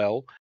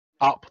parallel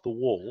up the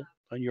wall.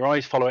 And your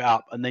eyes follow it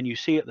up, and then you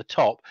see at the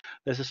top,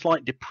 there's a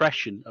slight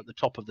depression at the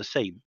top of the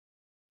seam.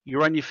 You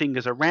run your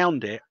fingers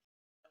around it,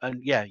 and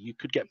yeah, you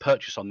could get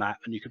purchase on that,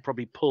 and you could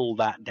probably pull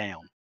that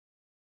down.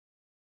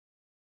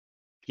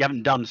 You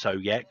haven't done so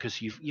yet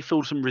because you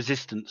feel some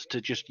resistance to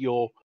just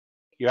your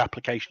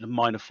application of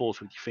minor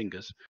force with your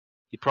fingers.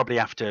 You'd probably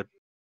have to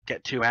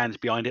get 2 hands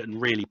behind it and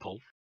really pull.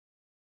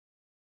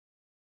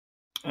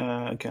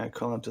 Okay, I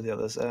call out to the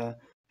others.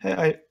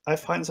 Hey, I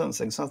find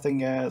something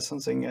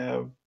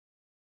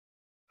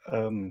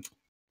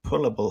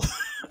pullable.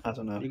 I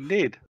don't know.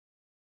 Indeed.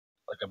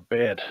 Like a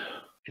bed.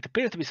 It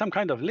appears to be some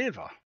kind of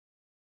lever.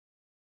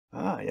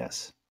 Ah,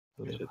 yes.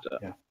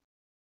 Yeah.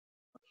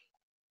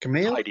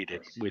 Camille? Heidi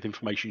did, with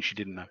information she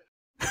didn't know.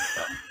 Are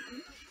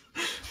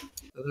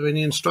there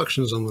any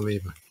instructions on the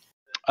lever?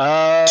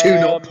 Do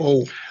not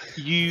pull.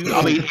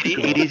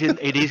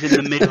 It is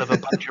in the middle of a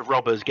bunch of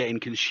robbers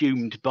getting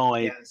consumed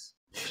by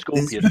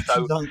scorpions.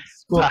 So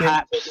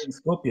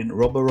Scorpion,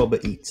 robber,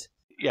 eat.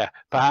 Yeah,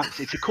 perhaps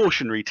it's a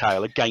cautionary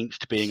tale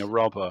against being a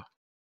robber.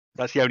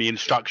 That's the only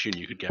instruction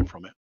you could get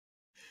from it.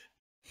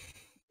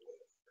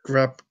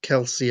 Grab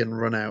Kelsey and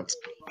run out.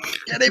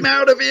 Get him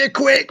out of here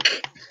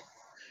quick!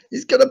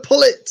 He's gonna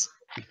pull it!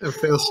 I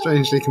feel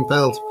strangely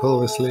compelled to pull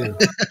this lever.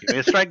 Give me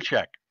a strength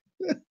check.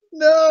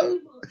 No!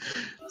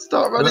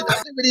 Start running.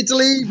 We need to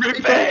leave.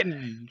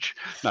 Revenge!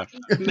 No.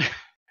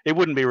 It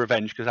wouldn't be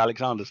revenge because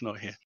Alexander's not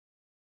here.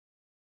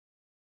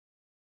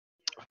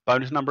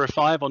 Bonus number of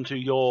 5 onto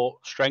your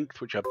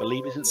strength, which I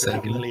believe isn't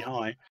particularly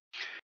high.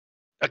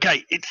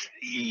 Okay,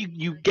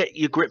 you get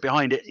your grip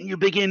behind it and you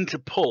begin to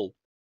pull.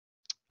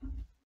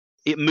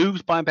 It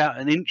moves by about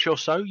an inch or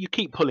so. You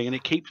keep pulling and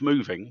it keeps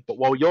moving. But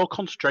while you're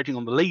concentrating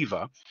on the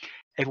lever,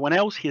 everyone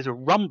else hears a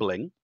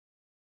rumbling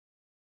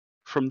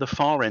from the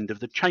far end of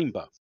the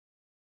chamber.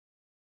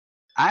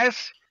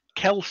 As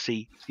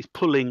Kelsey is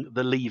pulling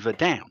the lever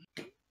down,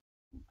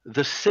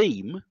 the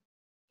seam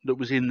that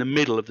was in the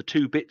middle of the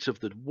 2 bits of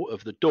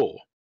the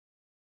door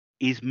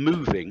is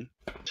moving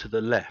to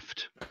the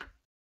left.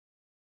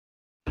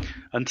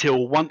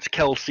 Until once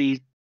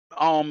Kelsey,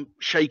 arm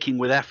shaking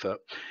with effort,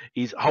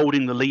 is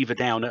holding the lever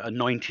down at a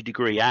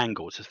 90-degree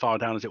angle. It's as far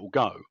down as it will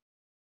go.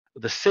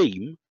 The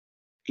seam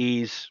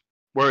is,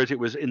 whereas it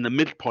was in the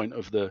midpoint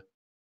of the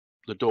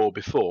door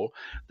before,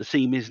 the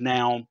seam is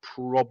now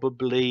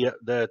probably at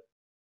the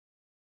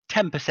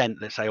 10%,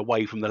 let's say,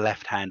 away from the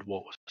left-hand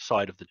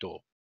side of the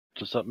door.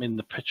 Does that mean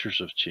the pictures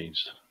have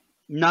changed?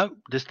 No,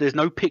 there's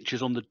no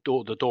pictures on the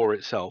door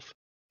itself.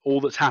 All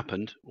that's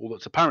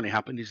apparently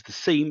happened, is the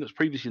seam that's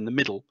previously in the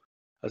middle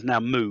has now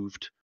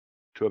moved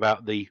to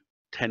about the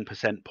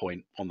 10%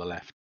 point on the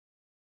left.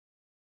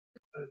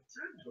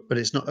 But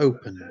it's not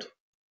opened.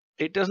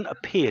 It doesn't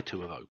appear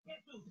to have opened.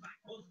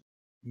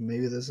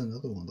 Maybe there's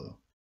another one though.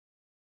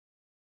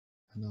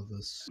 Another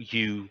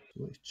You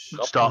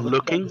switch. start On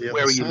looking. the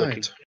Where other are you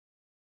looking? side.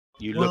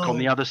 You look on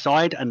the other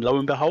side, and lo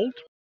and behold,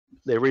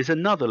 there is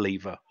another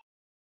lever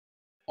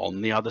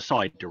on the other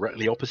side,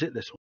 directly opposite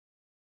this one.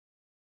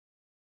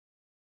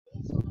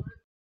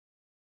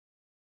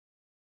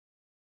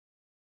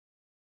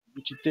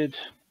 Which you did.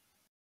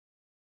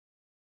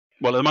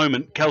 Well, at the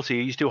moment, Kelsey,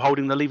 are you still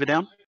holding the lever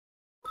down?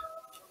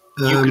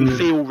 You can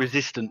feel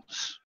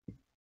resistance.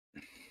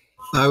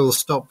 I will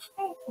stop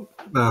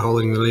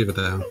holding the lever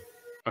down.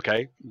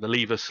 Okay, the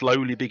lever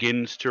slowly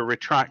begins to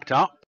retract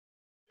up.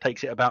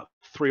 Takes it about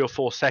 3 or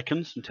 4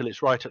 seconds until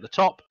it's right at the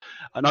top.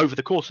 And over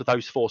the course of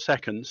those 4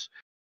 seconds,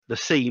 the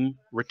seam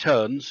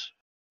returns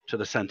to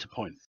the center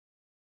point.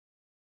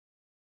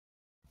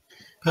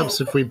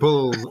 Perhaps if we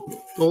pull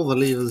all the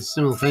levers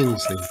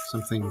simultaneously,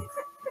 something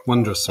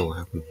wondrous will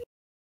happen.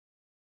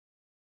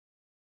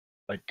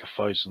 Like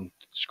 1,000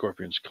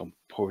 scorpions come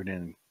pouring in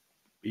and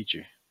eat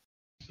you.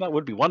 That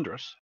would be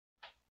wondrous.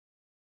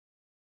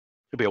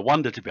 It'd be a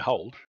wonder to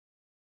behold.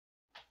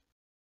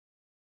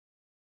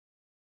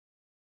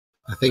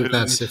 I think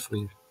that's if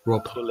we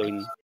rob.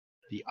 Pulling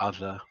the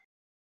other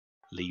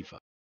lever.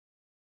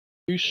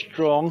 Too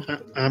strong.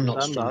 I'm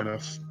not I'm strong not.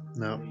 enough.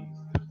 No.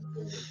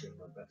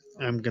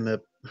 I'm gonna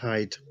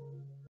hide.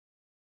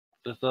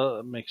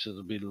 That makes it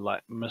a bit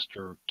like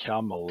Mr.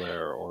 Camel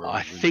there, or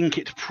I think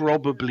it's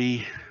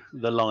probably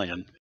the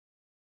lion.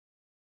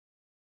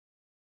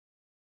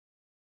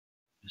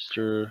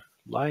 Mr.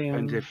 Lion.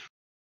 And if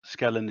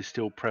Skellen is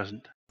still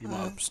present, you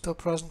might. I'm still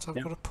present. I've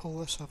Yeah. got to pull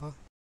this over.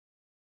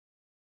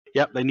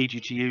 Yep, they need you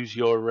to use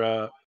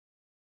your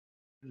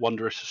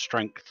wondrous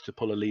strength to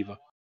pull a lever.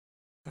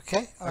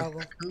 Okay, I I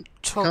will can't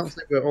tug.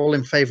 say we're all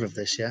in favour of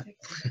this yet.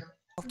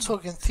 I'll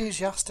tug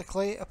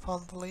enthusiastically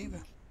upon the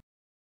lever.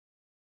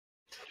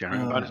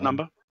 Generate a bonus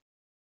number.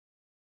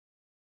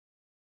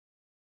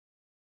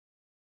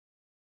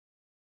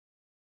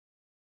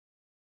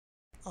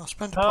 I'll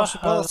spend a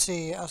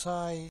possibility as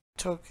I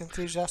tug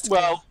enthusiastically.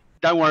 Well,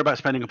 don't worry about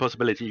spending a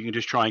possibility. You can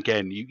just try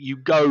again. You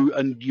go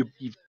and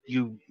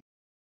you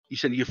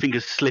send your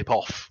fingers slip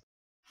off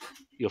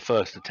your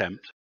first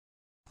attempt.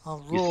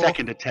 I'll Your roar.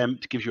 second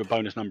attempt gives you a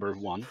bonus number of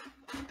 1.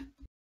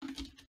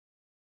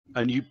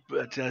 And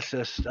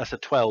that's a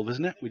 12,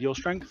 isn't it, with your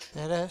strength?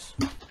 It is.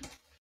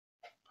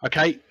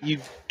 Okay, you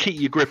keep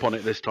your grip on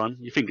it this time.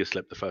 Your fingers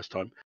slipped the first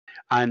time.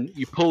 And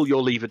you pull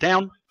your lever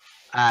down.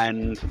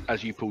 And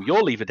as you pull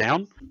your lever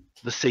down,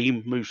 the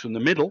seam moves from the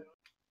middle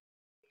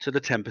to the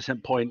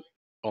 10% point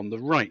on the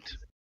right.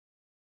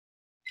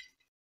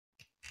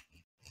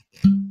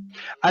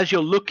 As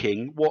you're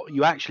looking, what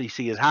you actually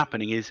see is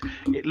happening is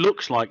it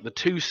looks like the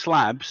 2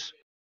 slabs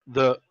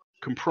that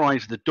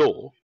comprise the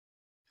door,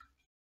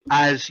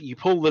 as you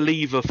pull the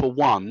lever for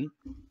one,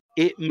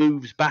 it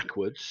moves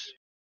backwards,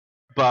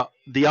 but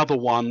the other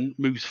one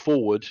moves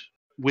forward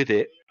with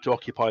it to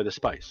occupy the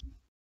space.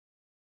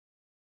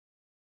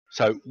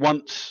 So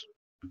once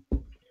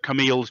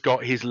Camille's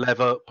got his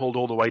lever pulled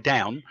all the way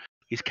down,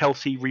 is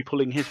Kelsey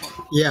repulling his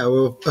one? Yeah,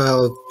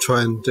 I'll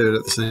try and do it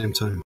at the same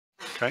time.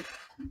 Okay.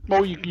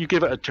 Well, you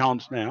give it a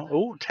chance now.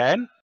 Oh,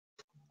 10.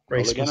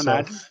 Brace again and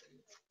myself.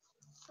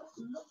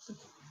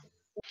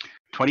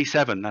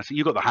 27.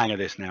 You got the hang of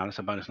this now. That's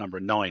a bonus number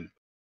of 9.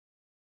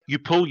 You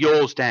pull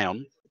yours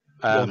down.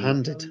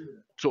 One-handed.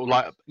 Sort of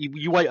like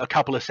you wait a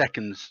couple of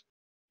seconds.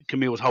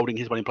 Camille's holding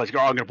his one in place. You go,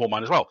 I'm going to pull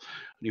mine as well.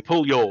 And you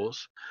pull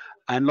yours,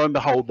 and lo and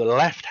behold, the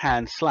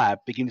left-hand slab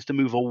begins to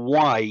move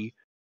away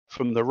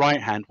from the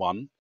right-hand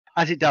one.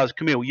 As it does,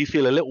 Camille, you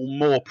feel a little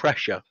more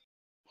pressure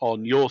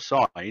on your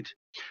side.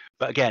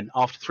 But again,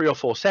 after 3 or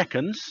 4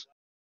 seconds,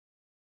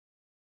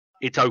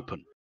 it's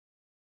open.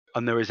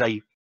 And there is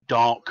a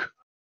dark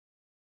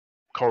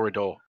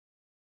corridor,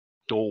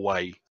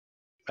 doorway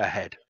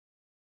ahead.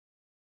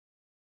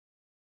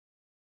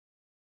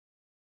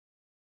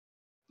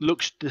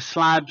 Looks, the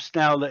slabs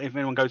now, that if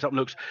anyone goes up and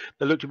looks,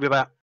 they look to be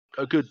about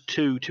a good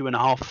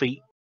 2.5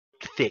 feet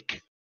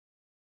thick.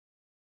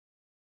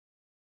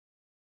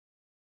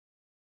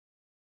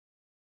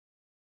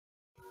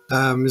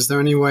 Is there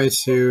any way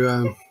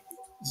to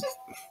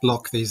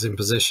lock these in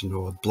position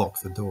or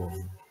block the door?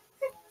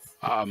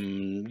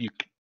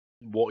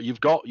 What you've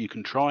got, you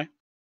can try.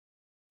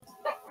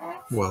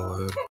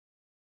 Well,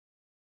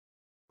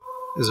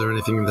 is there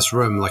anything in this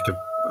room, like a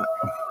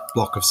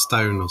block of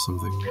stone or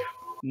something?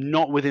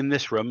 Not within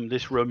this room.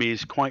 This room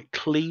is quite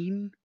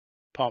clean.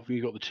 Apart from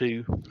you've got the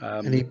 2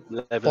 Any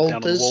levers down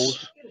on the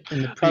walls.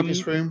 in the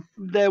previous room?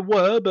 There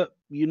were, but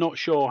you're not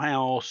sure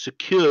how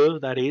secure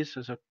that is.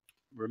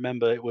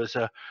 Remember, it was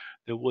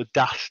there were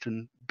dust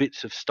and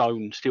bits of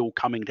stone still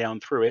coming down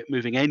through it.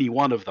 Moving any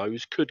one of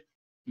those could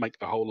make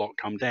the whole lot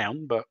come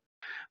down, but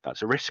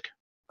that's a risk.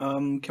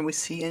 Can we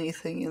see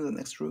anything in the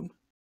next room?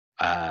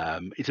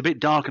 It's a bit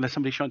dark and there's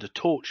somebody trying to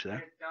torch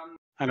there.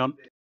 Hang on.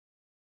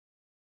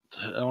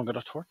 Anyone got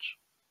a torch?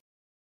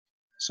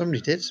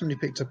 Somebody did. Somebody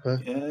picked up a.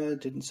 Yeah,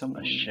 didn't I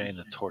someone? shine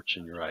a torch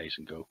in your eyes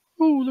and go,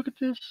 "Oh, look at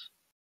this!"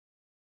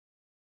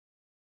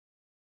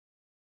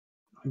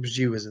 It was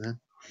you, isn't it?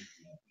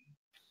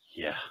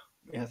 Yeah,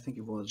 Yeah, I think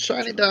it was.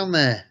 Shine it down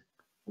there.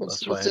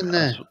 that's What's why. in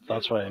there?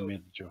 That's why I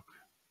made the joke.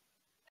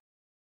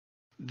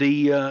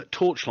 The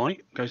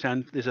torchlight goes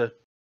down. There's a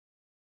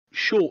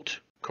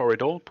short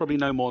corridor, probably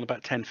no more than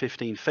about 10,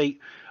 15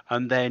 feet.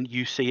 And then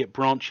you see it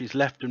branches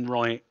left and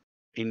right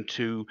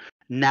into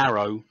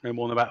narrow, no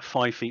more than about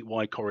 5 feet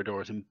wide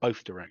corridors in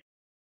both directions.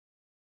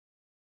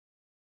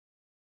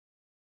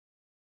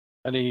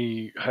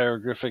 Any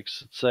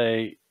hieroglyphics that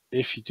say,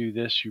 "If you do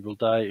this, you will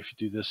die. If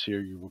you do this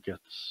here, you will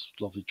get this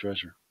lovely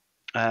treasure."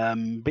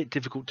 Bit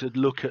difficult to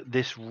look at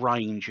this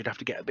range. You'd have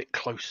to get a bit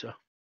closer.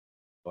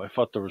 I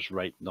thought there was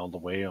writing on the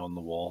way on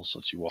the walls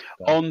as you walk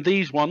down. On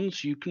these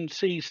ones, you can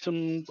see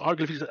some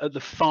hieroglyphics at the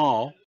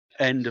far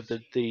end of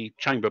the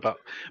chamber, but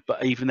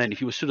even then, if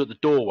you were stood at the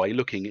doorway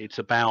looking, it's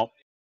about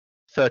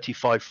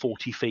 35,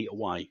 40 feet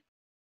away.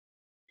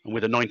 And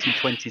with a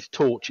 1920s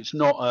torch, it's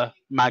not a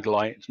mag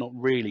light. It's not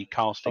really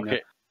casting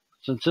Okay,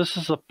 since this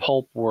is a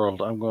pulp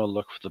world, I'm going to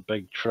look for the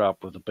big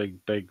trap with the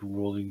big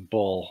rolling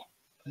ball.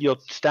 You're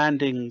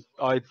standing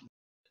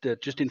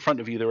just in front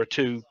of you. There are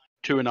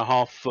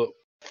 2.5 foot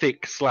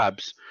thick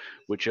slabs,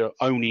 which are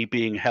only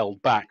being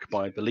held back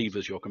by the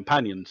levers your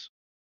companions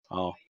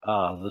are.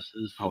 This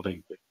is the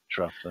big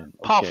trap then.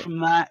 Apart Okay. from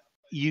that,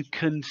 you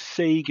can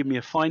see. Give me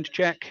a find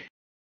check.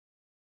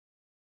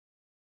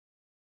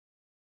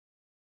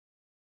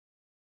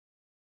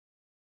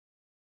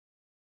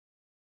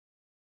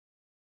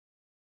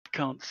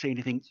 Can't see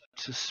anything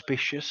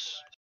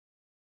suspicious.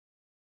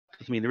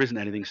 Doesn't mean there isn't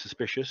anything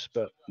suspicious,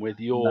 but with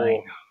your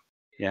 9.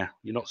 yeah,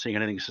 you're not seeing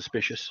anything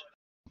suspicious.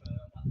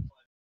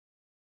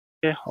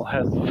 Yeah, I'll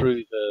head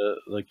through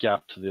the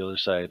gap to the other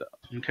side.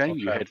 Okay, I'll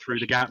you try head and through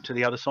the push gap to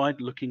the other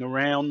side, looking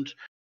around.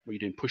 What are you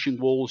doing? Pushing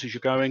walls as you're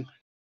going?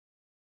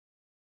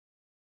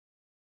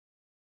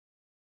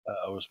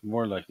 I was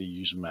more likely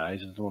using my eyes.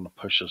 I didn't want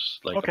to push us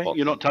like. Okay, a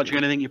you're not button. touching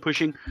anything. You're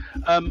pushing.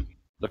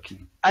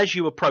 Looking. As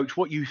you approach,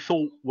 what you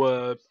thought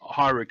were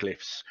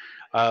hieroglyphs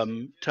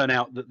turn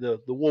out that the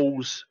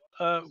walls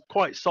are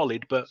quite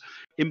solid, but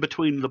in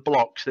between the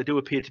blocks, there do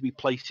appear to be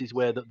places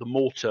where the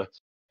mortar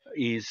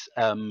is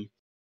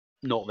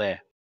not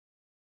there.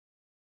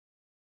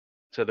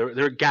 So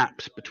there are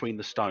gaps between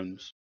the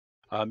stones.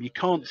 You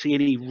can't see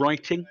any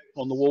writing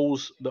on the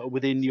walls that are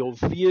within your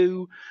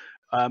view,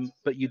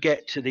 but you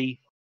get to the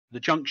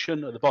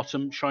junction at the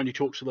bottom, shiny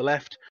chalk to the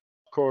left.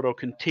 Corridor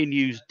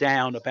continues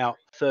down about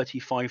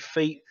 35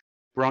 feet,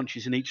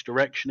 branches in each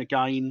direction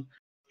again.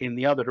 In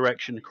the other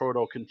direction, the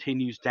corridor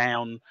continues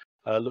down.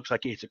 Looks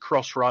like it's a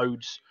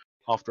crossroads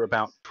after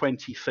about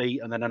 20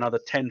 feet, and then another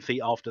 10 feet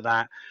after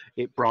that,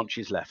 it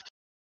branches left.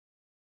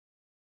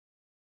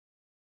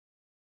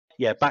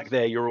 Yeah, back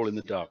there, you're all in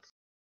the dark.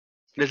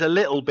 There's a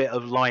little bit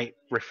of light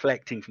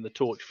reflecting from the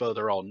torch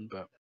further on,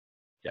 but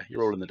yeah,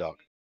 you're all in the dark.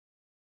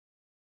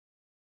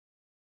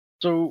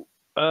 So,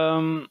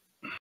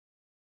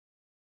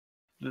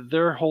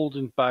 they're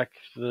holding back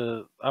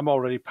the. I'm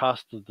already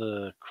past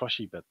the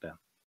crushy bit then.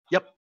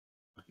 Yep.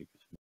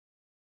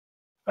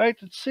 Right,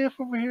 it's safe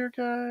over here,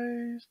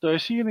 guys. Do I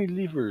see any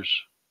levers?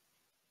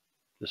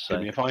 This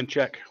Give me side. a find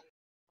check.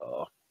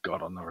 Oh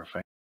God, I'll never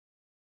find.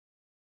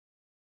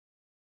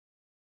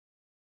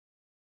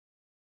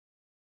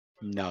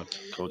 No.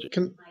 Told you.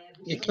 Can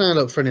I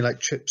look for any like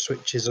trip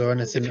switches or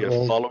anything If that you're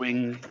will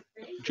following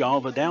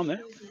Java down there.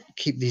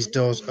 keep these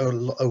doors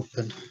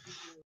open?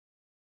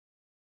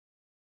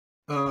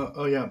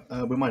 Oh yeah,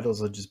 we might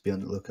also just be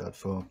on the lookout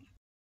for,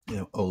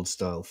 old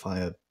style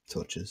fire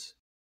torches.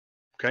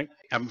 Okay.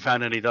 Haven't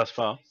found any thus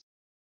far.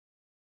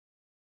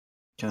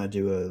 Can I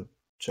do a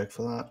check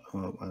for that?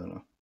 Or, I don't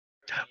know.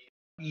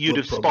 You'd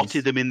Well, have probably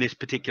spotted them in this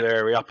particular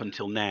area up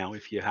until now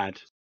if you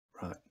had.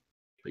 Right.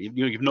 But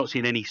you've not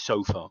seen any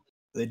so far.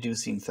 They do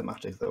seem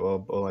thematic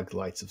though, or like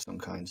lights of some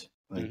kind,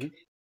 like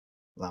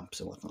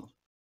lamps and whatnot.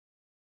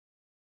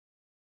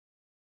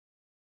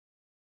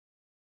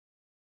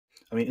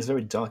 I mean, it's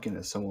very dark in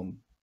there. Someone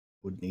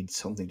would need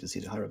something to see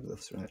the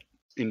hieroglyphs, right?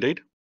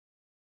 Indeed.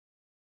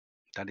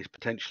 That is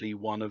potentially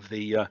one of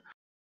the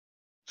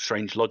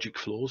strange logic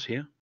flaws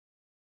here.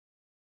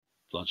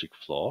 Logic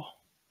flaw.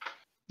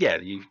 Yeah,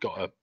 you've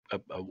got a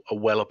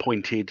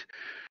well-appointed,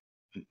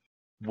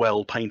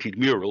 well-painted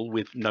mural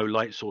with no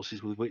light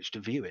sources with which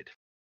to view it.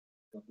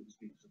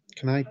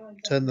 Can I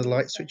turn the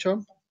light switch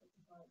on?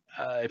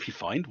 If you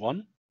find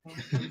one.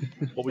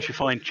 What was your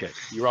find check?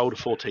 You rolled a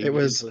 14. It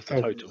was the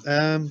total.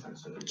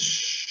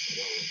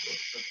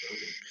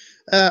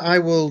 I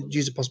will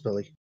use a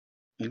possibility.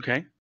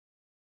 Okay.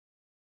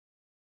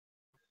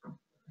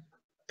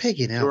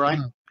 Pigging It's out. all right.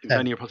 Wow. It's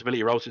only a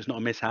possibility roll, so it's not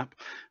a mishap.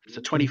 It's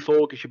a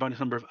 24, gives you a bonus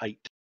number of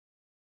 8.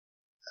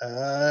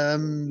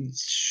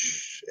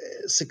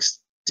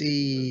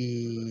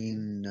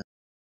 16.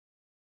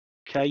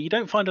 Okay, you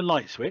don't find a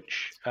light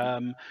switch.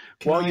 Can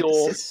While I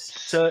you're assist?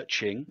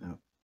 searching No.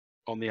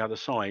 on the other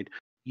side,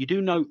 you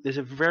do note there's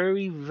a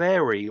very,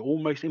 very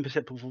almost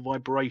imperceptible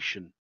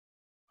vibration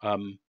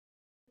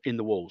in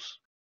the walls,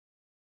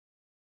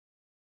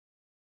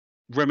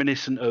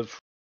 reminiscent of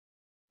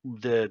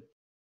the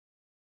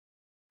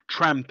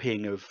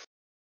tramping of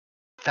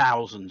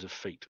thousands of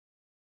feet.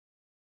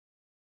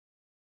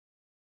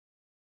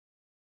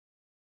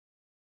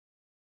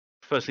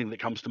 First thing that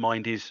comes to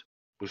mind is,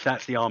 if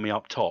that's the army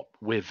up top,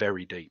 we're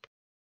very deep.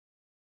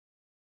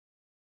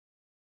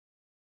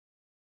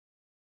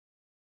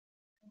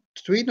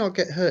 Did we not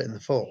get hurt in the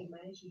fall?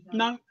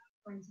 No.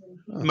 Oh.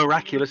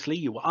 Miraculously,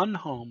 you were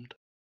unharmed.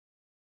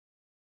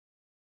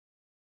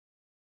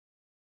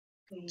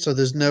 So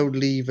there's no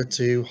lever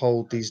to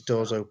hold these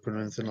doors open or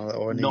anything like that,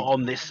 or any Not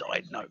on this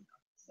side, no.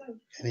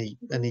 any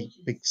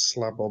big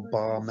slab or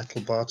bar,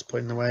 metal bar to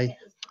put in the way.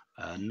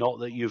 Not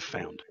that you've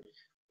found.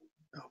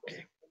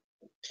 Okay.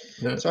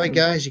 No, Sorry,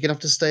 guys, you're gonna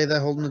have to stay there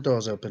holding the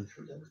doors open.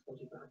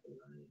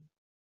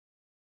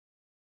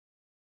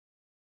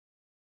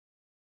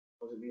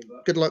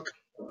 Good luck.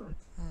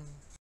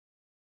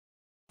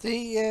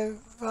 The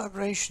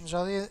vibrations,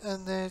 are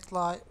they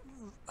like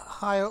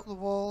high up the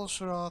walls,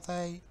 or are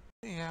they?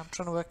 Yeah, I'm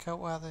trying to work out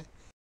where they.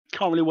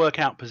 Can't really work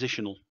out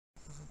positional.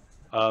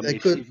 They're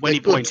good. When They're he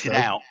good, pointed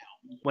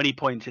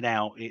though.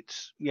 out,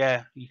 it's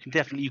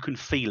you can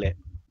feel it.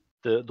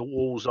 The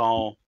walls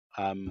are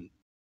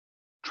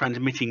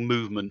transmitting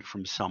movement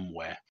from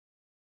somewhere.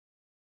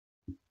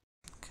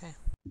 Okay.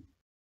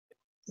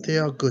 They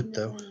are good,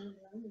 though.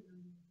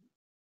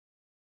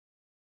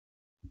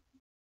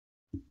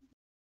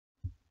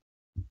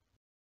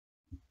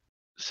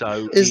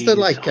 So Is there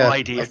like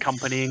Heidi a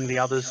accompanying the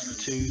others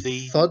to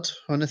the? thud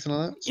or anything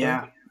like that?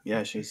 Sorry?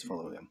 yeah, she's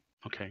following him.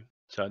 Okay.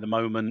 So at the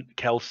moment,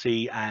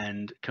 Kelsey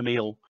and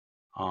Camille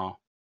are,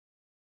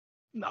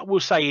 we'll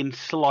say, in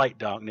slight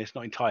darkness,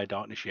 not entire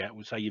darkness yet.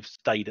 We'll say you've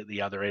stayed at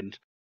the other end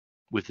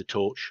with the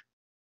torch.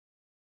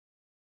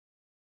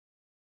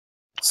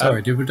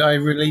 Sorry, did I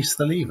release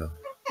the lever?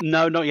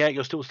 No, not yet.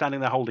 You're still standing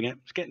there holding it.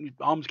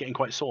 Arm's getting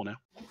quite sore now.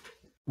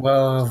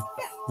 Well, I'll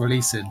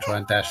release it and try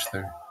and dash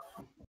through.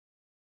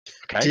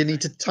 Okay. Do you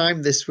need to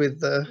time this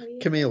with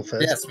Camille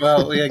first? Yes,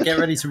 well, yeah, get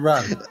ready to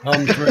run.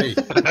 On 3.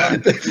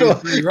 1, 2, Before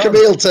 3, run.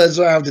 Camille turns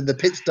around in the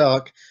pitch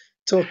dark,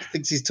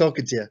 thinks he's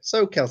talking to you.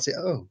 So, Kelsey,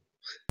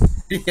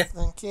 Yeah.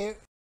 Thank you.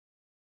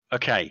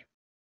 Okay.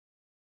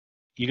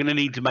 You're going to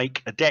need to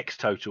make a dex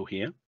total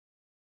here.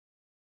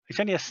 It's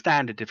only a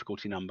standard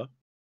difficulty number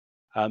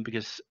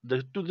because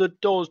the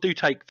doors do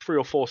take 3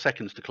 or 4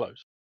 seconds to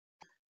close.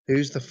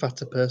 who's the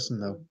fatter person,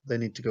 though? They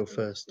need to go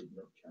first.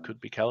 Could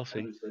be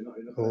Kelsey.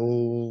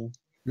 Oh,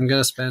 I'm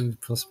going to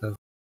spend possibility.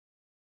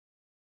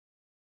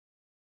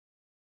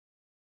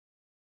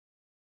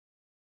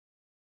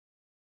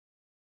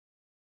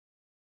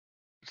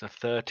 It's a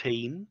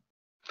 13.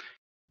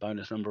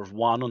 Bonus number of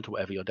 1 onto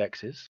whatever your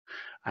dex is.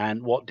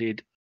 And what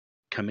did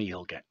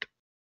Camille get?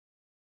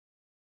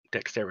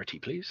 Dexterity,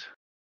 please.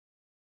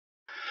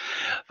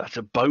 That's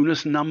a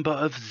bonus number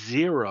of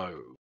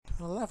 0.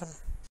 11.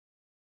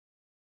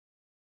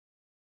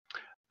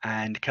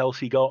 And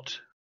Kelsey got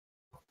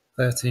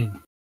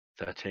 13.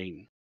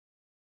 13.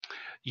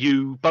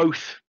 You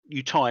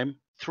time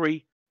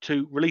 3,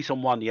 2, release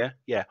on 1, yeah?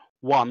 Yeah,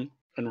 1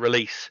 and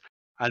release,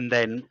 and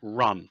then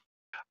run.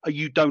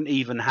 You don't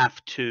even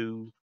have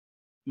to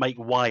make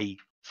way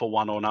for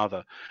one or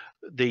another.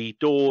 The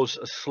doors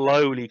are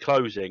slowly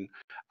closing,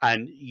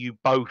 and you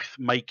both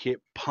make it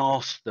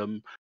past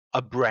them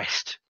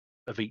abreast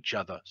of each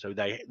other. So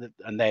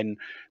and then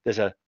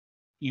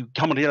you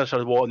come on the other side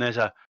of the wall, and there's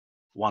a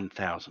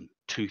 1,000,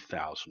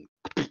 2,000.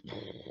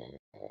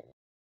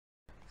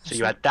 So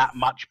you had that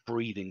much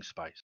breathing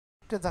space.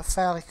 Did that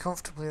fairly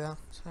comfortably then,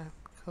 so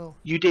cool.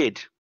 You did.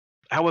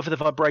 However, the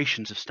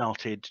vibrations have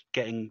started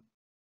getting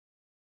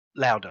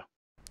louder.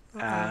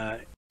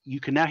 You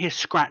can now hear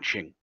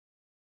scratching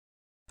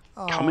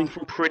coming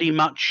from pretty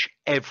much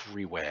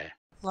everywhere.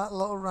 Like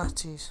little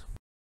ratties.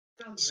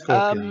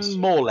 scorpions.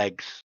 More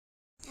legs.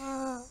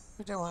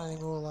 We don't want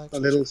any more legs.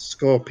 Little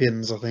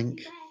scorpions, I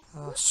think.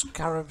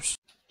 Scarabs.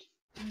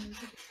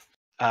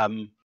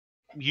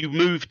 You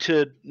move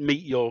to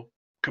meet your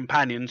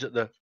companions at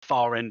the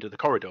far end of the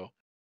corridor,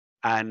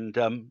 and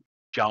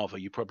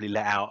Java, you probably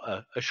let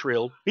out a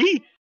shrill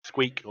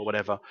squeak or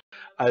whatever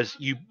as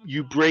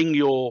you bring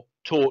your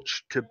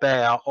torch to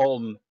bear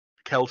on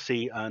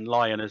Kelsey and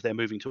Lion as they're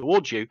moving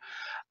towards you,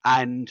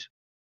 and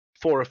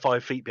 4 or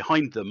 5 feet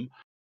behind them,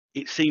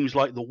 it seems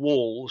like the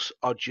walls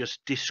are just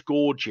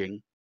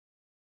disgorging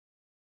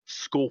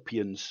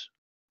scorpions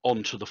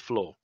onto the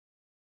floor.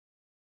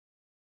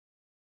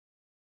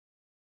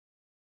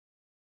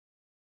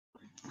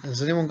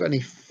 Has anyone got any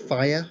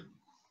fire?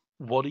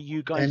 What are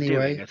you guys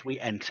Anyway. doing as we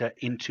enter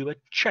into a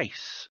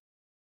chase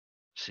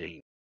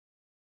scene?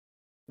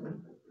 Do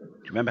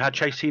you remember how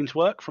chase scenes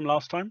work from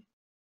last time?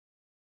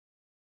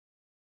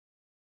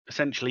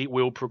 Essentially,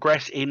 we'll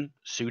progress in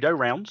pseudo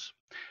rounds.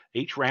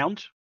 Each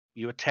round,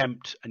 you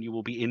attempt, and you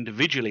will be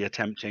individually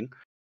attempting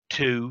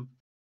to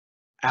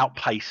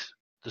outpace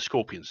the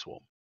scorpion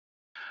swarm.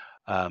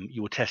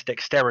 You will test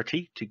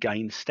dexterity to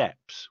gain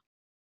steps.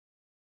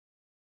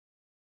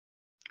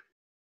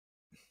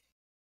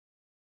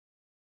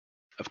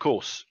 Of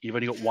course, you've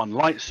only got one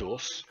light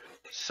source,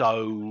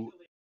 so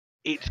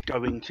it's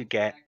going to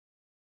get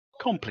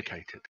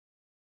complicated.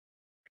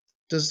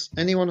 Does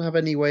anyone have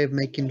any way of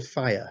making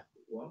fire?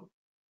 Well,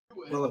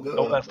 I've got,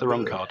 Oh, that's the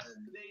wrong card.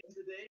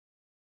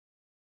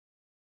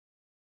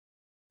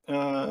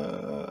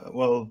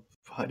 Well,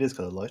 Heidi's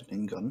got a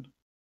lightning gun.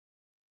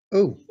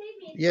 Oh,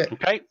 yeah.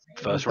 Okay,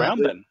 first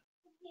round then.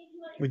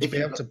 Would you be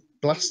able to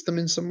blast them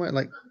in some way?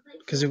 Like,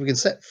 because if we can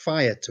set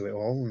fire to it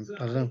all,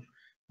 I don't know.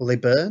 Will they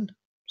burn?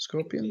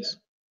 Scorpions?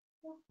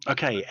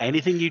 Okay,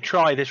 anything you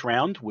try this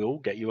round will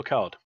get you a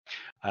card.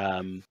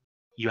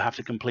 You have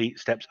to complete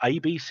steps A,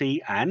 B,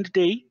 C, and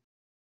D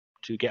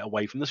to get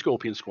away from the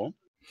scorpion swarm.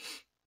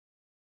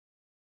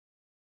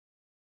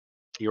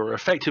 You're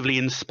effectively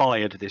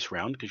inspired this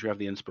round because you have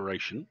the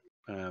inspiration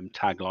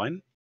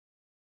tagline.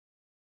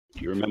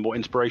 Do you remember what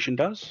inspiration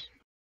does?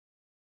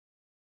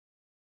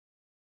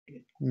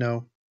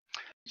 No.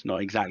 It's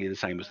not exactly the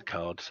same as the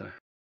card. So,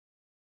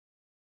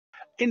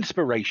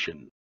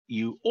 inspiration.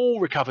 You all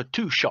recover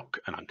 2 shock,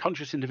 and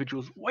unconscious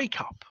individuals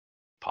wake up.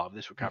 Part of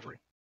this recovery.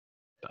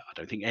 But I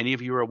don't think any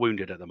of you are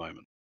wounded at the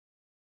moment.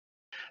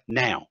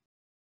 Now,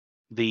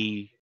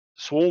 the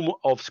swarm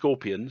of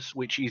scorpions,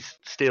 which is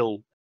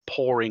still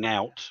pouring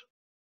out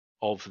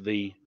of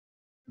the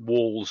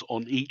walls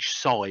on each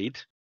side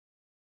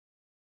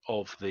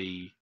of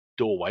the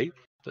doorway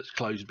that's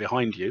closed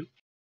behind you,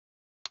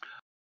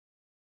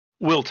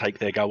 will take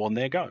their go on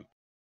their go.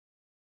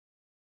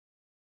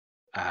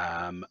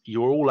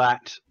 You're all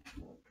at,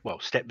 well,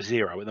 step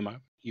 0 at the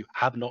moment. You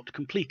have not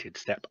completed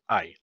step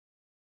A.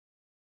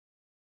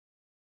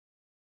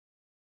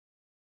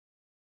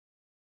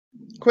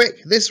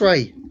 Quick, this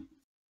way.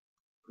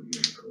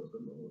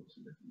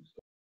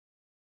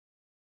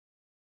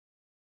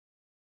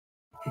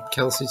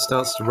 Kelsey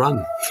starts to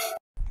run.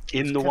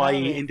 In the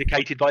way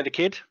indicated by the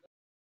kid,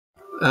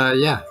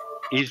 Yeah.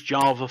 is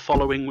Java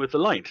following with the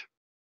light?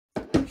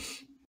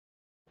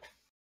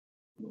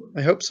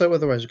 I hope so,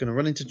 otherwise we're going to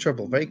run into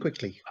trouble very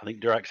quickly. I think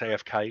Durak's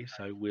AFK,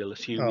 so we'll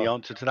assume the Oh.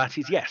 answer to that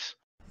is yes.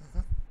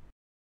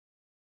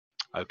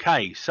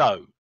 Okay,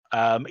 so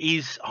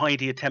is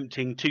Heidi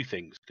attempting 2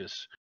 things?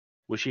 Because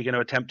was she going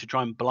to attempt to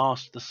try and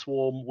blast the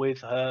swarm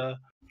with her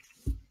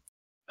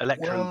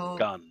electro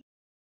gun?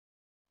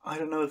 I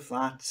don't know if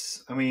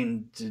that's. I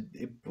mean,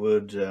 it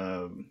would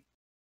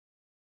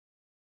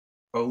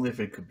only if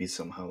it could be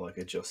somehow like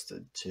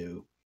adjusted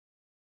to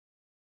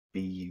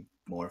be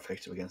more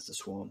effective against the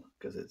swarm,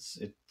 because it's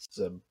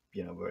a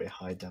very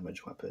high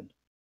damage weapon.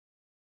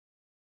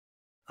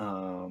 So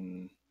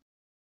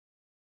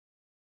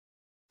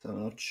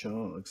I'm not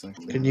sure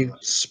exactly. Can you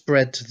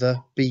spread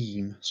the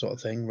beam sort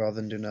of thing rather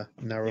than doing a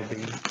narrow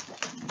beam?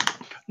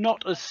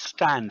 Not as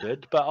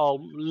standard, but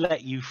I'll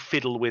let you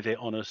fiddle with it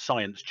on a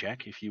science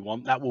check if you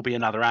want. That will be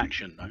another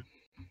action, though.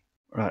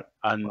 Right.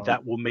 And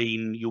that will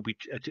mean you'll be,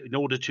 in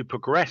order to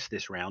progress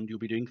this round, you'll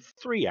be doing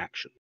 3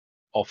 actions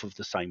off of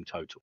the same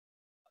total.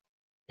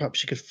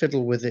 Perhaps you could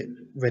fiddle with it,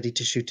 ready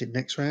to shoot it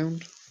next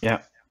round.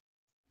 Yeah.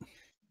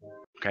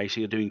 Okay, so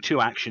you're doing 2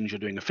 actions. You're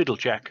doing a fiddle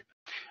check,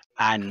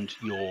 and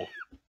you're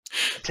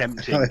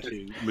attempting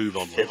to move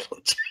on.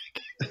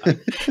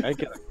 I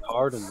get a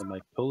card into my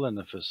pull in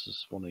if this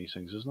is one of these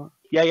things, isn't it?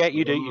 Yeah,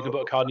 you do. You can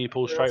put a card in your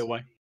pool straight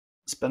away.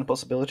 Spend a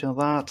possibility on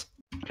that.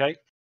 Okay.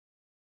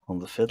 On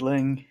the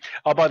fiddling.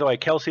 Oh, by the way,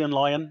 Kelsey and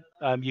Lion,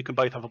 you can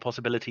both have a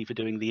possibility for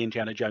doing the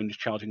Indiana Jones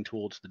charging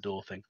towards the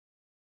door thing.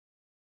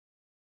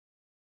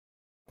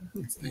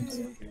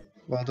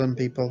 Well done,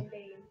 people.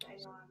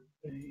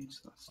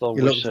 Still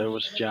You wish looked- there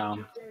was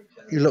jam.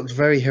 You looked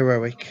very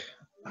heroic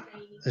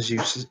as you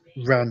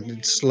ran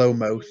in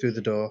slow-mo through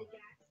the door.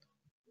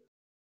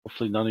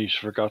 Hopefully none of you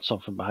forgot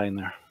something behind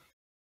there.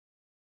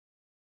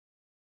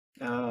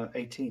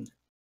 18.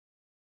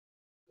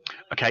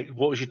 Okay,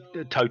 what was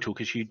your total?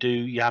 Because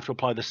you have to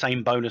apply the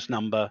same bonus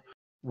number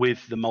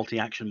with the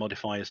multi-action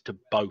modifiers to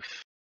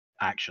both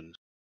actions.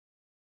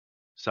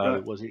 So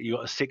was it you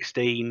got a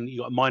 16? You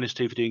got a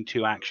 -2 for doing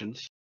 2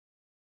 actions.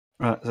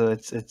 Right, so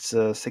it's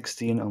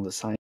 16 on the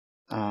side,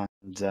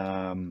 and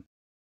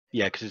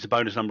yeah, because it's a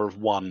bonus number of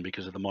 1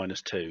 because of the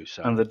 -2.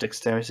 So and the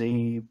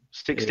dexterity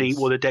 16. is...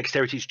 Well, the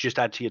dexterity is just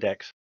add to your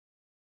dex.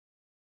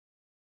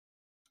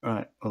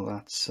 Right. Well,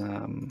 that's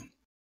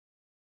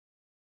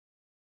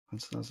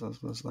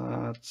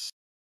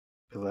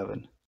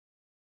 11,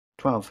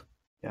 12.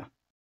 Yeah.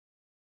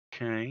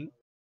 Okay.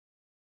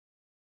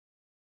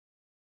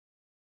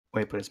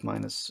 Wait, but it's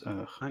minus.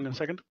 Hang on a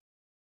second.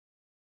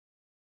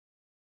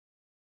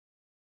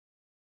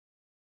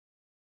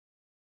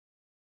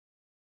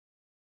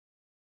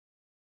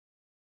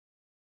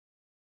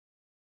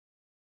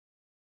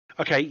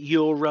 Okay,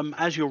 you're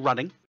as you're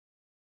running,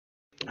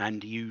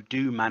 and you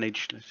do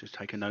manage. Let's just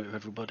take a note of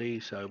everybody.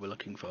 So we're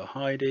looking for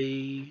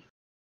Heidi,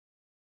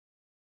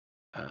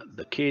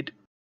 the kid,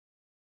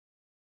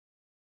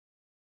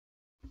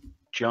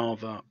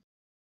 Java,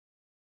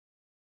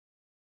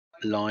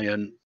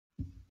 Lion,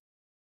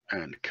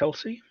 and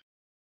Kelsey.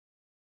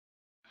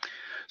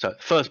 So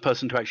first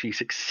person to actually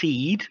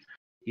succeed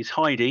is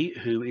Heidi,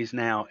 who is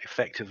now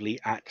effectively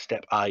at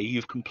step A.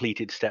 You've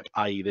completed step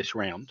A this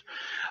round.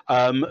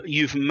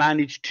 You've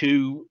managed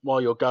to,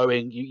 while you're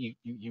going,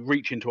 you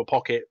reach into a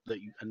pocket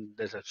and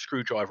there's a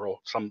screwdriver or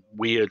some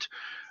weird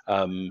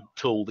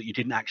tool that you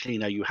didn't actually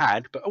know you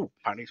had, but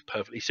apparently it's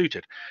perfectly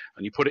suited.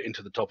 And you put it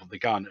into the top of the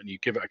gun and you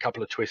give it a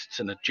couple of twists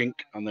and a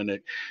jink and then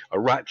a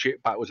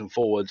ratchet backwards and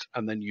forwards,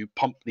 and then you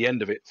pump the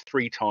end of it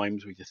 3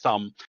 times with your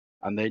thumb,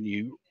 and then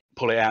you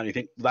pull it out and you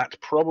think that's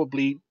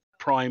probably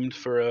primed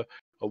for a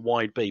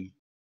wide beam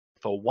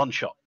for 1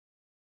 shot.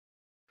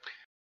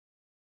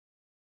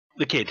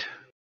 The kid.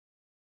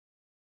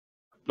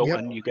 Yep.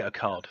 And you get a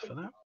card for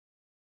that.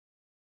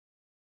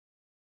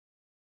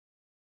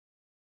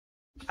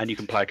 And you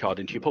can play a card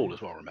into your pool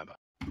as well, remember.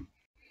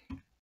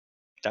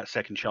 That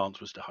second chance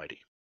was to Heidi.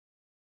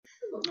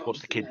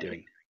 What's the kid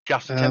doing?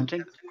 Just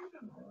attempting?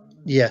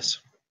 Yes.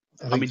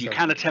 I mean, you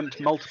can attempt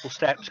multiple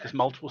steps because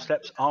multiple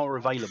steps are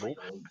available.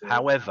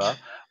 However,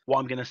 what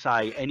I'm going to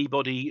say,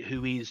 anybody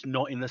who is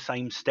not in the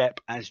same step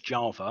as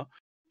Java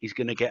is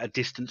going to get a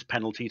distance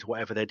penalty to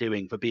whatever they're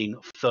doing for being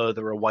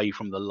further away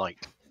from the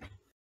light.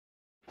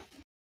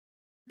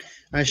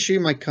 I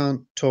assume I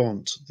can't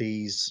taunt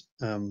these.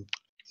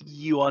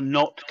 You are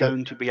not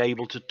going to be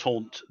able to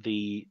taunt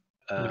the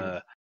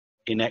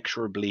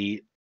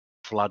inexorably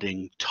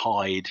flooding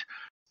tide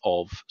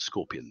of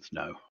scorpions,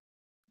 no.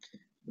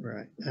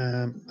 Right.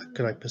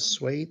 Could I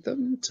persuade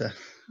them to?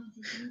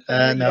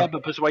 No. No.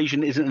 But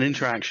persuasion isn't an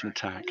interaction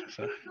attack.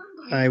 So.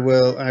 I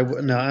will.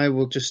 No. I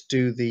will just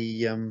do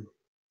the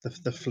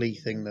flea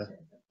thing.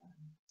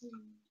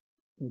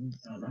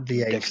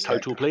 The Dex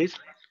total, please.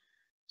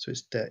 So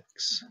it's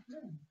Dex.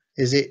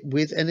 Is it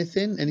with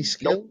anything? Any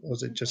skill? Nope. Or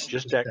is it just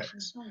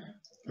Dex?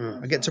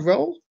 I get to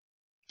roll?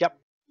 Yep.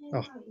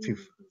 Oh, phew.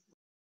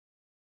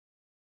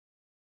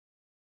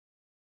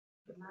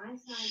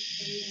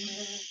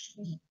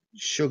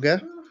 Sugar.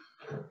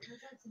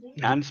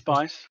 And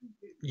spice.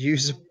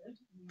 Use.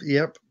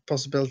 Yep.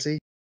 Possibility.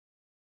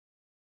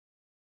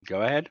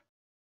 Go ahead.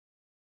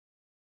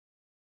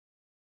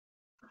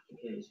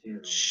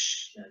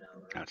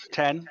 That's a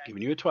 10,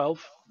 giving you a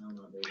 12.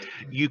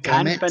 You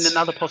can spend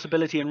another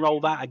possibility and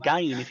roll that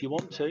again if you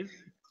want to.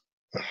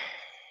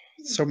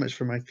 So much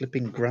for my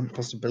flipping grant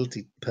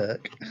possibility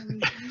perk.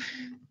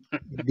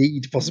 You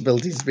need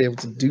possibilities to be able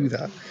to do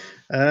that.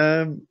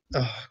 Damn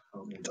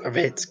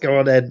it. Go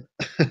on then.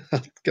 I'm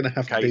going to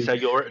have to do... so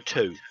you're at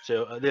 2.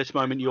 So at this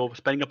moment, you're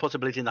spending a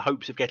possibility in the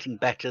hopes of getting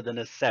better than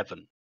a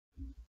 7.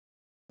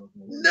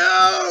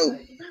 No!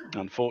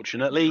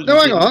 Unfortunately, No, you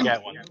hang didn't on.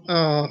 get one.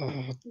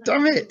 Oh,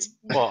 damn it.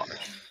 What?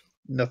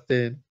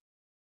 Nothing.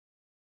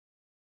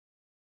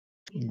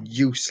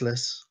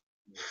 Useless.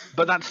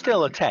 But that's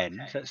still a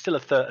 10, so it's still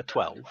a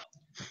 12.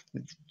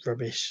 It's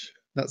rubbish.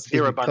 That's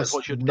 0 bonus.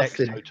 What's your dex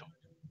total?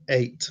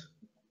 8.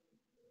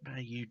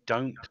 You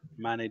don't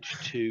manage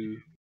to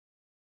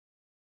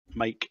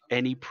make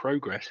any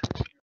progress.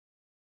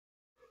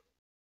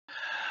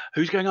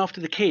 Who's going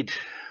after the kid?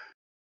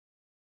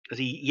 As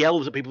he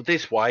yells at people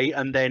this way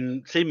and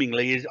then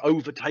seemingly is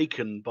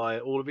overtaken by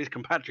all of his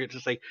compatriots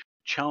as they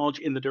charge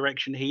in the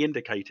direction he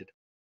indicated.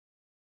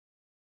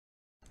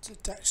 It's a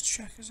dex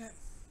check, is it?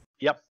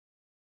 Yep.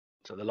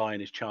 So the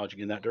lion is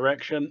charging in that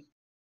direction.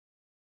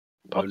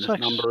 Bonus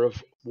number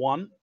of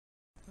 1.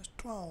 That's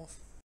 12.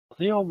 Are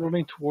they all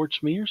running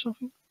towards me or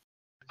something?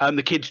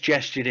 The kids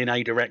gestured in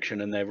a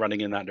direction and they're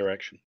running in that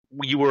direction.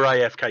 You were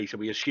AFK, so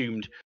we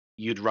assumed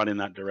you'd run in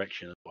that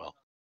direction as well.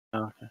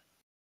 Oh, okay.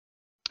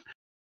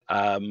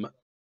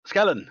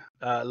 Skellen,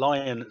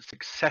 lion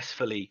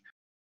successfully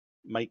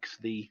makes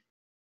the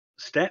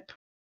step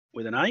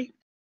with an A.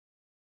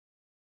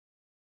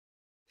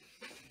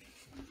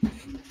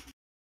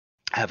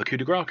 Have a coup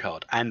de grace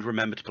card and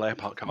remember to play a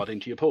part card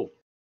into your pool.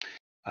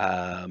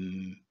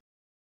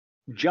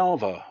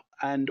 Java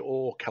and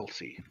or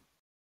Kelsey.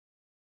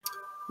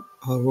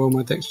 I'll roll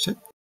my dex check.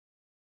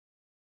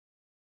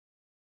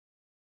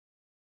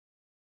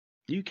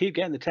 You keep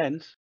getting the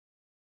 10s.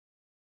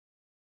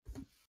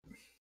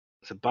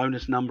 It's a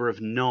bonus number of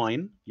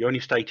 9. You only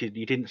stated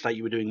you didn't state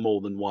you were doing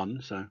more than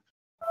 1, so.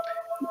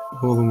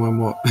 More than 1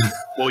 what?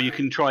 Well, you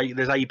can try.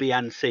 There's A, B,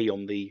 and C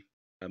on the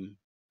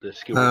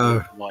skill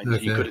line, so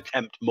you could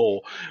attempt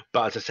more.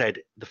 But as I said,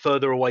 the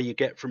further away you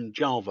get from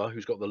Java,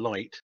 who's got the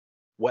light,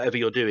 whatever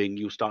you're doing,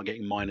 you'll start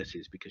getting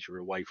minuses because you're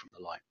away from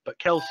the light. But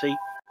Kelsey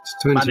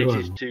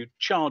manages to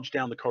charge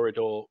down the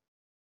corridor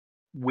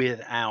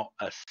without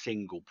a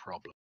single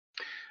problem.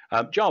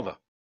 Java.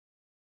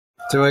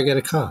 Do I get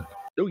a card?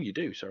 Oh, you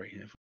do.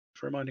 Sorry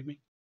for reminding me.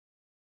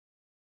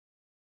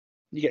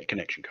 You get a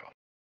connection card.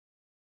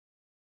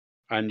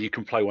 And you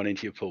can play one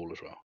into your pool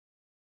as well.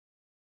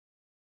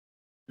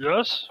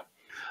 Yes.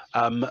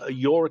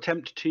 Your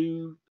attempt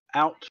to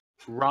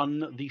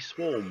outrun the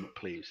swarm,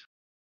 please.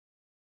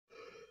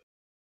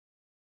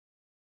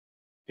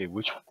 Okay,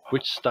 which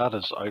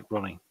status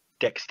outrunning?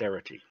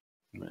 Dexterity.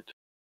 Right.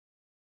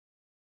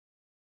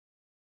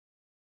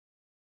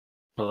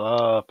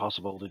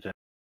 Possibility then.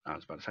 I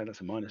was about to say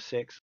that's a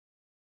 -6.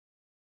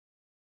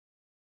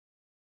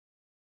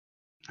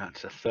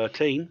 That's a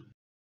 13.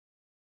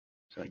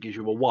 So that gives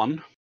you a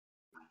 1.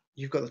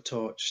 You've got the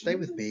torch. Stay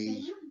with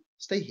me.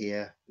 Stay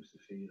here.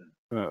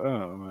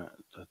 Right,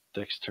 the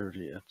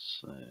dexterity.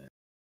 It's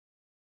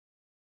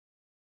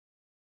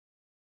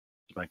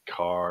my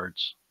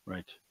cards,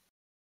 right?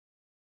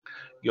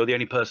 You're the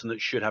only person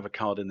that should have a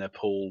card in their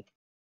pool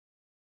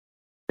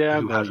Yeah,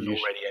 I'm who going hasn't to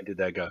use. already ended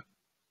their go.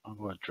 I'm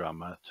going to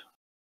drama it.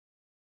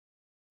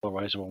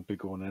 Otherwise, I won't be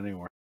going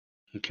anywhere.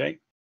 Okay.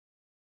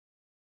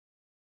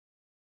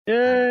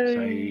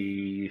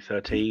 Yay! Say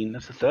 13.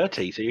 That's a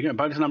 30. So you're getting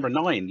bonus number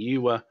 9.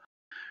 You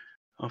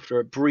after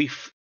a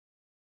brief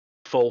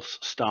false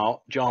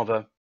start,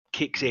 Java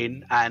kicks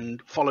in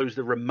and follows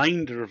the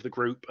remainder of the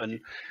group.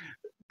 And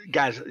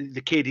Gaz,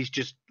 the kid is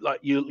just like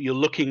you're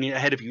looking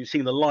ahead of you,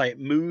 seeing the light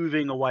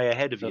moving away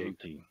ahead of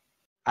 17. you,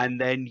 and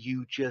then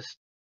you're just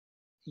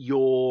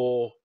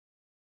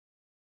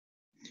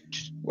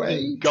Wait.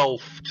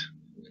 engulfed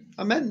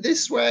I meant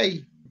this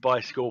way.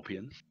 by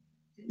scorpions.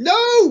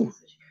 No!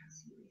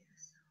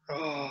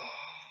 Oh,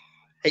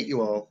 hate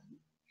you all.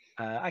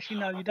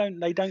 Actually, no, you don't.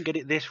 They don't get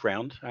it this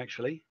round,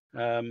 actually,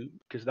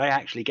 because they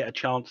actually get a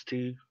chance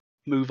to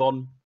move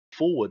on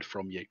forward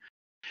from you.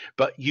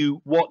 But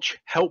you watch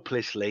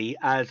helplessly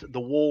as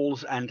the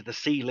walls and the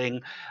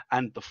ceiling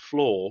and the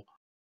floor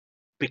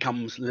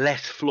becomes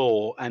less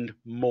floor and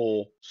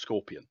more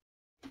scorpion.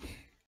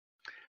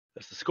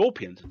 As the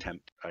scorpions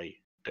attempt a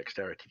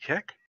dexterity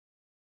check.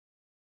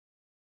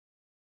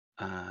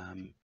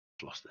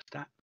 Lost the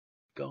stat.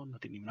 Gone. I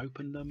didn't even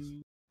open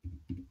them.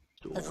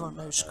 Everyone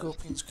knows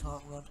scorpions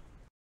can't run.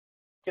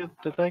 Yeah,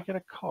 did I get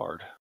a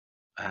card?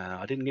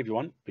 I didn't give you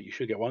one, but you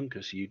should get one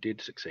because you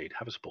did succeed.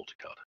 Have a supported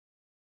card.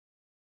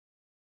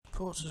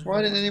 Porters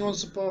Why didn't anyone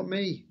support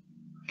me?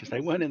 Because they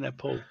weren't in their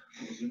pool.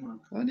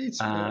 I need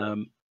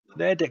support.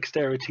 Their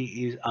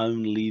dexterity is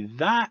only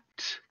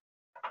that,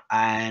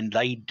 and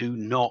they do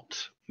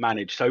not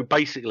manage. So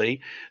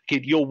basically,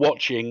 kid, you're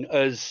watching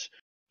as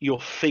your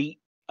feet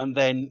and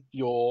then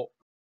your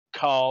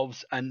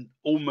calves and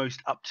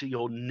almost up to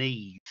your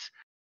knees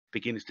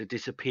begins to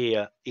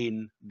disappear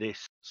in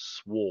this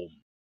swarm.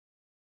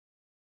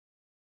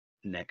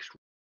 Next.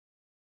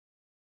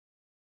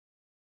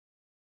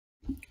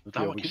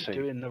 Yeah, I we keep say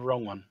doing the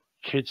wrong one.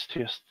 kids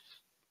taste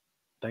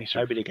nicer.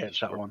 Nobody gets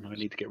that one. I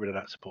need to get rid of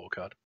that support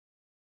card.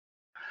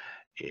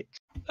 It's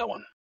that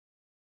one.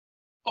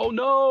 Oh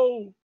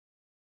no!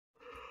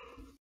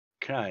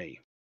 Okay.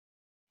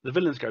 The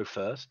villains go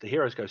first. The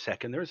heroes go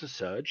second. There is a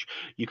surge.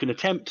 You can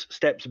attempt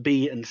steps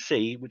B and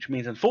C, which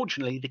means,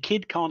 unfortunately, the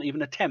kid can't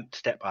even attempt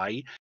step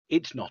A.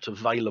 It's not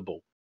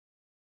available.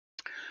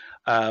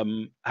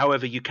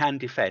 However, you can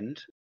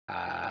defend,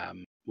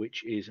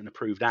 which is an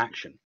approved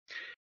action.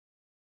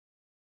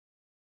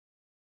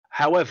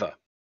 However,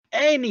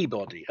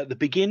 anybody at the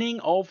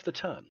beginning of the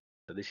turn,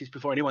 so this is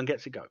before anyone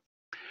gets a go,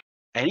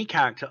 any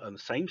character on the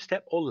same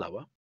step or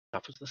lower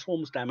suffers the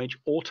swarm's damage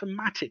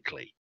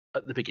automatically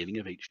at the beginning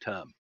of each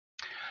turn.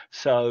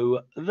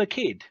 So the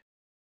kid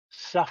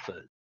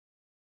suffers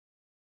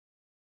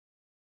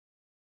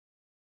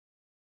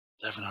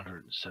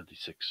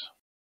 776.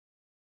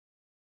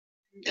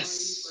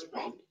 Yes.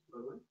 Like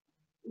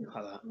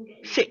that.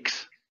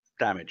 6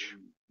 damage.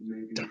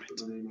 Damn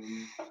it.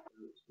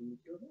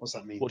 What's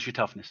that mean? What's your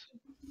toughness?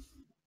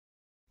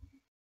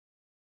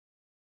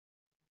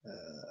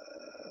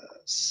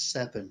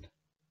 7.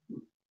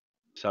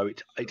 So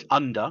it's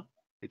under.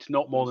 It's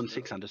not more than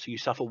 6 under. So you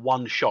suffer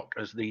 1 shock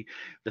as the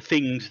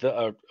things that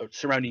are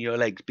surrounding your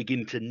legs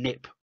begin to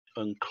nip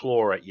and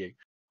claw at you.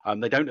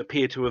 They don't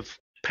appear to have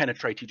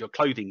penetrated your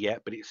clothing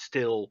yet, but it's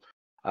still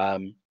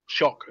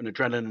shock and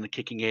adrenaline are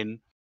kicking in.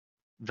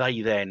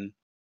 They then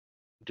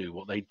do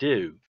what they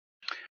do.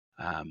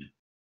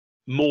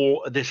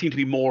 There seem to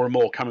be more and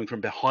more coming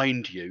from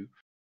behind you,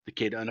 the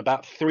kid, and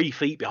about 3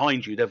 feet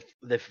behind you.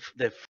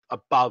 They're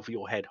above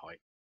your head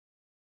height.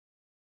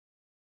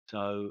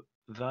 So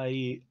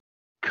they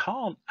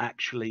can't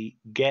actually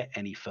get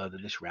any further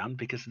this round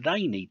because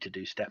they need to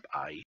do step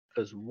A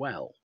as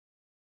well.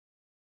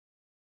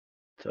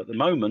 So at the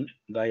moment,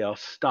 they are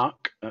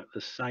stuck at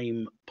the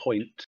same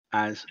point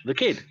as the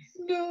kid.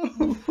 No.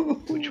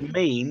 Which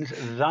means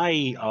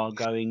they are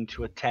going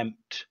to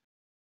attempt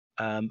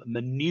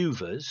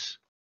maneuvers.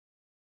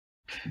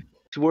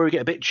 So where we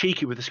get a bit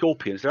cheeky with the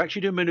scorpions, they're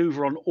actually doing a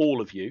maneuver on all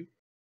of you.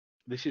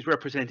 This is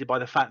represented by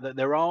the fact that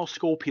there are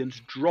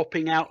scorpions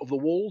dropping out of the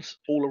walls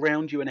all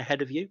around you and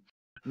ahead of you.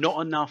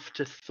 Not enough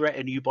to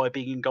threaten you by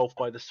being engulfed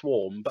by the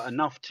swarm, but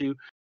enough to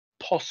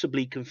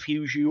possibly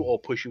confuse you or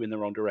push you in the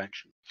wrong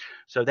direction.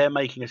 So they're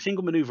making a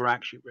single maneuver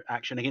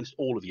action against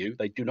all of you.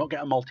 They do not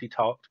get a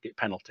multi-target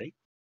penalty.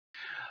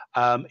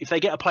 If they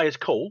get a player's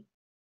call,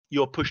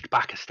 you're pushed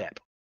back a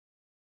step.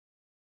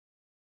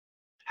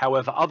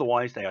 However,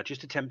 otherwise, they are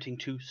just attempting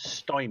to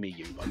stymie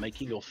you by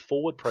making your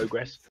forward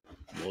progress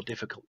more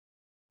difficult.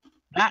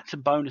 That's a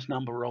bonus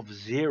number of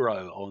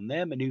 0 on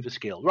their maneuver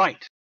skill.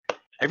 Right.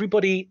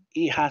 Everybody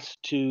has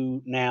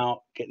to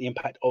now get the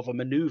impact of a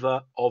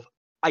maneuver of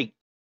 8.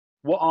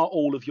 What are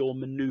all of your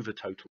maneuver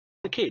total?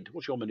 The kid,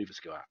 what's your maneuver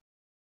skill at?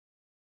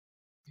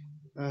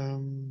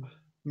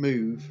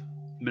 Move.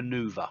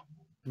 Maneuver.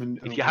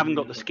 If Oh, you haven't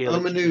got the skill,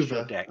 it's just maneuver.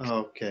 your dex.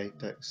 Oh, okay,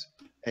 dex.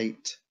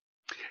 8.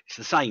 It's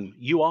the same.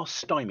 You are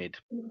stymied.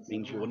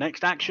 Means your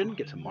next action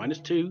gets a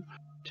 -2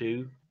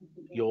 to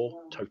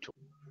your total.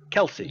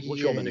 Kelsey,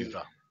 what's your Yay.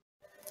 maneuver?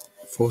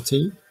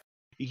 14.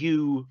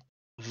 You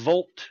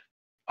vault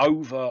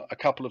over a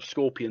couple of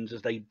scorpions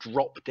as they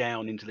drop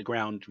down into the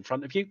ground in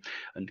front of you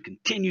and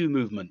continue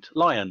movement.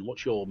 Lion,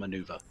 what's your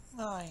maneuver?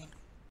 9.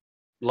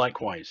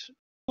 Likewise,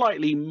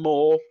 slightly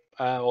more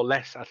or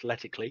less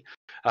athletically.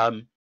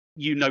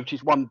 You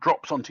notice one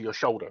drops onto your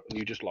shoulder and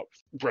you just like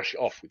brush it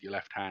off with your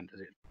left hand as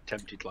it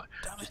attempted like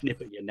just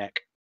nip at your neck.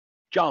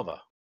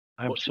 Java.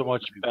 I'm what's so your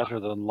much maneuver? better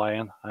than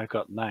Lion. I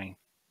got 9.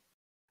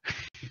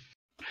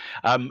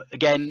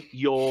 Again,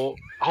 you're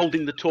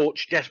holding the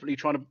torch, desperately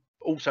trying to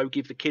also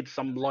give the kids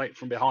some light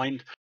from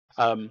behind.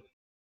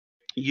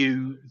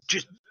 You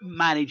just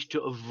managed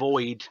to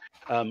avoid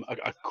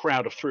a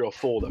crowd of 3 or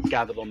 4 that have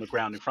gathered on the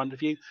ground in front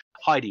of you.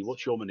 Heidi,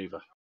 what's your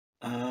maneuver?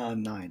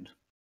 9.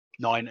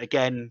 9.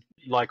 Again,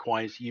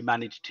 likewise, you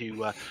managed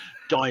to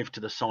dive to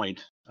the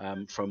side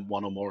from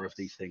one or more of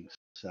these things.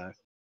 So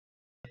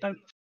I don't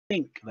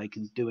think they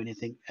can do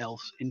anything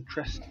else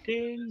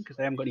interesting because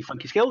they haven't got any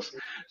funky skills.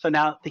 So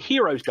now the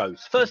heroes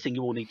goes. First thing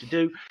you all need to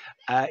do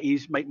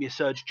is make me a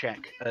surge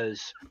check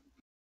as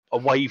a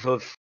wave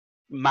of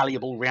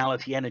malleable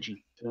reality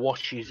energy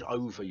washes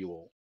over you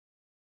all.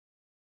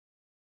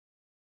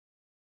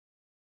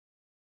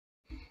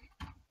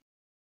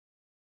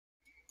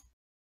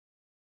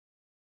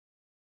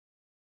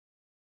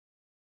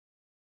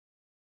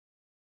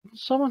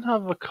 Does someone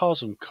have a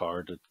Cosm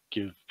card that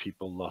give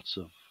people lots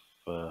of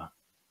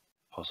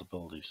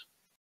possibilities?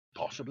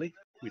 Possibly.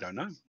 We don't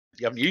know.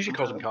 You haven't used your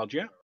Cosm cards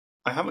yet.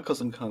 I have a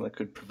custom card that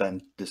could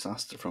prevent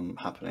disaster from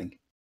happening.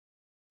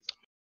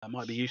 That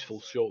might be useful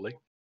shortly.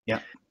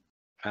 Yeah.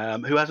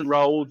 Who hasn't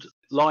rolled?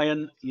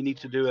 Lion, you need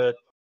to do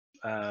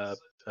a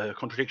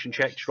contradiction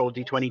check. Just roll a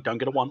d20. Don't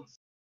get a 1.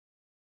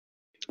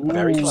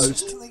 Very close.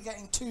 Consistently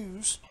getting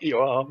 2s. You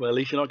are. Well, at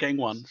least you're not getting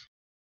 1s.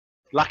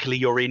 Luckily,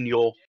 you're in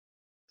your...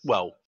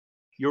 Well,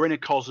 you're in a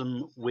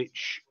Cosm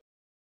which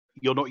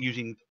you're not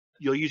using...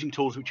 You're using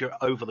tools which are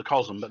over the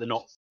Cosm, but they're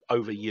not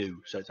over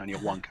you. So it's only a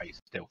 1 case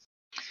still.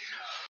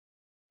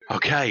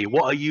 Okay,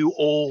 what are you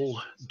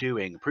all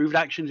doing? Proved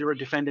actions are a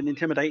defend and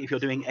intimidate if you're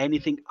doing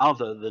anything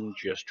other than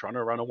just trying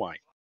to run away.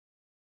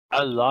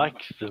 I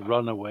like the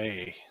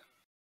runaway.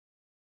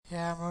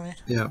 Yeah, I'm running.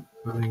 Yeah,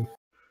 running.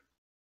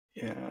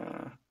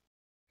 Yeah.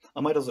 I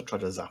might also try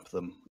to zap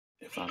them.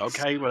 If that's...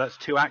 Okay, well that's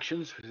 2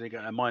 actions because they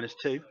get a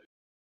 -2.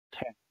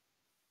 10.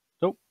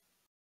 Nope.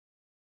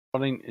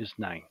 Running is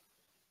 9.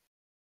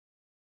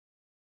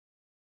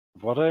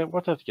 What do I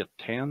have to get?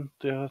 10?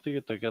 Do I have to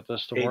get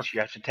this to work?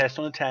 You have to test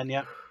on a 10,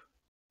 yeah.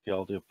 Yeah,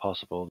 I'll do a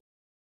possible.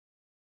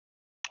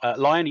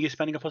 Lion, are you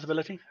spending a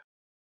possibility?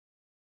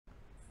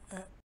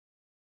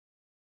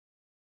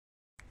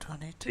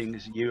 22. Seeing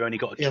as you only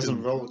got a 2. He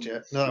hasn't rolled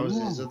yet. No, that was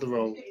his other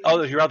roll. Oh,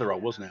 that was your other roll,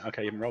 wasn't it?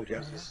 Okay, you haven't rolled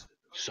yet.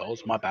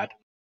 Soz, my bad.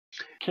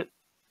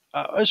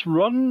 Is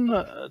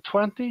run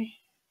 20?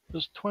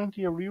 Is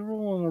 20 a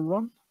reroll on a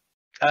run?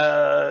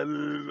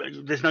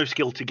 There's no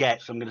skill to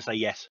get, so I'm going to say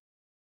yes.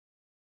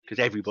 Because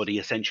everybody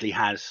essentially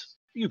has...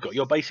 You've got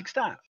your basic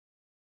stat.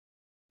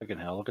 Fucking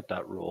hell, look at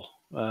that roll.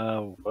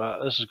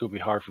 This is going to be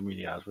hard for me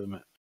to add, isn't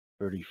it?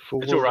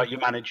 34. It's all right, you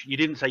manage. You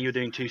didn't say you were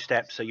doing 2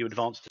 steps, so you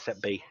advanced to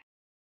step B.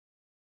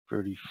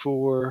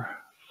 34.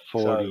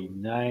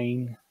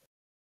 49.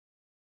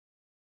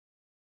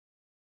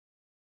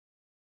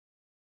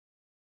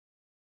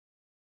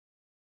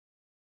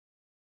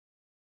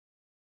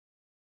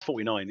 So,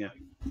 49, yeah.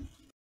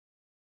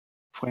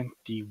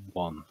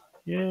 21.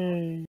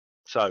 Yay.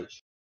 So,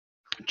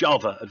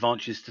 Java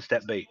advances to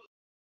step B.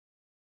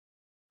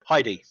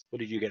 Heidi, what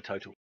did you get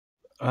total?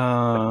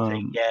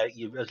 Yeah,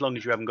 as long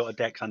as you haven't got a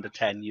dex under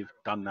 10, you've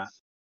done that.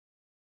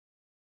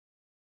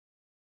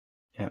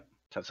 Yeah.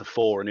 So that's a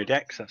 4 on your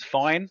dex, that's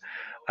fine.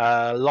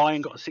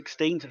 Lion got a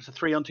 16, so that's a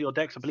 3 onto your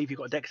dex. I believe you've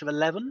got a dex of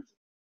 11.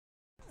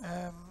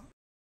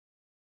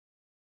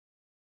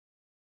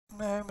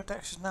 No, my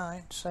dex is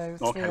 9, so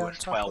 3 Okay, well, on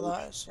it's top 12. of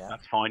that is, yeah.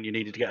 That's fine, you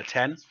needed to get a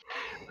 10.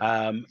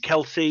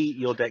 Kelsey,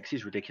 your dex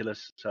is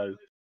ridiculous, so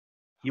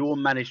you all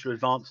managed to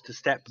advance to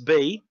step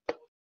B,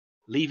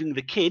 leaving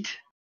the kid,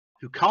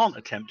 who can't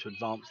attempt to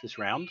advance this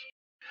round.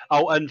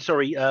 Oh, and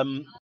sorry,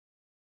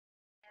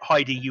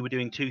 Heidi, you were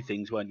doing 2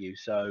 things, weren't you?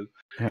 So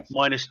yeah.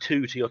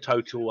 -2 to your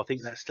total. I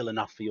think that's still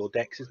enough for your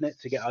dex, isn't it,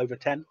 to get over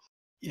 10?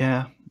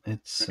 Yeah,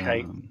 it's...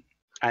 Okay.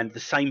 And the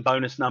same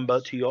bonus number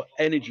to your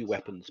energy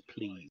weapons,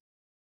 please.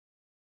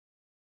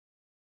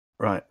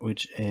 Right,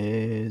 which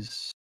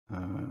is...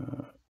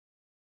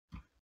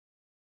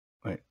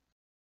 wait.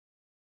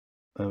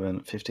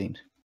 15.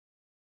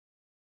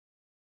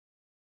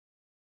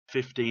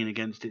 15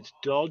 against its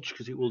dodge,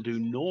 because it will do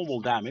normal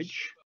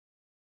damage.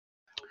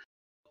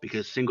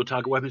 Because single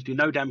target weapons do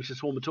no damage to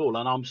swarm at all.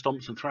 Unarmed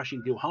stomps and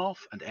thrashing deal half,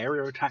 and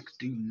area attacks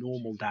do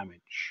normal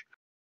damage.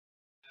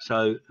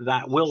 So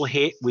that will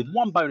hit with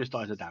 1 bonus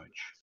dice of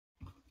damage.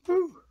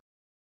 Woo.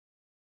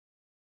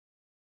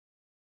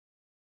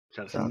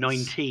 So that's a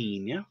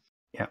 19, yeah?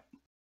 Yeah.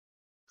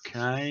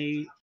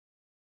 Okay.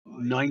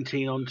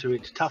 19 onto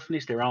its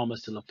toughness. Their armor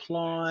still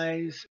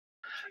applies.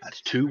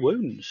 That's 2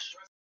 wounds.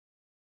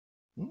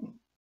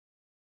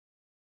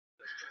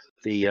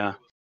 The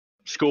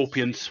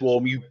scorpion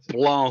swarm, you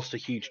blast a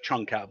huge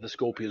chunk out of the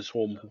scorpion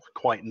swarm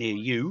quite near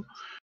you,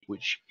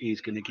 which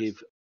is going to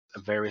give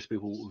various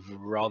people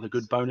rather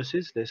good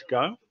bonuses this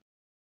go,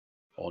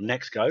 or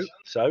next go.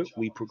 So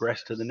we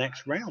progress to the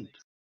next round.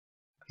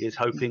 Here's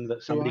hoping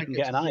that somebody can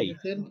get an A.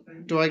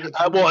 Do I get?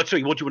 Well,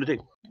 actually, what do you want to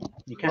do?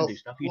 You can do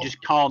stuff. You what-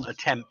 just can't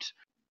attempt.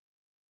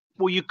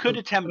 Well, you could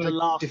attempt Can a I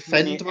last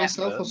defend minute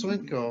myself effort. or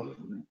something, or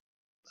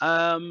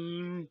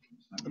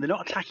They're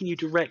not attacking you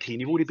directly, and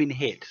you've already been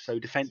hit, so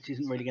defense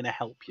isn't really going to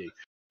help you.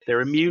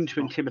 They're immune to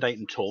intimidate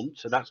and taunt,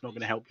 so that's not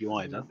going to help you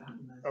either.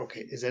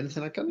 okay, is there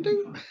anything I can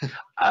do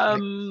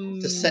Um,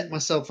 to set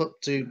myself up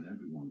to?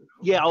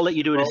 yeah, I'll let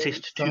you do an roll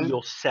assist to time?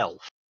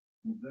 yourself.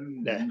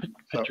 Yeah.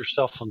 Put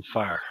yourself on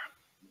fire.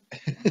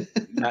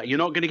 You're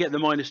not going to get the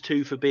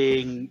 -2 for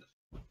being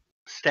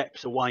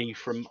steps away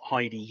from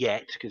Heidi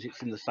yet, because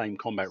it's in the same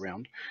combat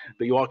round,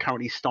 but you are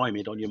currently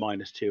stymied on your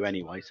 -2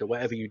 anyway, so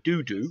whatever you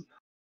do,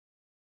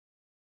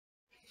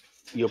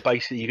 you're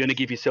going to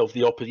give yourself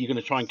the opposite. You're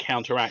going to try and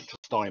counteract a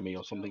stymie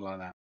or something like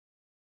that.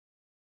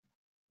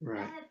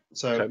 Right.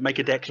 So make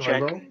a dex do I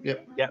check. roll?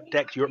 Yep. Yep,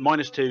 dex, you're at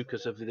 -2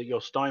 because of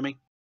your stymie.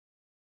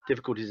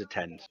 Difficulty is a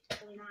 10.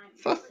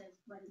 Fuck.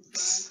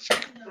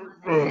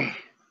 Ugh.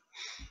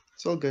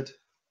 It's all good.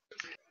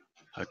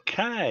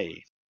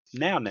 Okay,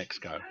 now next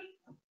go.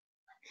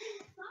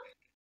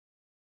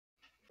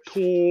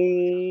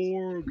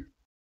 Torg.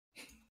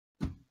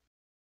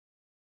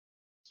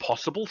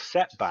 Possible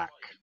setback.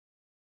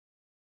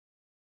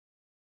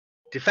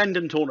 Defend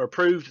and taunt are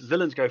approved.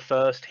 Villains go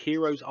first.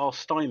 Heroes are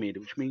stymied,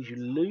 which means you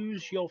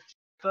lose your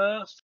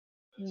first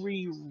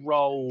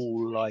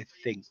re-roll, I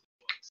think.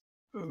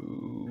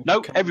 Ooh,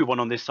 Nope, everyone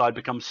on this side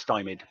becomes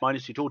stymied.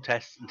 -2 to all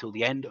tests until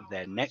the end of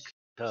their next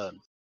turn.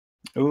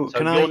 Ooh,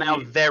 So you're now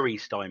very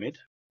stymied,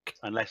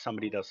 unless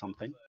somebody does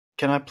something.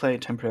 Can I play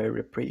temporary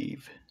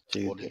reprieve?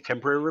 What does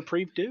temporary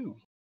reprieve do?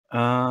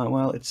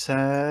 Well, it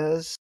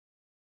says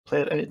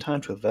play at any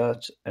time to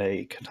avert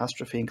a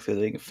catastrophe,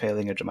 including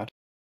failing a dramatic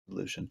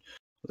solution.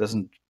 It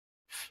doesn't.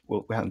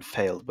 Well, we haven't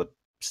failed, but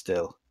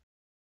still.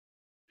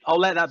 I'll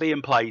let that be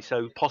in play.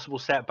 So possible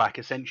setback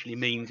essentially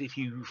means if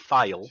you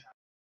fail,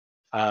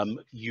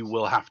 you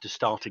will have to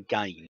start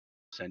again,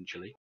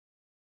 essentially.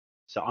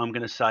 So I'm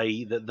going to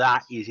say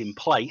that is in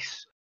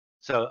place.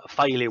 So a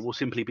failure will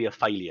simply be a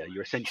failure.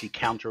 You're essentially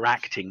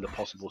counteracting the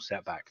possible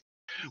setback,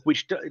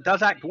 which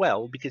does act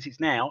well because it's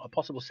now a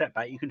possible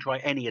setback. You can try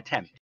any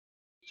attempt.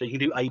 So you can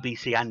do A, B,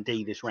 C, and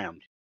D this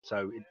round.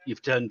 So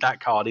you've turned that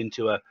card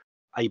into a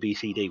A, B,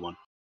 C, D one.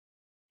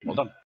 Well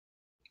done.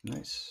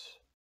 Nice.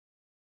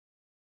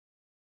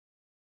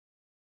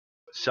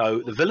 So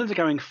the villains are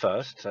going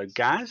first. So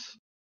Gaz,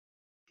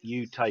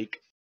 you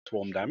take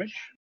swarm damage.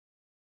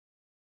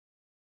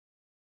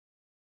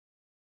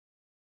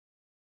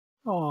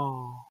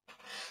 Oh.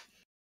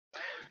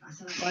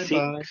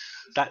 Bye-bye.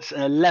 6. That's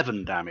an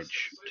 11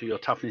 damage to your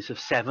toughness of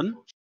 7.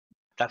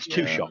 That's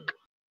 2 Yeah. shock.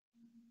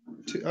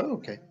 Oh,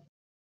 okay.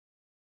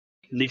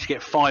 You need to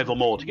get 5 or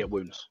more to get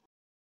wounds.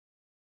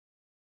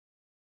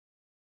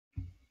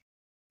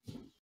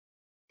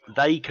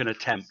 They can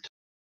attempt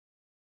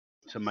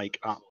to make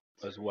up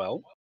as well,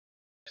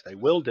 which they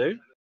will do.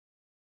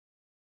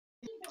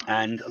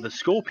 And the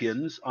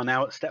scorpions are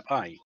now at step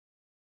A.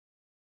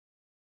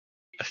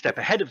 A step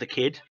ahead of the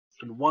kid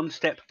and 1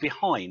 step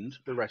behind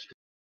the rest of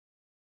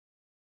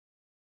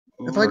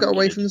Have I got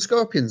away from the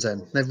scorpions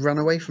then? They've run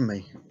away from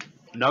me.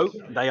 No,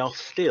 they are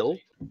still.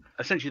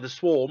 Essentially, the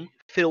swarm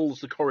fills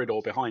the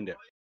corridor behind it.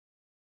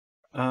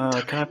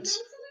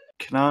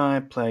 Can I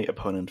play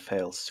opponent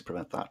fails to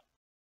prevent that?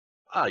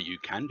 You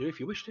can do if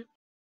you wish to.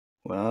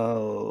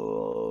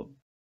 Well,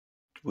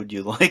 would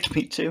you like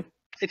me to?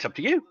 It's up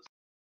to you.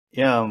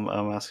 Yeah,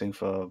 I'm asking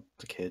for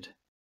the kid.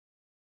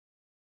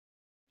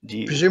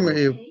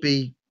 Presumably, it would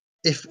be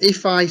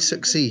if I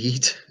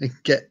succeed and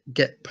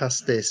get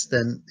past this,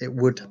 then it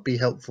would be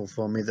helpful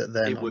for me that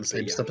they're It not on would the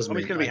same be. Yeah. step as I mean,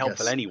 me. it's going to be I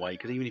helpful guess. anyway,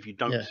 because even if you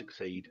don't Yeah.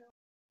 succeed,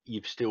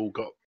 you've still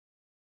got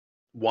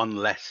 1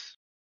 less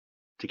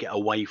to get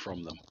away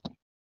from them.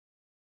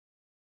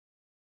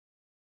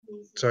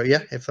 So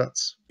yeah, if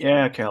that's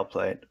Yeah, okay, I'll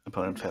play it.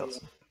 Opponent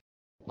fails.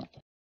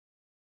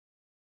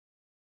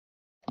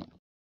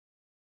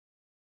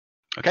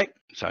 Okay,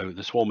 so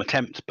the swarm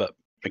attempt, but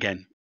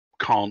again,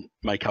 can't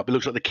make up. It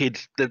looks like the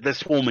kids, they're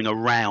swarming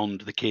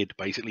around the kid,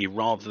 basically,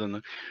 rather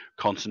than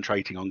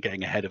concentrating on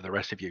getting ahead of the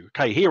rest of you.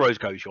 Okay, heroes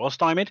goes. You are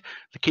stymied.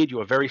 The kid, you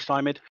are very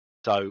stymied.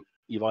 So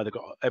you've either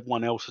got,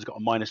 everyone else has got a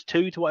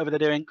 -2 to whatever they're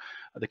doing.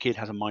 The kid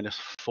has a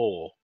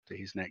 -4 to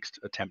his next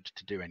attempt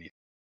to do anything.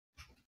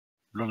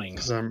 running.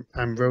 Because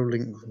I'm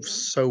rolling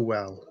so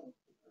well.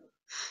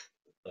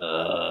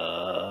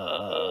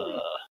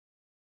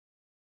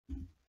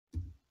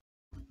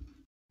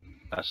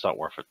 That's not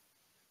worth it.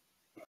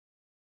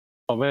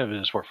 Oh, maybe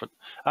it's worth it.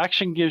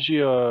 Action gives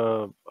you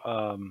a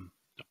 +3.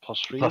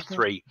 Plus isn't it?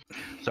 3.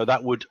 So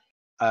that would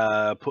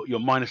put your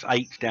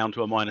 -8 down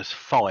to a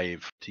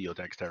 -5 to your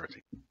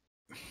dexterity.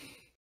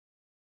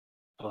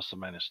 Plus a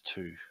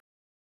 -2.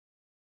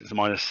 It's a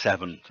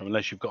 -7. So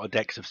unless you've got a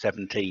dex of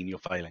 17, you're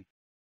failing.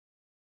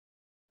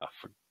 I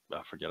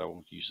forget. I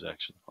won't use the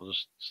action. I'll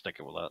just stick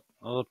it with that.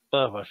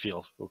 I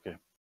feel okay.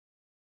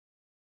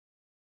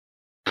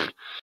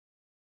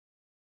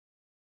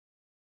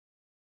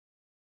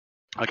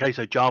 Okay,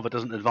 so Java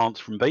doesn't advance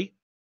from B.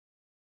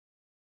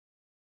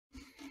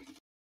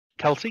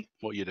 Kelsey,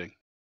 what are you doing?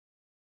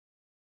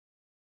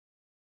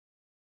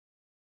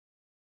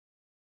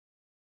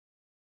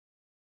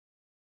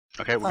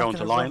 Okay, we're I'm going to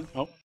gonna Lion.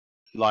 run. Oh,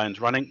 Lion's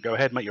running. Go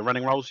ahead, make your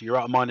running rolls. You're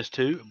at a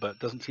 -2, but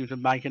doesn't seem to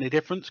make any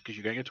difference because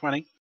you're getting a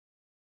 20.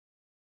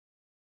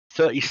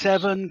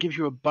 37 gives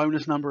you a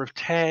bonus number of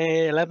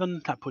 10,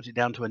 11. That puts it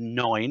down to a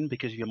 9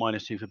 because of your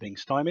 -2 for being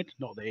stymied.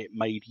 Not that it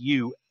made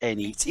you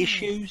any 18.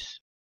 issues.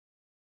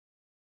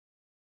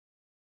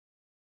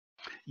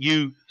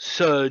 You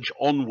surge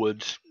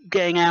onwards,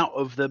 getting out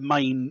of the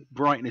main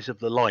brightness of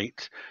the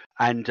light,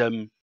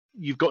 and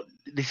you've got,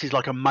 this is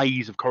like a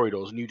maze of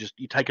corridors, and you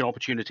take an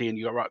opportunity and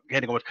you're right,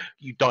 heading onwards,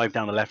 you dive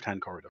down the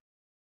left-hand corridor.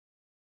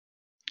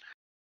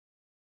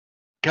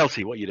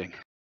 Kelsey, what are you doing?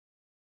 I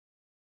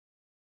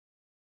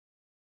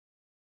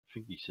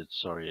think he said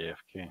sorry,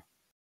 AFK.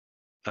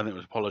 I think it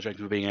was apologising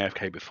for being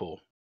AFK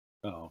before.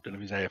 Oh, Don't know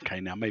if he's AFK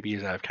now. Maybe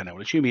he's AFK now.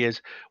 We'll assume he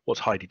is.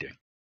 What's Heidi doing?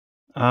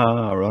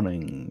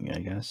 Running, I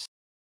guess.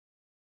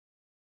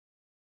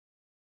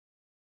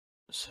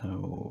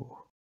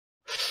 So.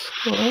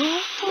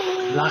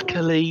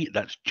 Luckily,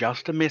 that's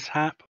just a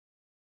mishap.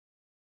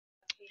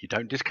 You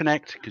don't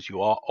disconnect because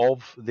you are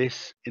of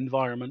this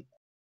environment.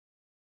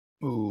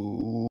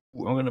 Ooh,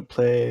 I'm gonna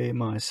play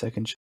my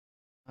second shot.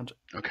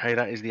 Okay,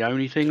 that is the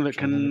only thing that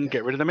Try that can again.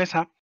 get rid of the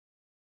mishap.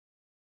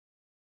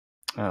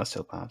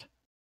 Still bad.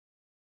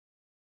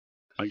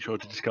 Make sure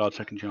to discard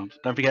second chance.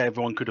 Don't forget,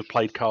 everyone could have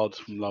played cards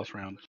from last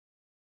round.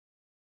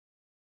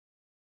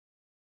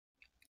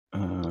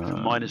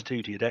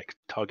 -2 to your deck.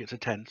 Targets are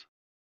 10s.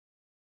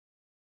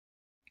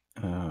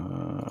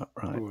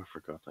 Right. oh, I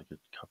forgot. I could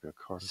copy a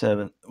card.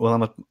 7. Well,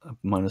 I'm at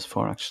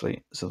 -4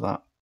 actually, so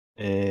that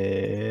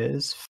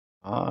is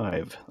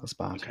 5. That's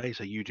bad. Okay,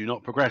 so you do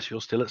not progress.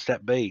 You're still at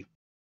step B.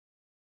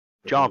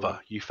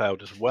 Java, you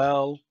failed as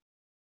well.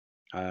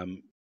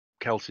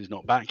 Kelsey's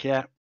not back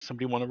yet.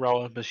 Somebody want to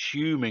roll? I'm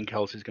assuming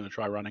Kelsey's going to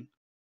try running.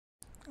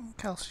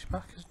 Kelsey's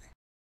back, isn't he?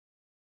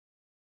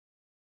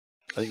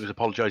 I think he was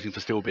apologising for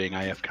still being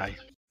AFK.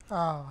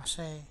 Oh, I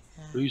see.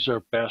 Yeah. Who's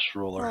our best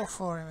roller? Roll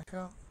for him if you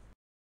want.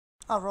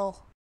 I'll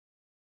roll.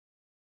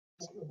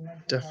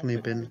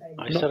 Definitely been.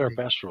 I not said our me.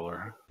 best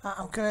roller.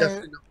 I'm gonna.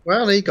 Definitely not.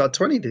 Well, he got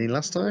 20, didn't he,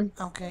 last time?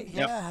 I'm going.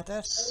 Yep. Yeah, I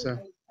did. So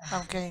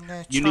I'm going.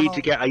 You need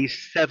to get a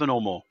 7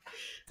 or more.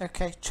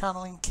 Okay,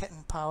 channeling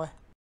kitten power.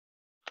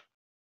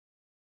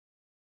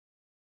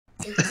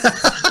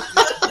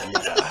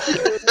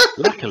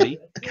 Luckily,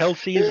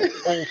 Kelsey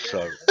is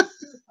also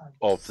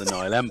of the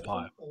Nile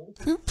Empire.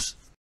 Oops.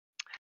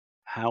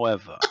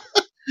 However,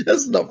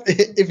 that's not.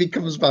 If he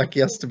comes back,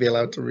 he has to be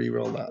allowed to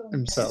re-roll that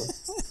himself.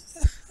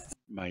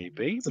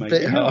 maybe, It's a maybe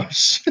bit not.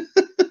 harsh.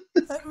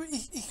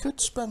 He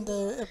could spend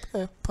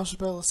a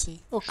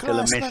possibility. Oh, Still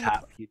a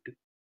mishap. You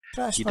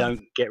You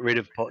don't get rid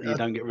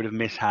of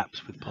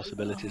mishaps with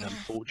possibilities,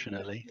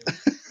 unfortunately.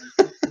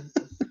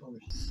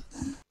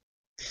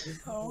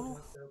 Oh.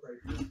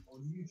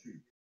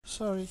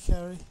 Sorry,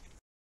 Kerry.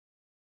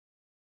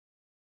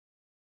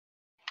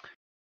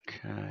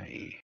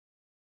 Okay.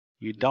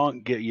 You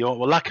don't get your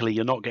well. Luckily,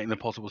 you're not getting the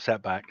possible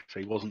setback, so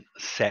he wasn't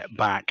set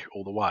back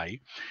all the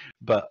way.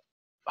 But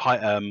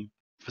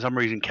for some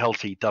reason,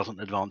 Kelsey doesn't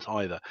advance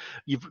either.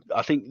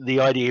 I think the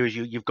idea is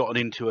you've gotten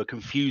into a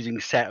confusing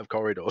set of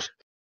corridors.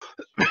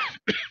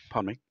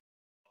 Pardon me.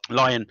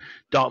 Lion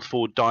darts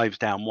forward, dives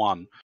down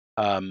one.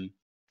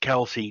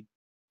 Kelsey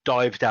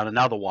dives down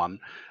another one,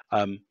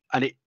 and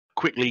it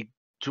quickly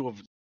sort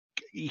of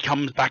he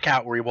comes back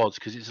out where he was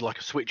because it's like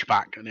a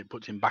switchback, and it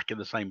puts him back in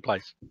the same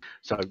place.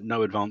 So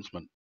no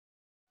advancement.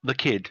 The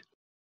kid,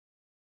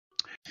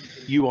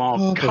 you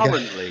are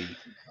currently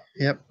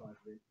Yep.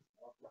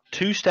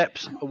 2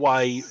 steps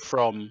away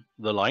from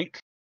the light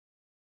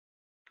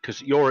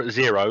because you're at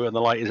 0 and the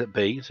light is at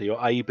B, so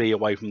you're A, B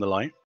away from the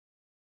light,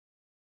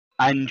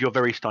 and you're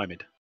very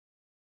stymied.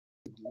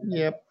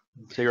 Yep.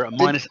 So you're at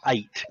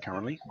 -8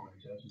 currently.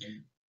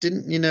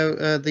 Didn't you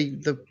know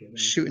the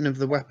shooting of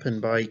the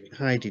weapon by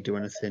Heidi do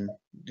anything?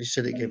 You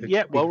said it gave a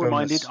Yeah, big well bonus.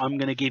 reminded. I'm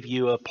going to give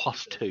you a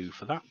 +2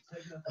 for that.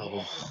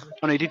 Oh,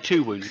 Oh, no, you did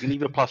 2 wounds. You can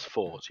give you a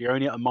 +4, so you're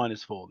only at a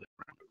 -4 this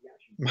round.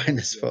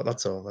 -4.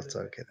 That's all. That's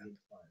okay then.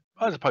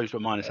 as opposed to a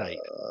 -8.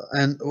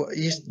 And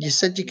you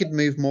said you could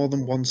move more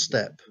than one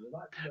step.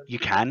 You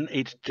can.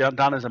 It's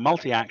done as a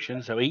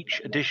multi-action, so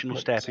each additional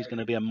step is going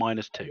to be a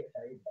 -2.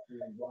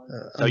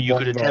 So and you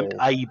could one attempt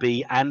roll. A,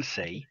 B, and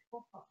C,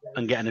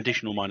 and get an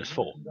additional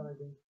 -4.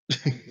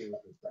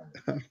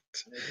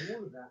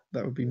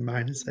 That would be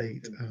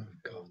 -8. Oh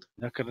god.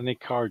 Not got any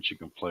cards you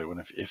can play when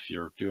if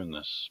you're doing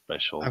this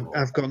special roll.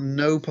 I've got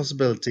no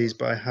possibilities,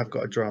 but I have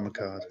got a drama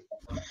card.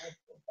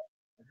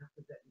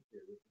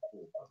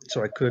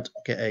 So I could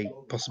get a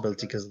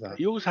possibility because of that.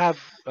 You also have,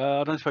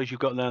 I don't suppose you've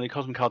got the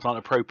Cosmic cards aren't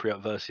appropriate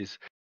versus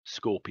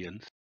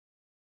Scorpions.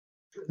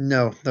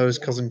 No, those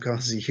cosmic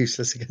cards are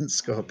useless against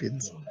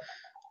scorpions.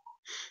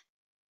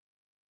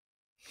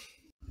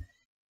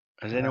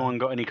 Has anyone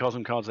got any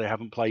Cosmic cards they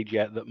haven't played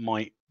yet that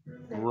might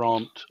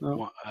grant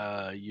No.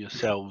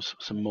 yourselves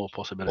some more Or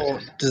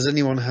possibilities? does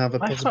anyone have a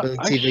I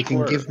possibility they can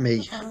swear. give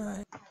me?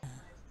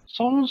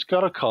 Someone's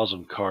got a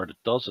Cosm card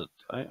that does it.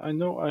 I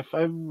know. I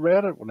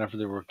read it whenever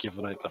they were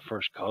giving out the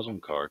first Cosm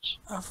cards.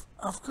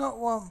 I've got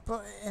one,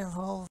 but it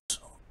involves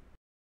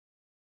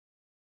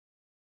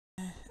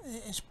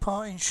it's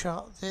parting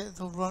shot.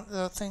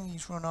 The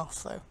thingies run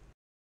off though.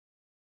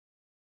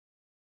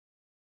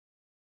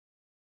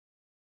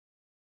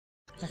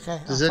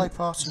 Okay, Does I'll it- play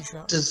parting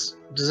shot. Does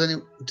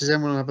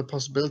anyone have a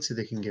possibility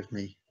they can give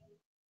me?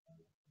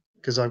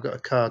 Because I've got a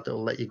card that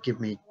will let you give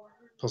me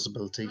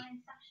possibility.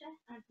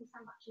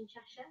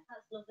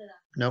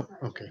 No.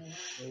 Okay.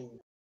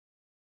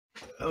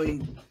 I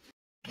mean,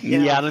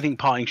 Yeah, I don't think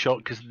parting shot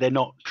because they're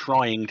not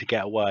trying to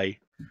get away.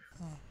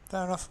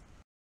 Fair enough.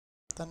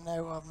 Then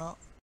no, I'm not.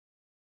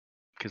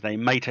 Because they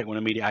may take one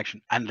immediate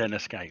action and then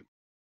escape.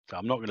 So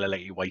I'm not going to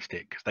let you waste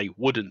it because they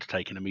wouldn't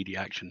take an immediate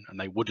action and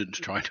they wouldn't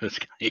try to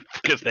escape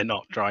because they're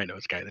not trying to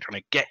escape. They're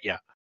trying to get you.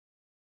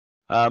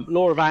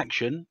 Law of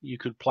action, you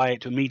could play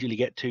it to immediately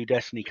get 2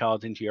 destiny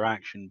cards into your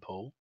action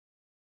pool.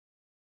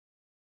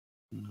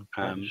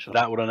 So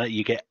that would let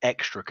you get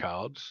extra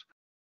cards.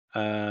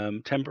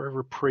 Temporary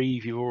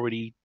reprieve, you've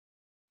already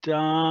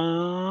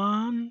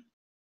done.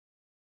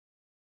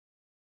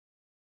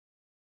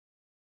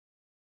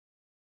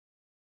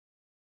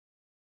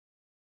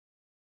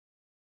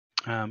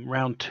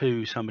 Round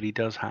 2, somebody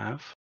does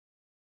have.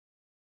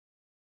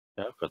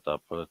 Yeah, I've got that,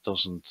 but it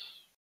doesn't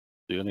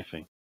do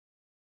anything.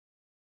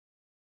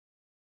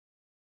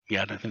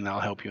 Yeah, I don't think that'll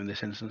help you in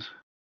this instance.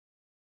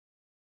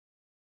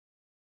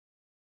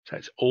 So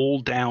it's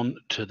all down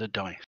to the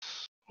dice.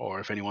 Or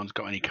if anyone's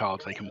got any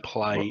cards they can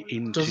play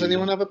into. Does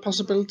anyone have a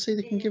possibility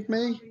they can give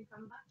me?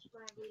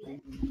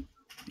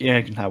 yeah,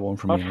 I can have one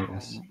from you, I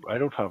guess. I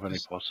don't have any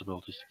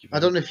possibilities to give I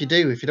you. don't know if you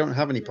do. If you don't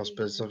have any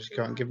possibilities, obviously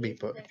you can't give me.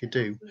 But if you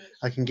do,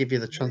 I can give you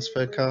the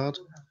transfer card,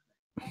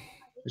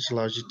 which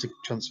allows you to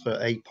transfer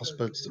a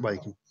possibility. Well,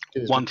 you can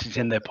do as Once much it's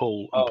as in their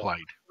pool and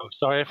played. Oh,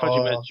 sorry, I thought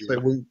you meant you. So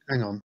it won't,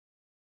 hang on.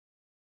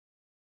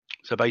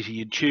 So basically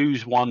you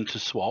choose one to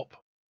swap.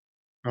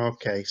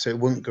 Okay, so it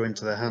wouldn't go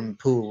into the hand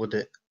pool, would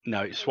it?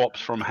 No, it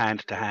swaps from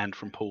hand to hand,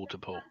 from pool to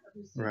pool.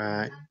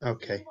 Right.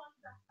 Okay.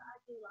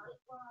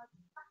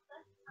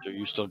 So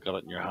you still got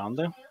it in your hand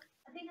then?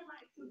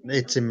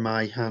 It's in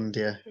my hand,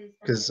 yeah,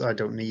 because I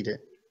don't need it.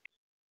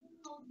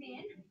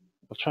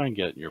 I'll try and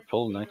get it in your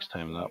pull next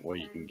time. That way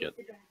you can get.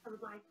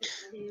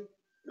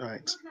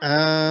 Right.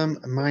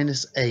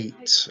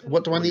 -8.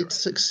 What do I Well, need to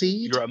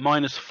succeed? You're at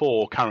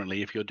 -4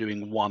 currently if you're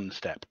doing one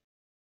step.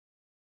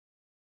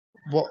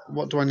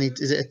 What do I need?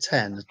 Is it a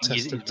 10? A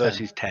test of 10?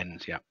 Versus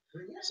 10s, yeah.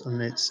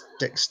 And it's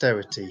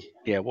dexterity.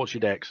 Yeah, what's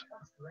your dex?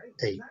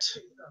 8.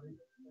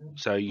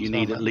 So you So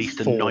need I'm at at least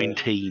a 4.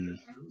 19.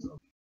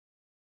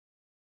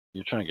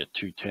 You're trying to get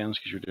 2 10s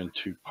because you're doing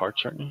 2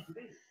 parts, aren't you?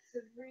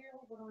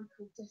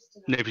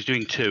 No, if it's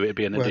doing 2, it'd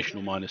be an Well-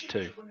 additional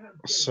 -2.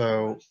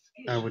 So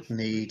I would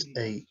need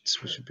 8,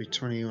 which would be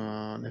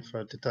 21. If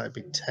I did that, it'd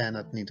be 10.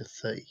 I'd need a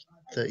 30,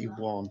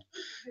 31.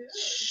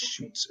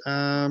 Shoot.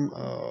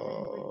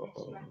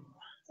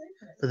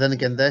 But then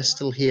again, they're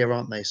still here,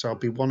 aren't they? So I'll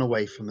be 1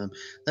 away from them.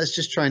 Let's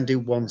just try and do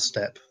 1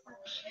 step.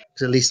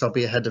 Because at least I'll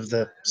be ahead of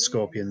the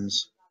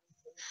scorpions.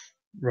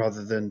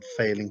 Rather than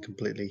failing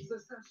completely.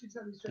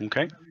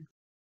 Okay.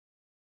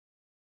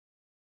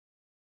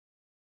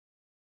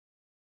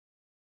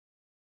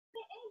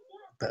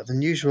 Better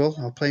than usual.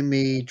 I'll play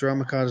me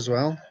drama card as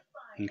well.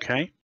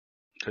 Okay.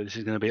 So this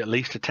is going to be at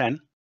least a 10.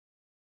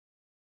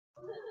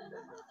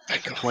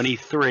 Back off.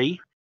 23.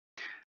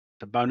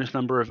 The bonus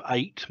number of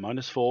 8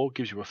 -4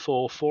 gives you a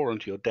 4. 4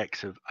 onto your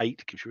dex of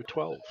 8 gives you a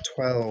 12.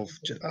 12.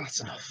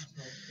 That's enough.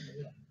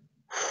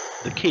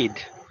 The kid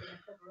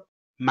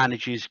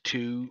manages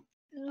to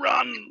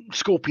run,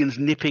 scorpions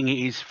nipping at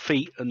his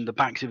feet and the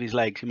backs of his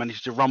legs. He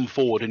manages to run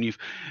forward, and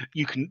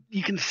you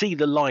can see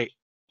the light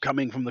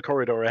coming from the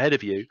corridor ahead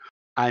of you,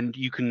 and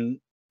you can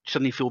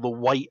suddenly feel the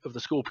weight of the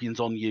scorpions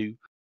on you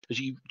as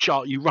you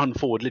run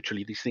forward.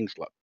 Literally, these things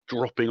like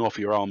dropping off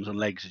your arms and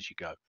legs as you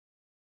go.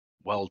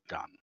 Well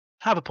done.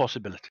 Have a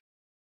possibility.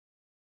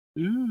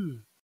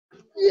 Ooh.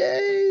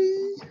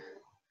 Yay!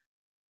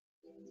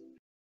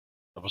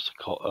 That was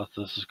called.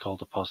 This is called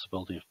the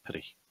possibility of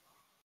pity.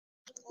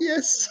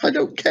 Yes, I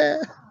don't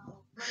care.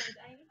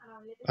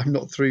 I'm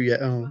not through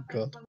yet. Oh,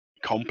 God.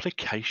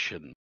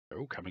 Complication. They're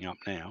all coming up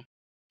now.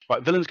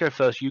 Right, villains go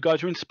first. You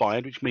guys are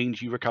inspired, which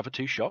means you recover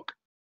 2 shock.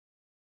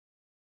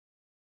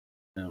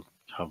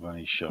 How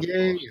many shots?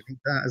 Yay, I think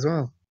that as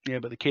well. Yeah,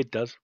 but the kid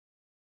does.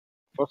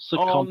 What's the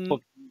On-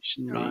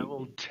 complication I mean?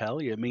 will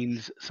tell you. It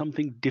means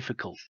something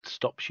difficult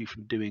stops you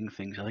from doing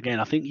things. And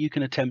again, I think you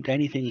can attempt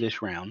anything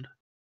this round.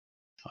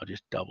 I'll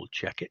just double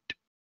check it.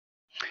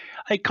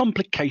 A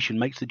complication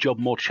makes the job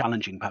more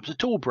challenging. Perhaps a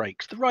tool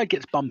breaks, the ride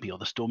gets bumpy, or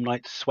the Storm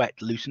Knight's sweat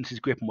loosens his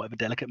grip on whatever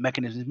delicate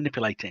mechanism is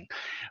manipulating.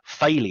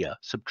 Failure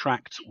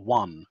subtracts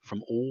 1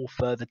 from all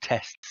further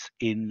tests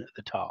in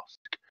the task.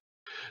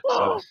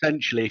 So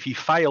essentially, if you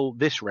fail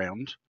this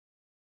round,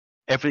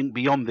 everything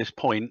beyond this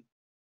point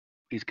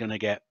is going to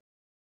get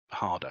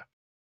harder.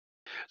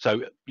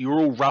 So you're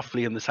all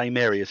roughly in the same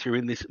area. So you're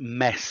in this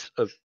mess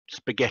of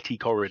spaghetti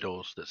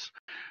corridors that's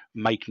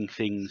making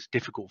things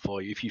difficult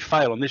for you. If you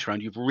fail on this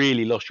round, you've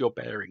really lost your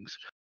bearings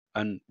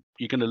and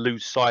you're going to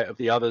lose sight of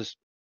the others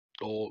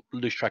or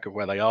lose track of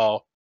where they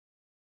are.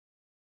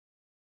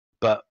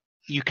 But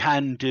you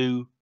can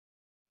do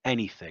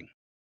anything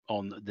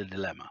on the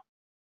dilemma.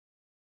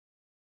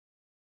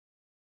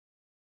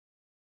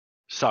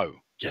 So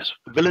Yes.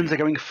 villains are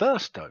going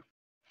first, though.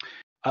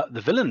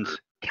 The villains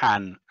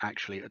can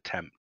actually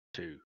attempt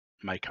to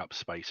make up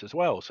space as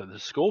well. So the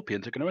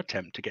Scorpions are going to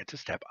attempt to get to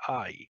step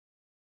A.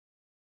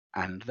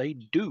 And they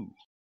do.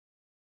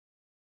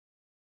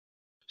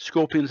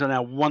 Scorpions are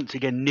now once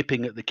again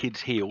nipping at the kid's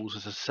heels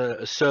as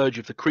a surge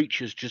of the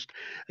creatures just,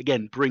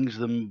 again, brings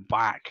them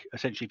back.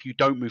 Essentially, if you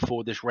don't move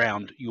forward this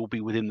round, you'll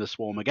be within the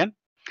swarm again.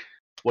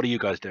 What are you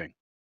guys doing?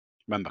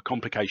 Remember,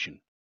 complication.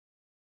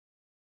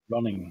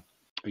 Running.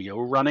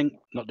 You're running,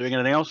 not doing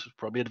anything else.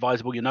 Probably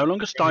advisable. You're no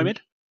longer stymied.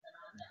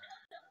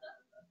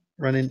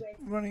 Running.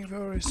 Running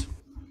Boris.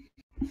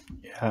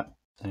 Yeah.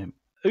 Same.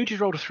 Who just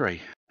rolled a 3?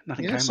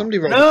 Nothing Yeah, came somebody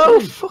up. rolled. No, a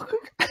 3. fuck.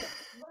 You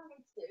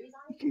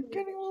keep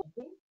getting all...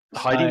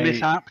 Heidi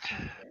mishapped.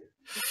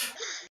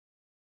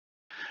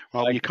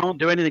 Well, you can't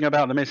do anything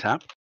about the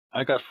mishap.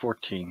 I got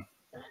 14.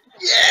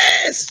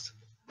 Yes!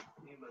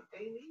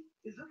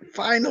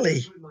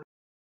 Finally.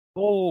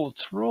 Oh,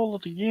 let's roll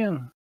it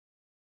again.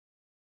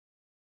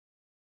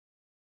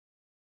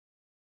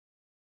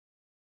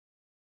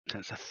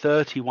 That's a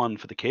 31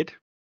 for the kid.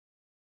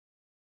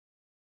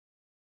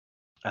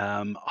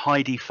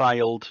 Heidi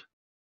failed.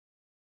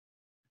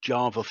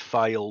 Java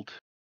failed.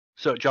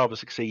 So Java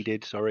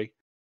succeeded, sorry.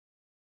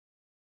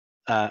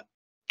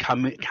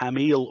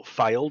 Camille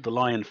failed. The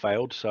lion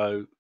failed.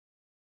 So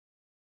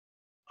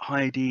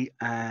Heidi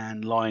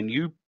and Lion,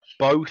 you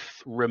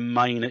both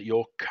remain at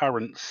your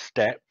current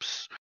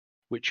steps,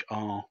 which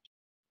are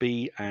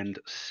B and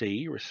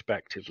C,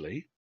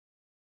 respectively.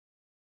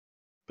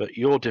 But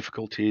your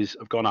difficulties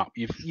have gone up.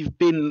 You've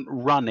been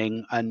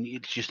running, and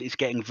it's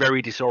getting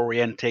very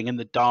disorienting in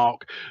the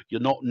dark.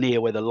 You're not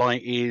near where the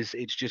light is.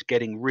 It's just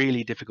getting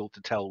really difficult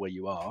to tell where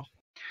you are.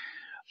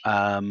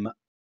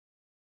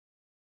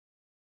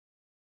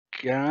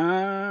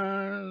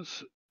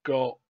 Gaz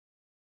got.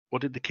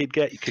 What did the kid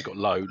get? Your kid got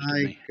loads,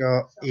 didn't he? I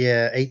got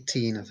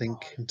 18, I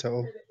think, in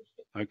total.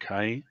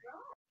 Okay.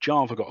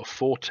 Java got a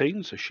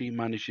 14, so she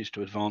manages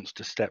to advance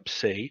to step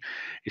C.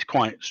 It's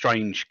quite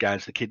strange,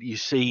 Gaz. The kid, you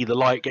see the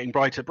light getting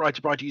brighter,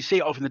 brighter, brighter. You see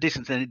it off in the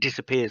distance, and it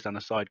disappears down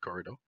a side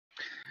corridor.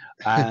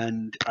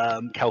 And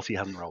Kelsey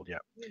hasn't rolled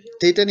yet.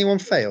 Did anyone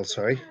fail?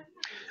 Sorry.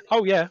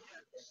 Oh yeah,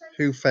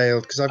 Who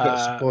failed? Because I've got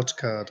a support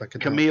card. I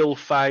could. Camille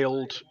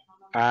failed,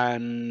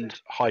 and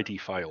Heidi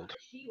failed.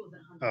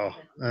 Oh.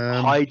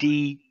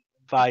 Heidi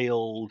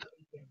failed.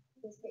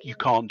 You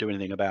can't do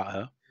anything about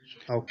her.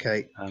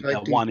 Okay.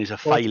 One is a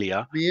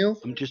failure. Real?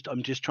 I'm just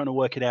trying to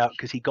work it out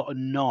because he got a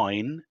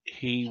 9.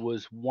 He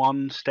was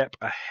 1 step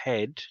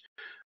ahead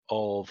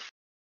of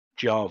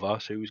Java,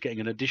 so he was getting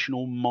an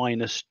additional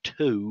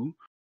 -2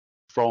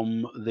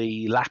 from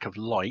the lack of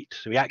light.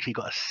 So he actually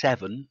got a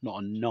 7,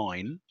 not a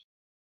 9.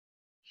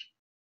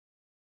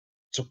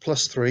 So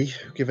 +3.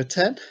 Give a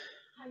 10.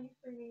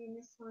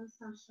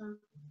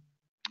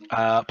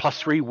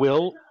 +3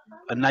 will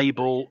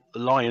enable the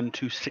lion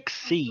to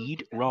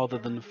succeed rather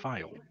than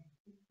fail.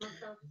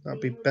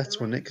 That'd be better,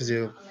 wouldn't it? Because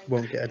you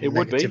won't get any It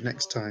would be. negative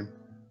next time.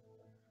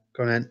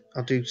 Go on then.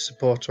 I'll do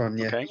support on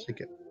you. Okay.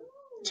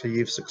 So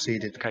you've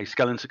succeeded. Okay,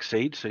 Skellen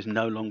succeeds, so he's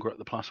no longer at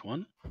the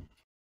 +1.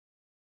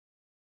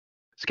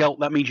 Skell,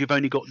 that means you've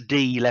only got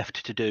D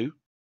left to do.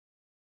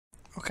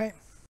 Okay.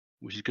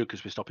 Which is good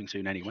because we're stopping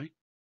soon anyway.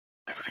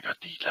 I've only got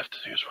D left to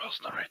do as well,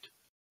 isn't that right?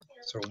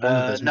 So one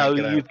of us no,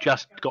 might get you've out.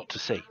 just got to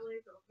C.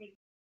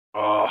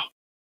 Oh,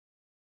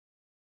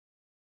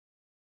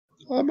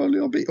 I'm only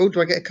on B. Oh,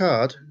 do I get a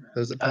card?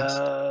 Those that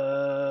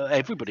passed.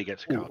 Everybody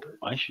gets a card.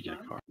 I should get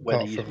a card. Whether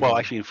Apart from well, me.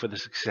 actually, for the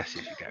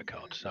successes, you get a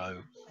card.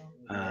 So,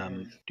 So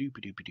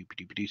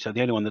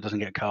the only one that doesn't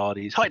get a card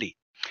is Heidi.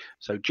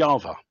 So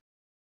Java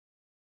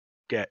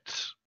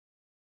gets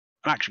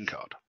an action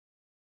card.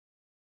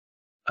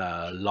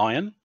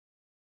 Lion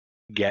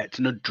gets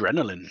an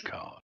adrenaline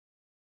card,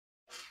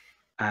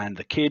 and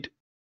the kid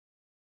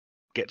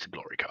gets a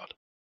glory card.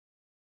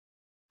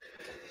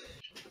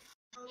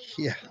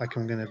 Yeah, like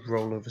I'm going to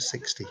roll over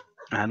 60.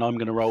 And I'm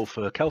going to roll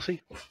for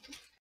Kelsey.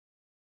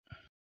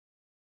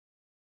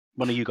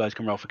 One of you guys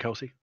can roll for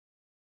Kelsey.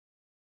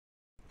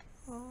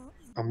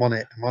 I'm on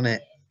it. I'm on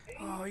it.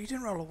 Oh, you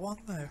didn't roll a 1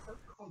 though.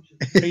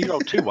 You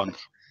rolled 2 1s.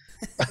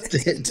 I You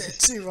did. 2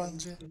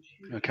 1s,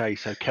 yeah. Okay,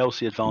 so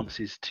Kelsey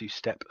advances to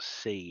step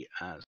C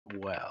as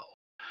well.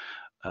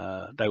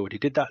 They already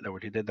did that, and they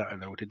already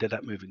did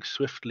that, moving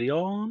swiftly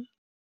on.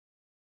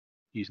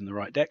 Using the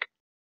right deck.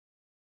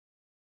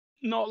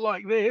 Not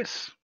like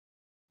this.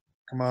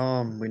 Come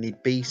on, we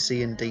need B,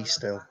 C, and D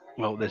still.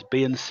 Well, there's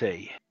B and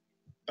C.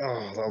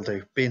 Oh, that'll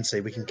do. B and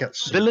C, we can catch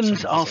some.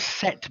 Villains some are of this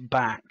set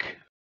back.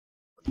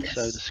 up.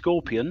 So the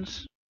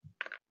Scorpions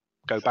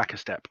go back a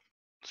step.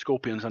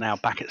 Scorpions are now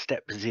back at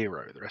step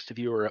 0. The rest of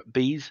you are at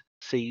B's,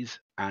 C's,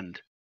 and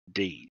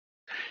D.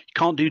 You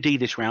can't do D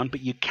this round,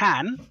 but you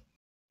can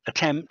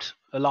attempt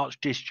a large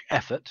ditch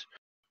effort,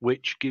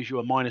 which gives you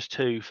a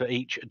 -2 for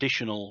each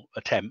additional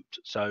attempt.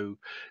 So,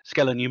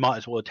 Skellen, you might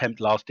as well attempt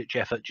last ditch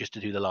effort just to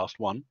do the last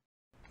one.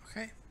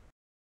 Okay.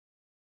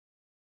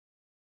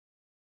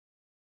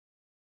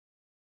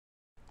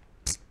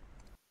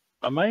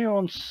 Am I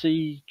on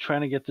C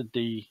trying to get to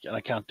D, and I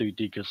can't do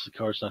D because the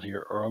card's not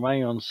here, or am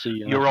I on C?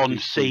 And I You're have to on do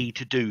C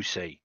to do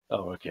C.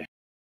 Oh, okay.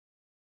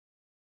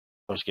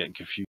 I was getting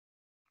confused.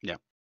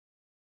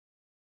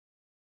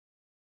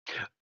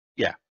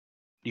 Yeah,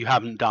 you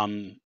haven't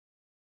done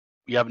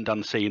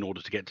C in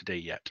order to get to D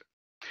yet.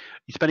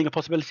 You spending a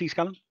possibility,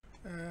 Skellen?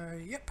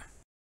 Yep.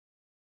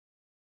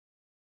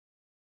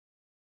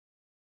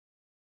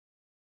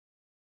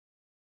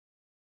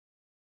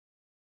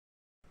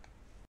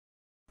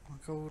 Oh my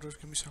god, there's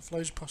going to be some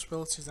loads of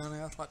possibilities then. I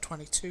have like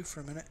 22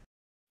 for a minute.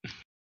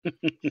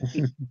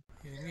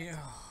 Yeah,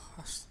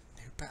 that's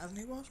no better than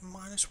it was.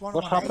 -1 What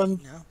on an happened?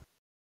 8 now.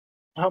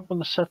 What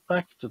happened to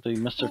setback? Did they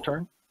miss their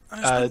turn? I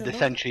spend another-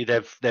 Essentially,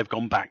 they've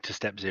gone back to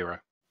step 0.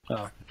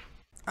 Oh,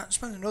 I can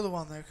spend another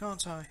one though,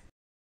 can't I?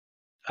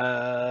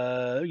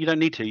 You don't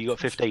need to. You got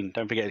 15.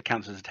 Don't forget it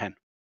counts as a 10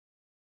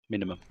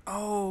 minimum.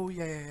 Oh,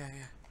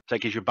 yeah. So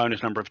it gives you a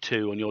bonus number of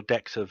 2 on your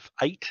dex of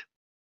 8.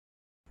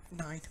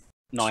 9.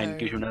 9 So,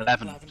 gives you an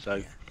 11. So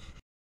yeah.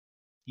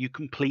 you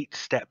complete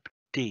step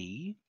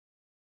D,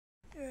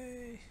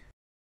 Yay.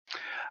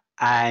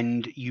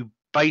 and you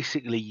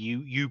basically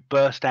you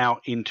burst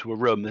out into a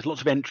room. There's lots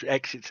of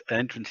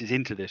entrances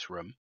into this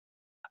room,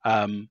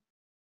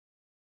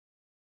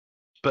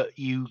 but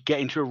you get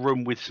into a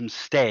room with some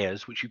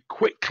stairs, which you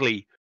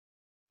quickly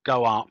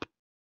go up.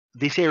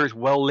 This area is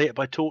well lit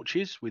by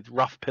torches with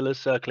rough pillars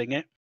circling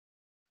it.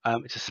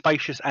 It's a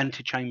spacious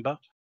antechamber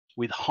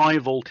with high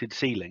vaulted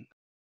ceiling,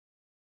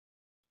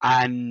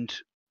 and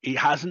it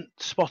hasn't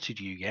spotted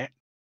you yet,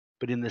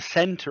 but in the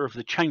center of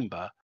the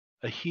chamber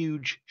a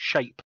huge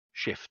shape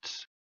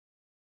shifts.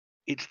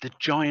 It's the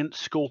giant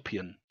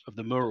scorpion of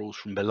the murals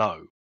from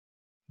below.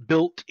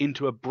 Built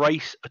into a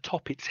brace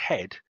atop its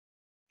head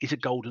is a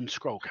golden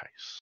scroll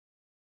case.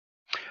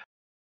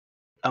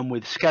 And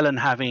with Skellen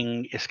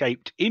having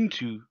escaped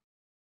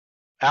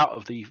out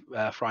of the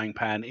frying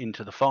pan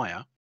into the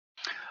fire,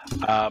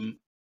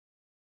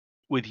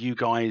 with you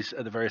guys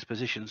at the various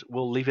positions,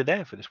 we'll leave it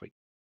there for this week.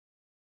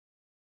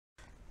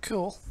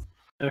 Cool.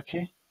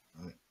 okay.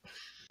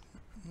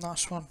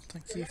 Nice one.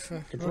 Thank you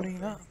for running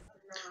that.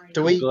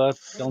 Do we Glad do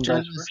Dylan you want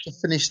dies us first. to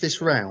finish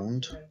this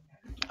round?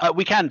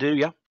 We can do,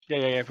 yeah.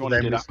 If you want to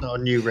Then do we that.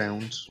 start a new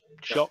round.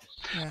 Sure.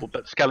 Yeah. Well,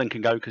 but Skellen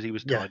can go because he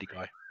was a Yeah. tidy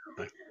guy.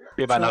 So,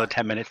 be about So- another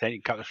 10 minutes, then you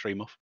can cut the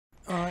stream off.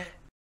 Alright.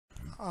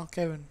 I'll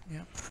go and,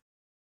 yeah.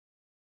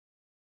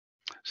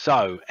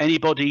 So,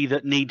 anybody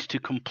that needs to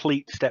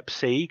complete step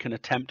C can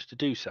attempt to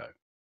do so.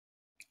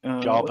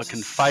 Java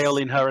can fail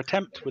in her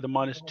attempt with a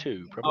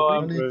 -2, I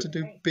probably. need to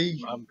do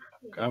B.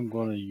 I'm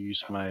going to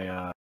use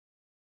my.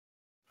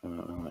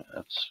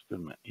 That's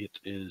good. It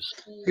is.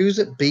 Who's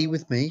at B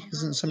with me?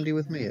 Isn't somebody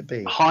with me at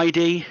B?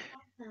 Heidi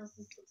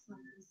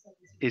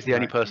is the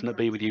only Right. person at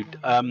B with you.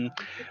 Can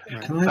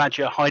I,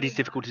 Badger, Heidi's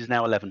difficulty is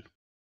now 11.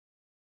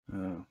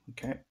 Oh,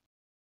 okay.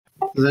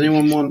 does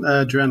anyone want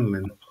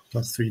adrenaline?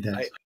 Plus 3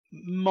 days.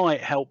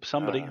 Might help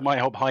somebody. Might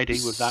help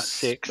Heidi with that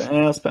 6.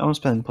 I'm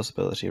spending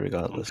possibility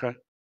regardless. Okay.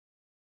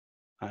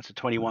 That's a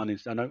 21.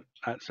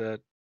 That's a.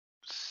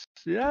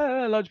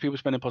 Yeah, loads of people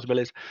spending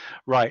possibilities.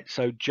 Right,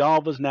 so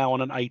Java's now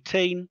on an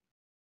 18.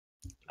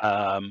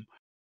 Why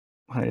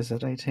is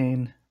it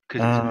 18?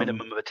 Because it's a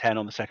minimum of a 10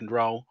 on the second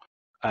roll.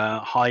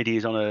 Heidi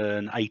is on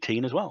an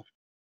 18 as well.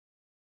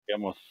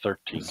 I'm on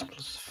 13.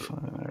 Plus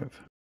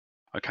 5.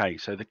 Okay,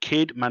 so the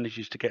kid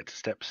manages to get to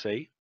step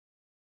C.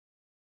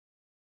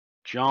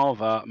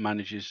 Java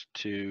manages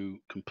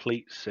to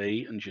complete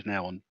C and she's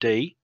now on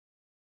D.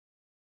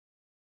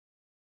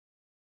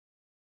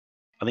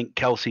 I think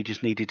Kelsey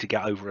just needed to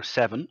get over a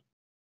 7.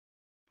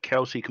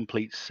 Kelsey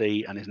completes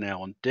C and is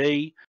now on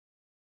D.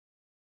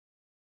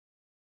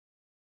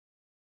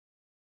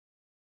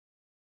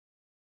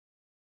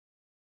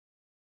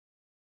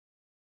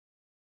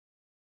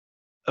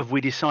 Have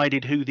we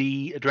decided who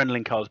the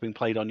adrenaline card's been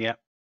played on yet?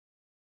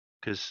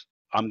 Because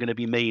I'm going to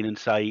be mean and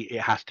say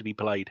it has to be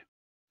played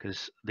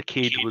because the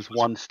kid was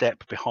one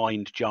step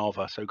behind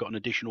Java, so got an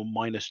additional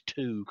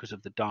 -2 because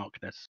of the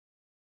darkness.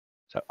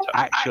 So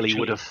actually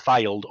would have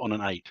failed on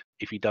an 8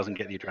 if he doesn't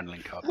get the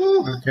adrenaline card.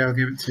 Okay, I'll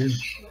give it to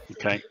you.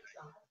 Okay.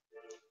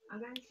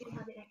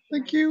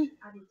 Thank you.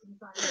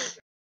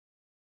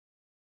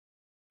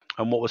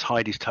 And what was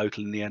Heidi's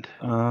total in the end?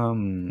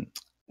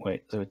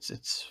 Wait, so it's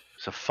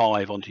It's a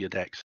 5 onto your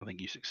dex. I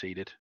think you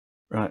succeeded.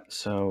 right.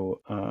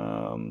 So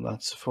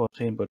that's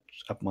 14, but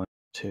up my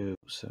 2,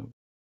 so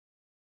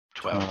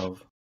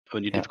 12.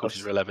 When your Yeah, difficulties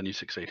that's- are 11, you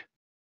succeed.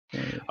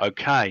 yeah.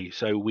 Okay,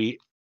 so we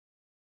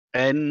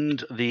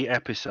end the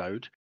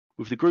episode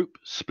with the group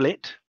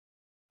split.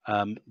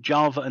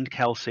 Java and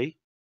Kelsey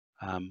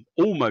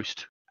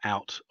almost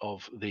out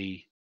of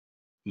the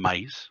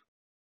maze.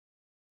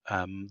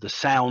 The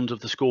sound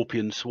of the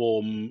scorpion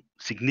swarm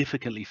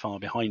significantly far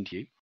behind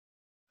you.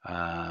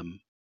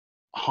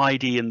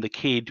 Heidi and the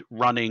kid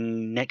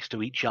running next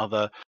to each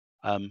other.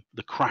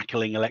 The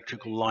crackling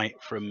electrical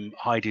light from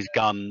Heidi's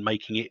gun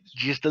making it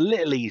just a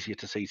little easier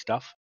to see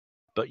stuff,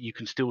 but you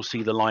can still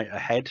see the light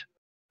ahead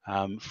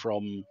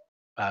from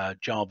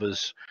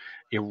Java's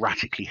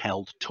erratically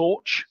held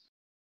torch.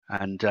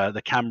 And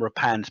the camera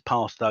pans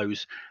past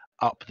those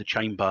up the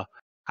chamber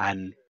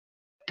and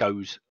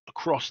goes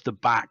across the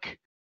back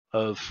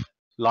of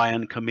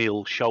Lion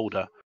Camille's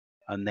shoulder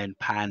and then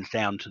pans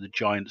down to the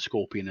giant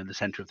scorpion in the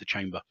center of the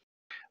chamber.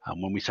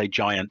 And when we say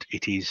giant,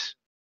 it is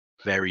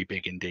very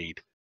big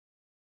indeed.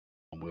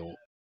 And we'll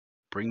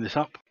bring this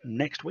up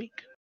next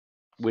week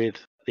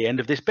with the end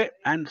of this bit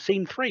and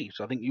scene 3.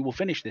 So I think you will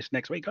finish this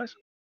next week, guys.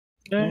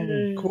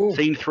 Yay. Cool.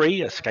 Scene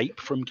 3, Escape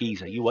from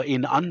Giza. You are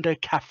in Under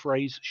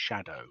Caffrey's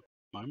shadow.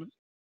 Moment.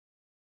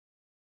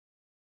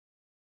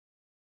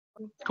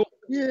 Cool.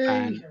 Yay.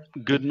 And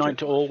good night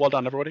to all. Well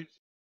done, everybody.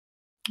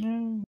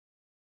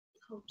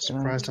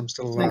 Surprised I'm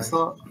still alive. Thanks a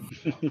lot.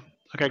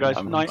 Okay, guys.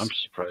 I'm Night.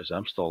 surprised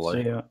I'm still So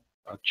alive. yeah,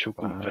 I choked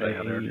on the bit I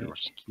had earlier. Bye.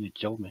 You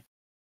killed me.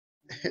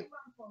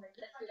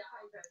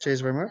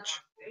 Cheers very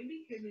much.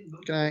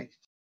 Good night.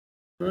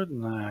 Good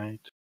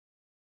night.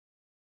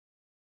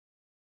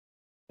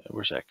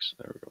 Where's X?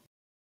 There we go.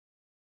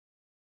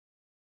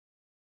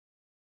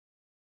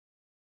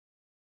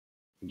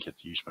 I get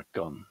to use my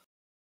gun.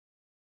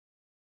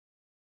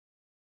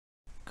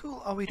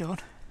 Cool, are we done?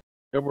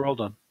 Yeah, we're all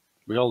done.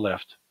 We all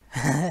left.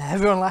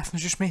 Everyone left,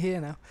 it's just me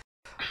here now.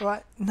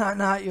 Right,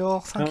 night, y'all.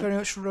 Thank you very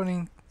much for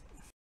running.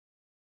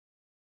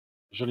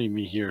 There's only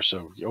me here,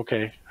 so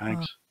okay,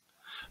 thanks.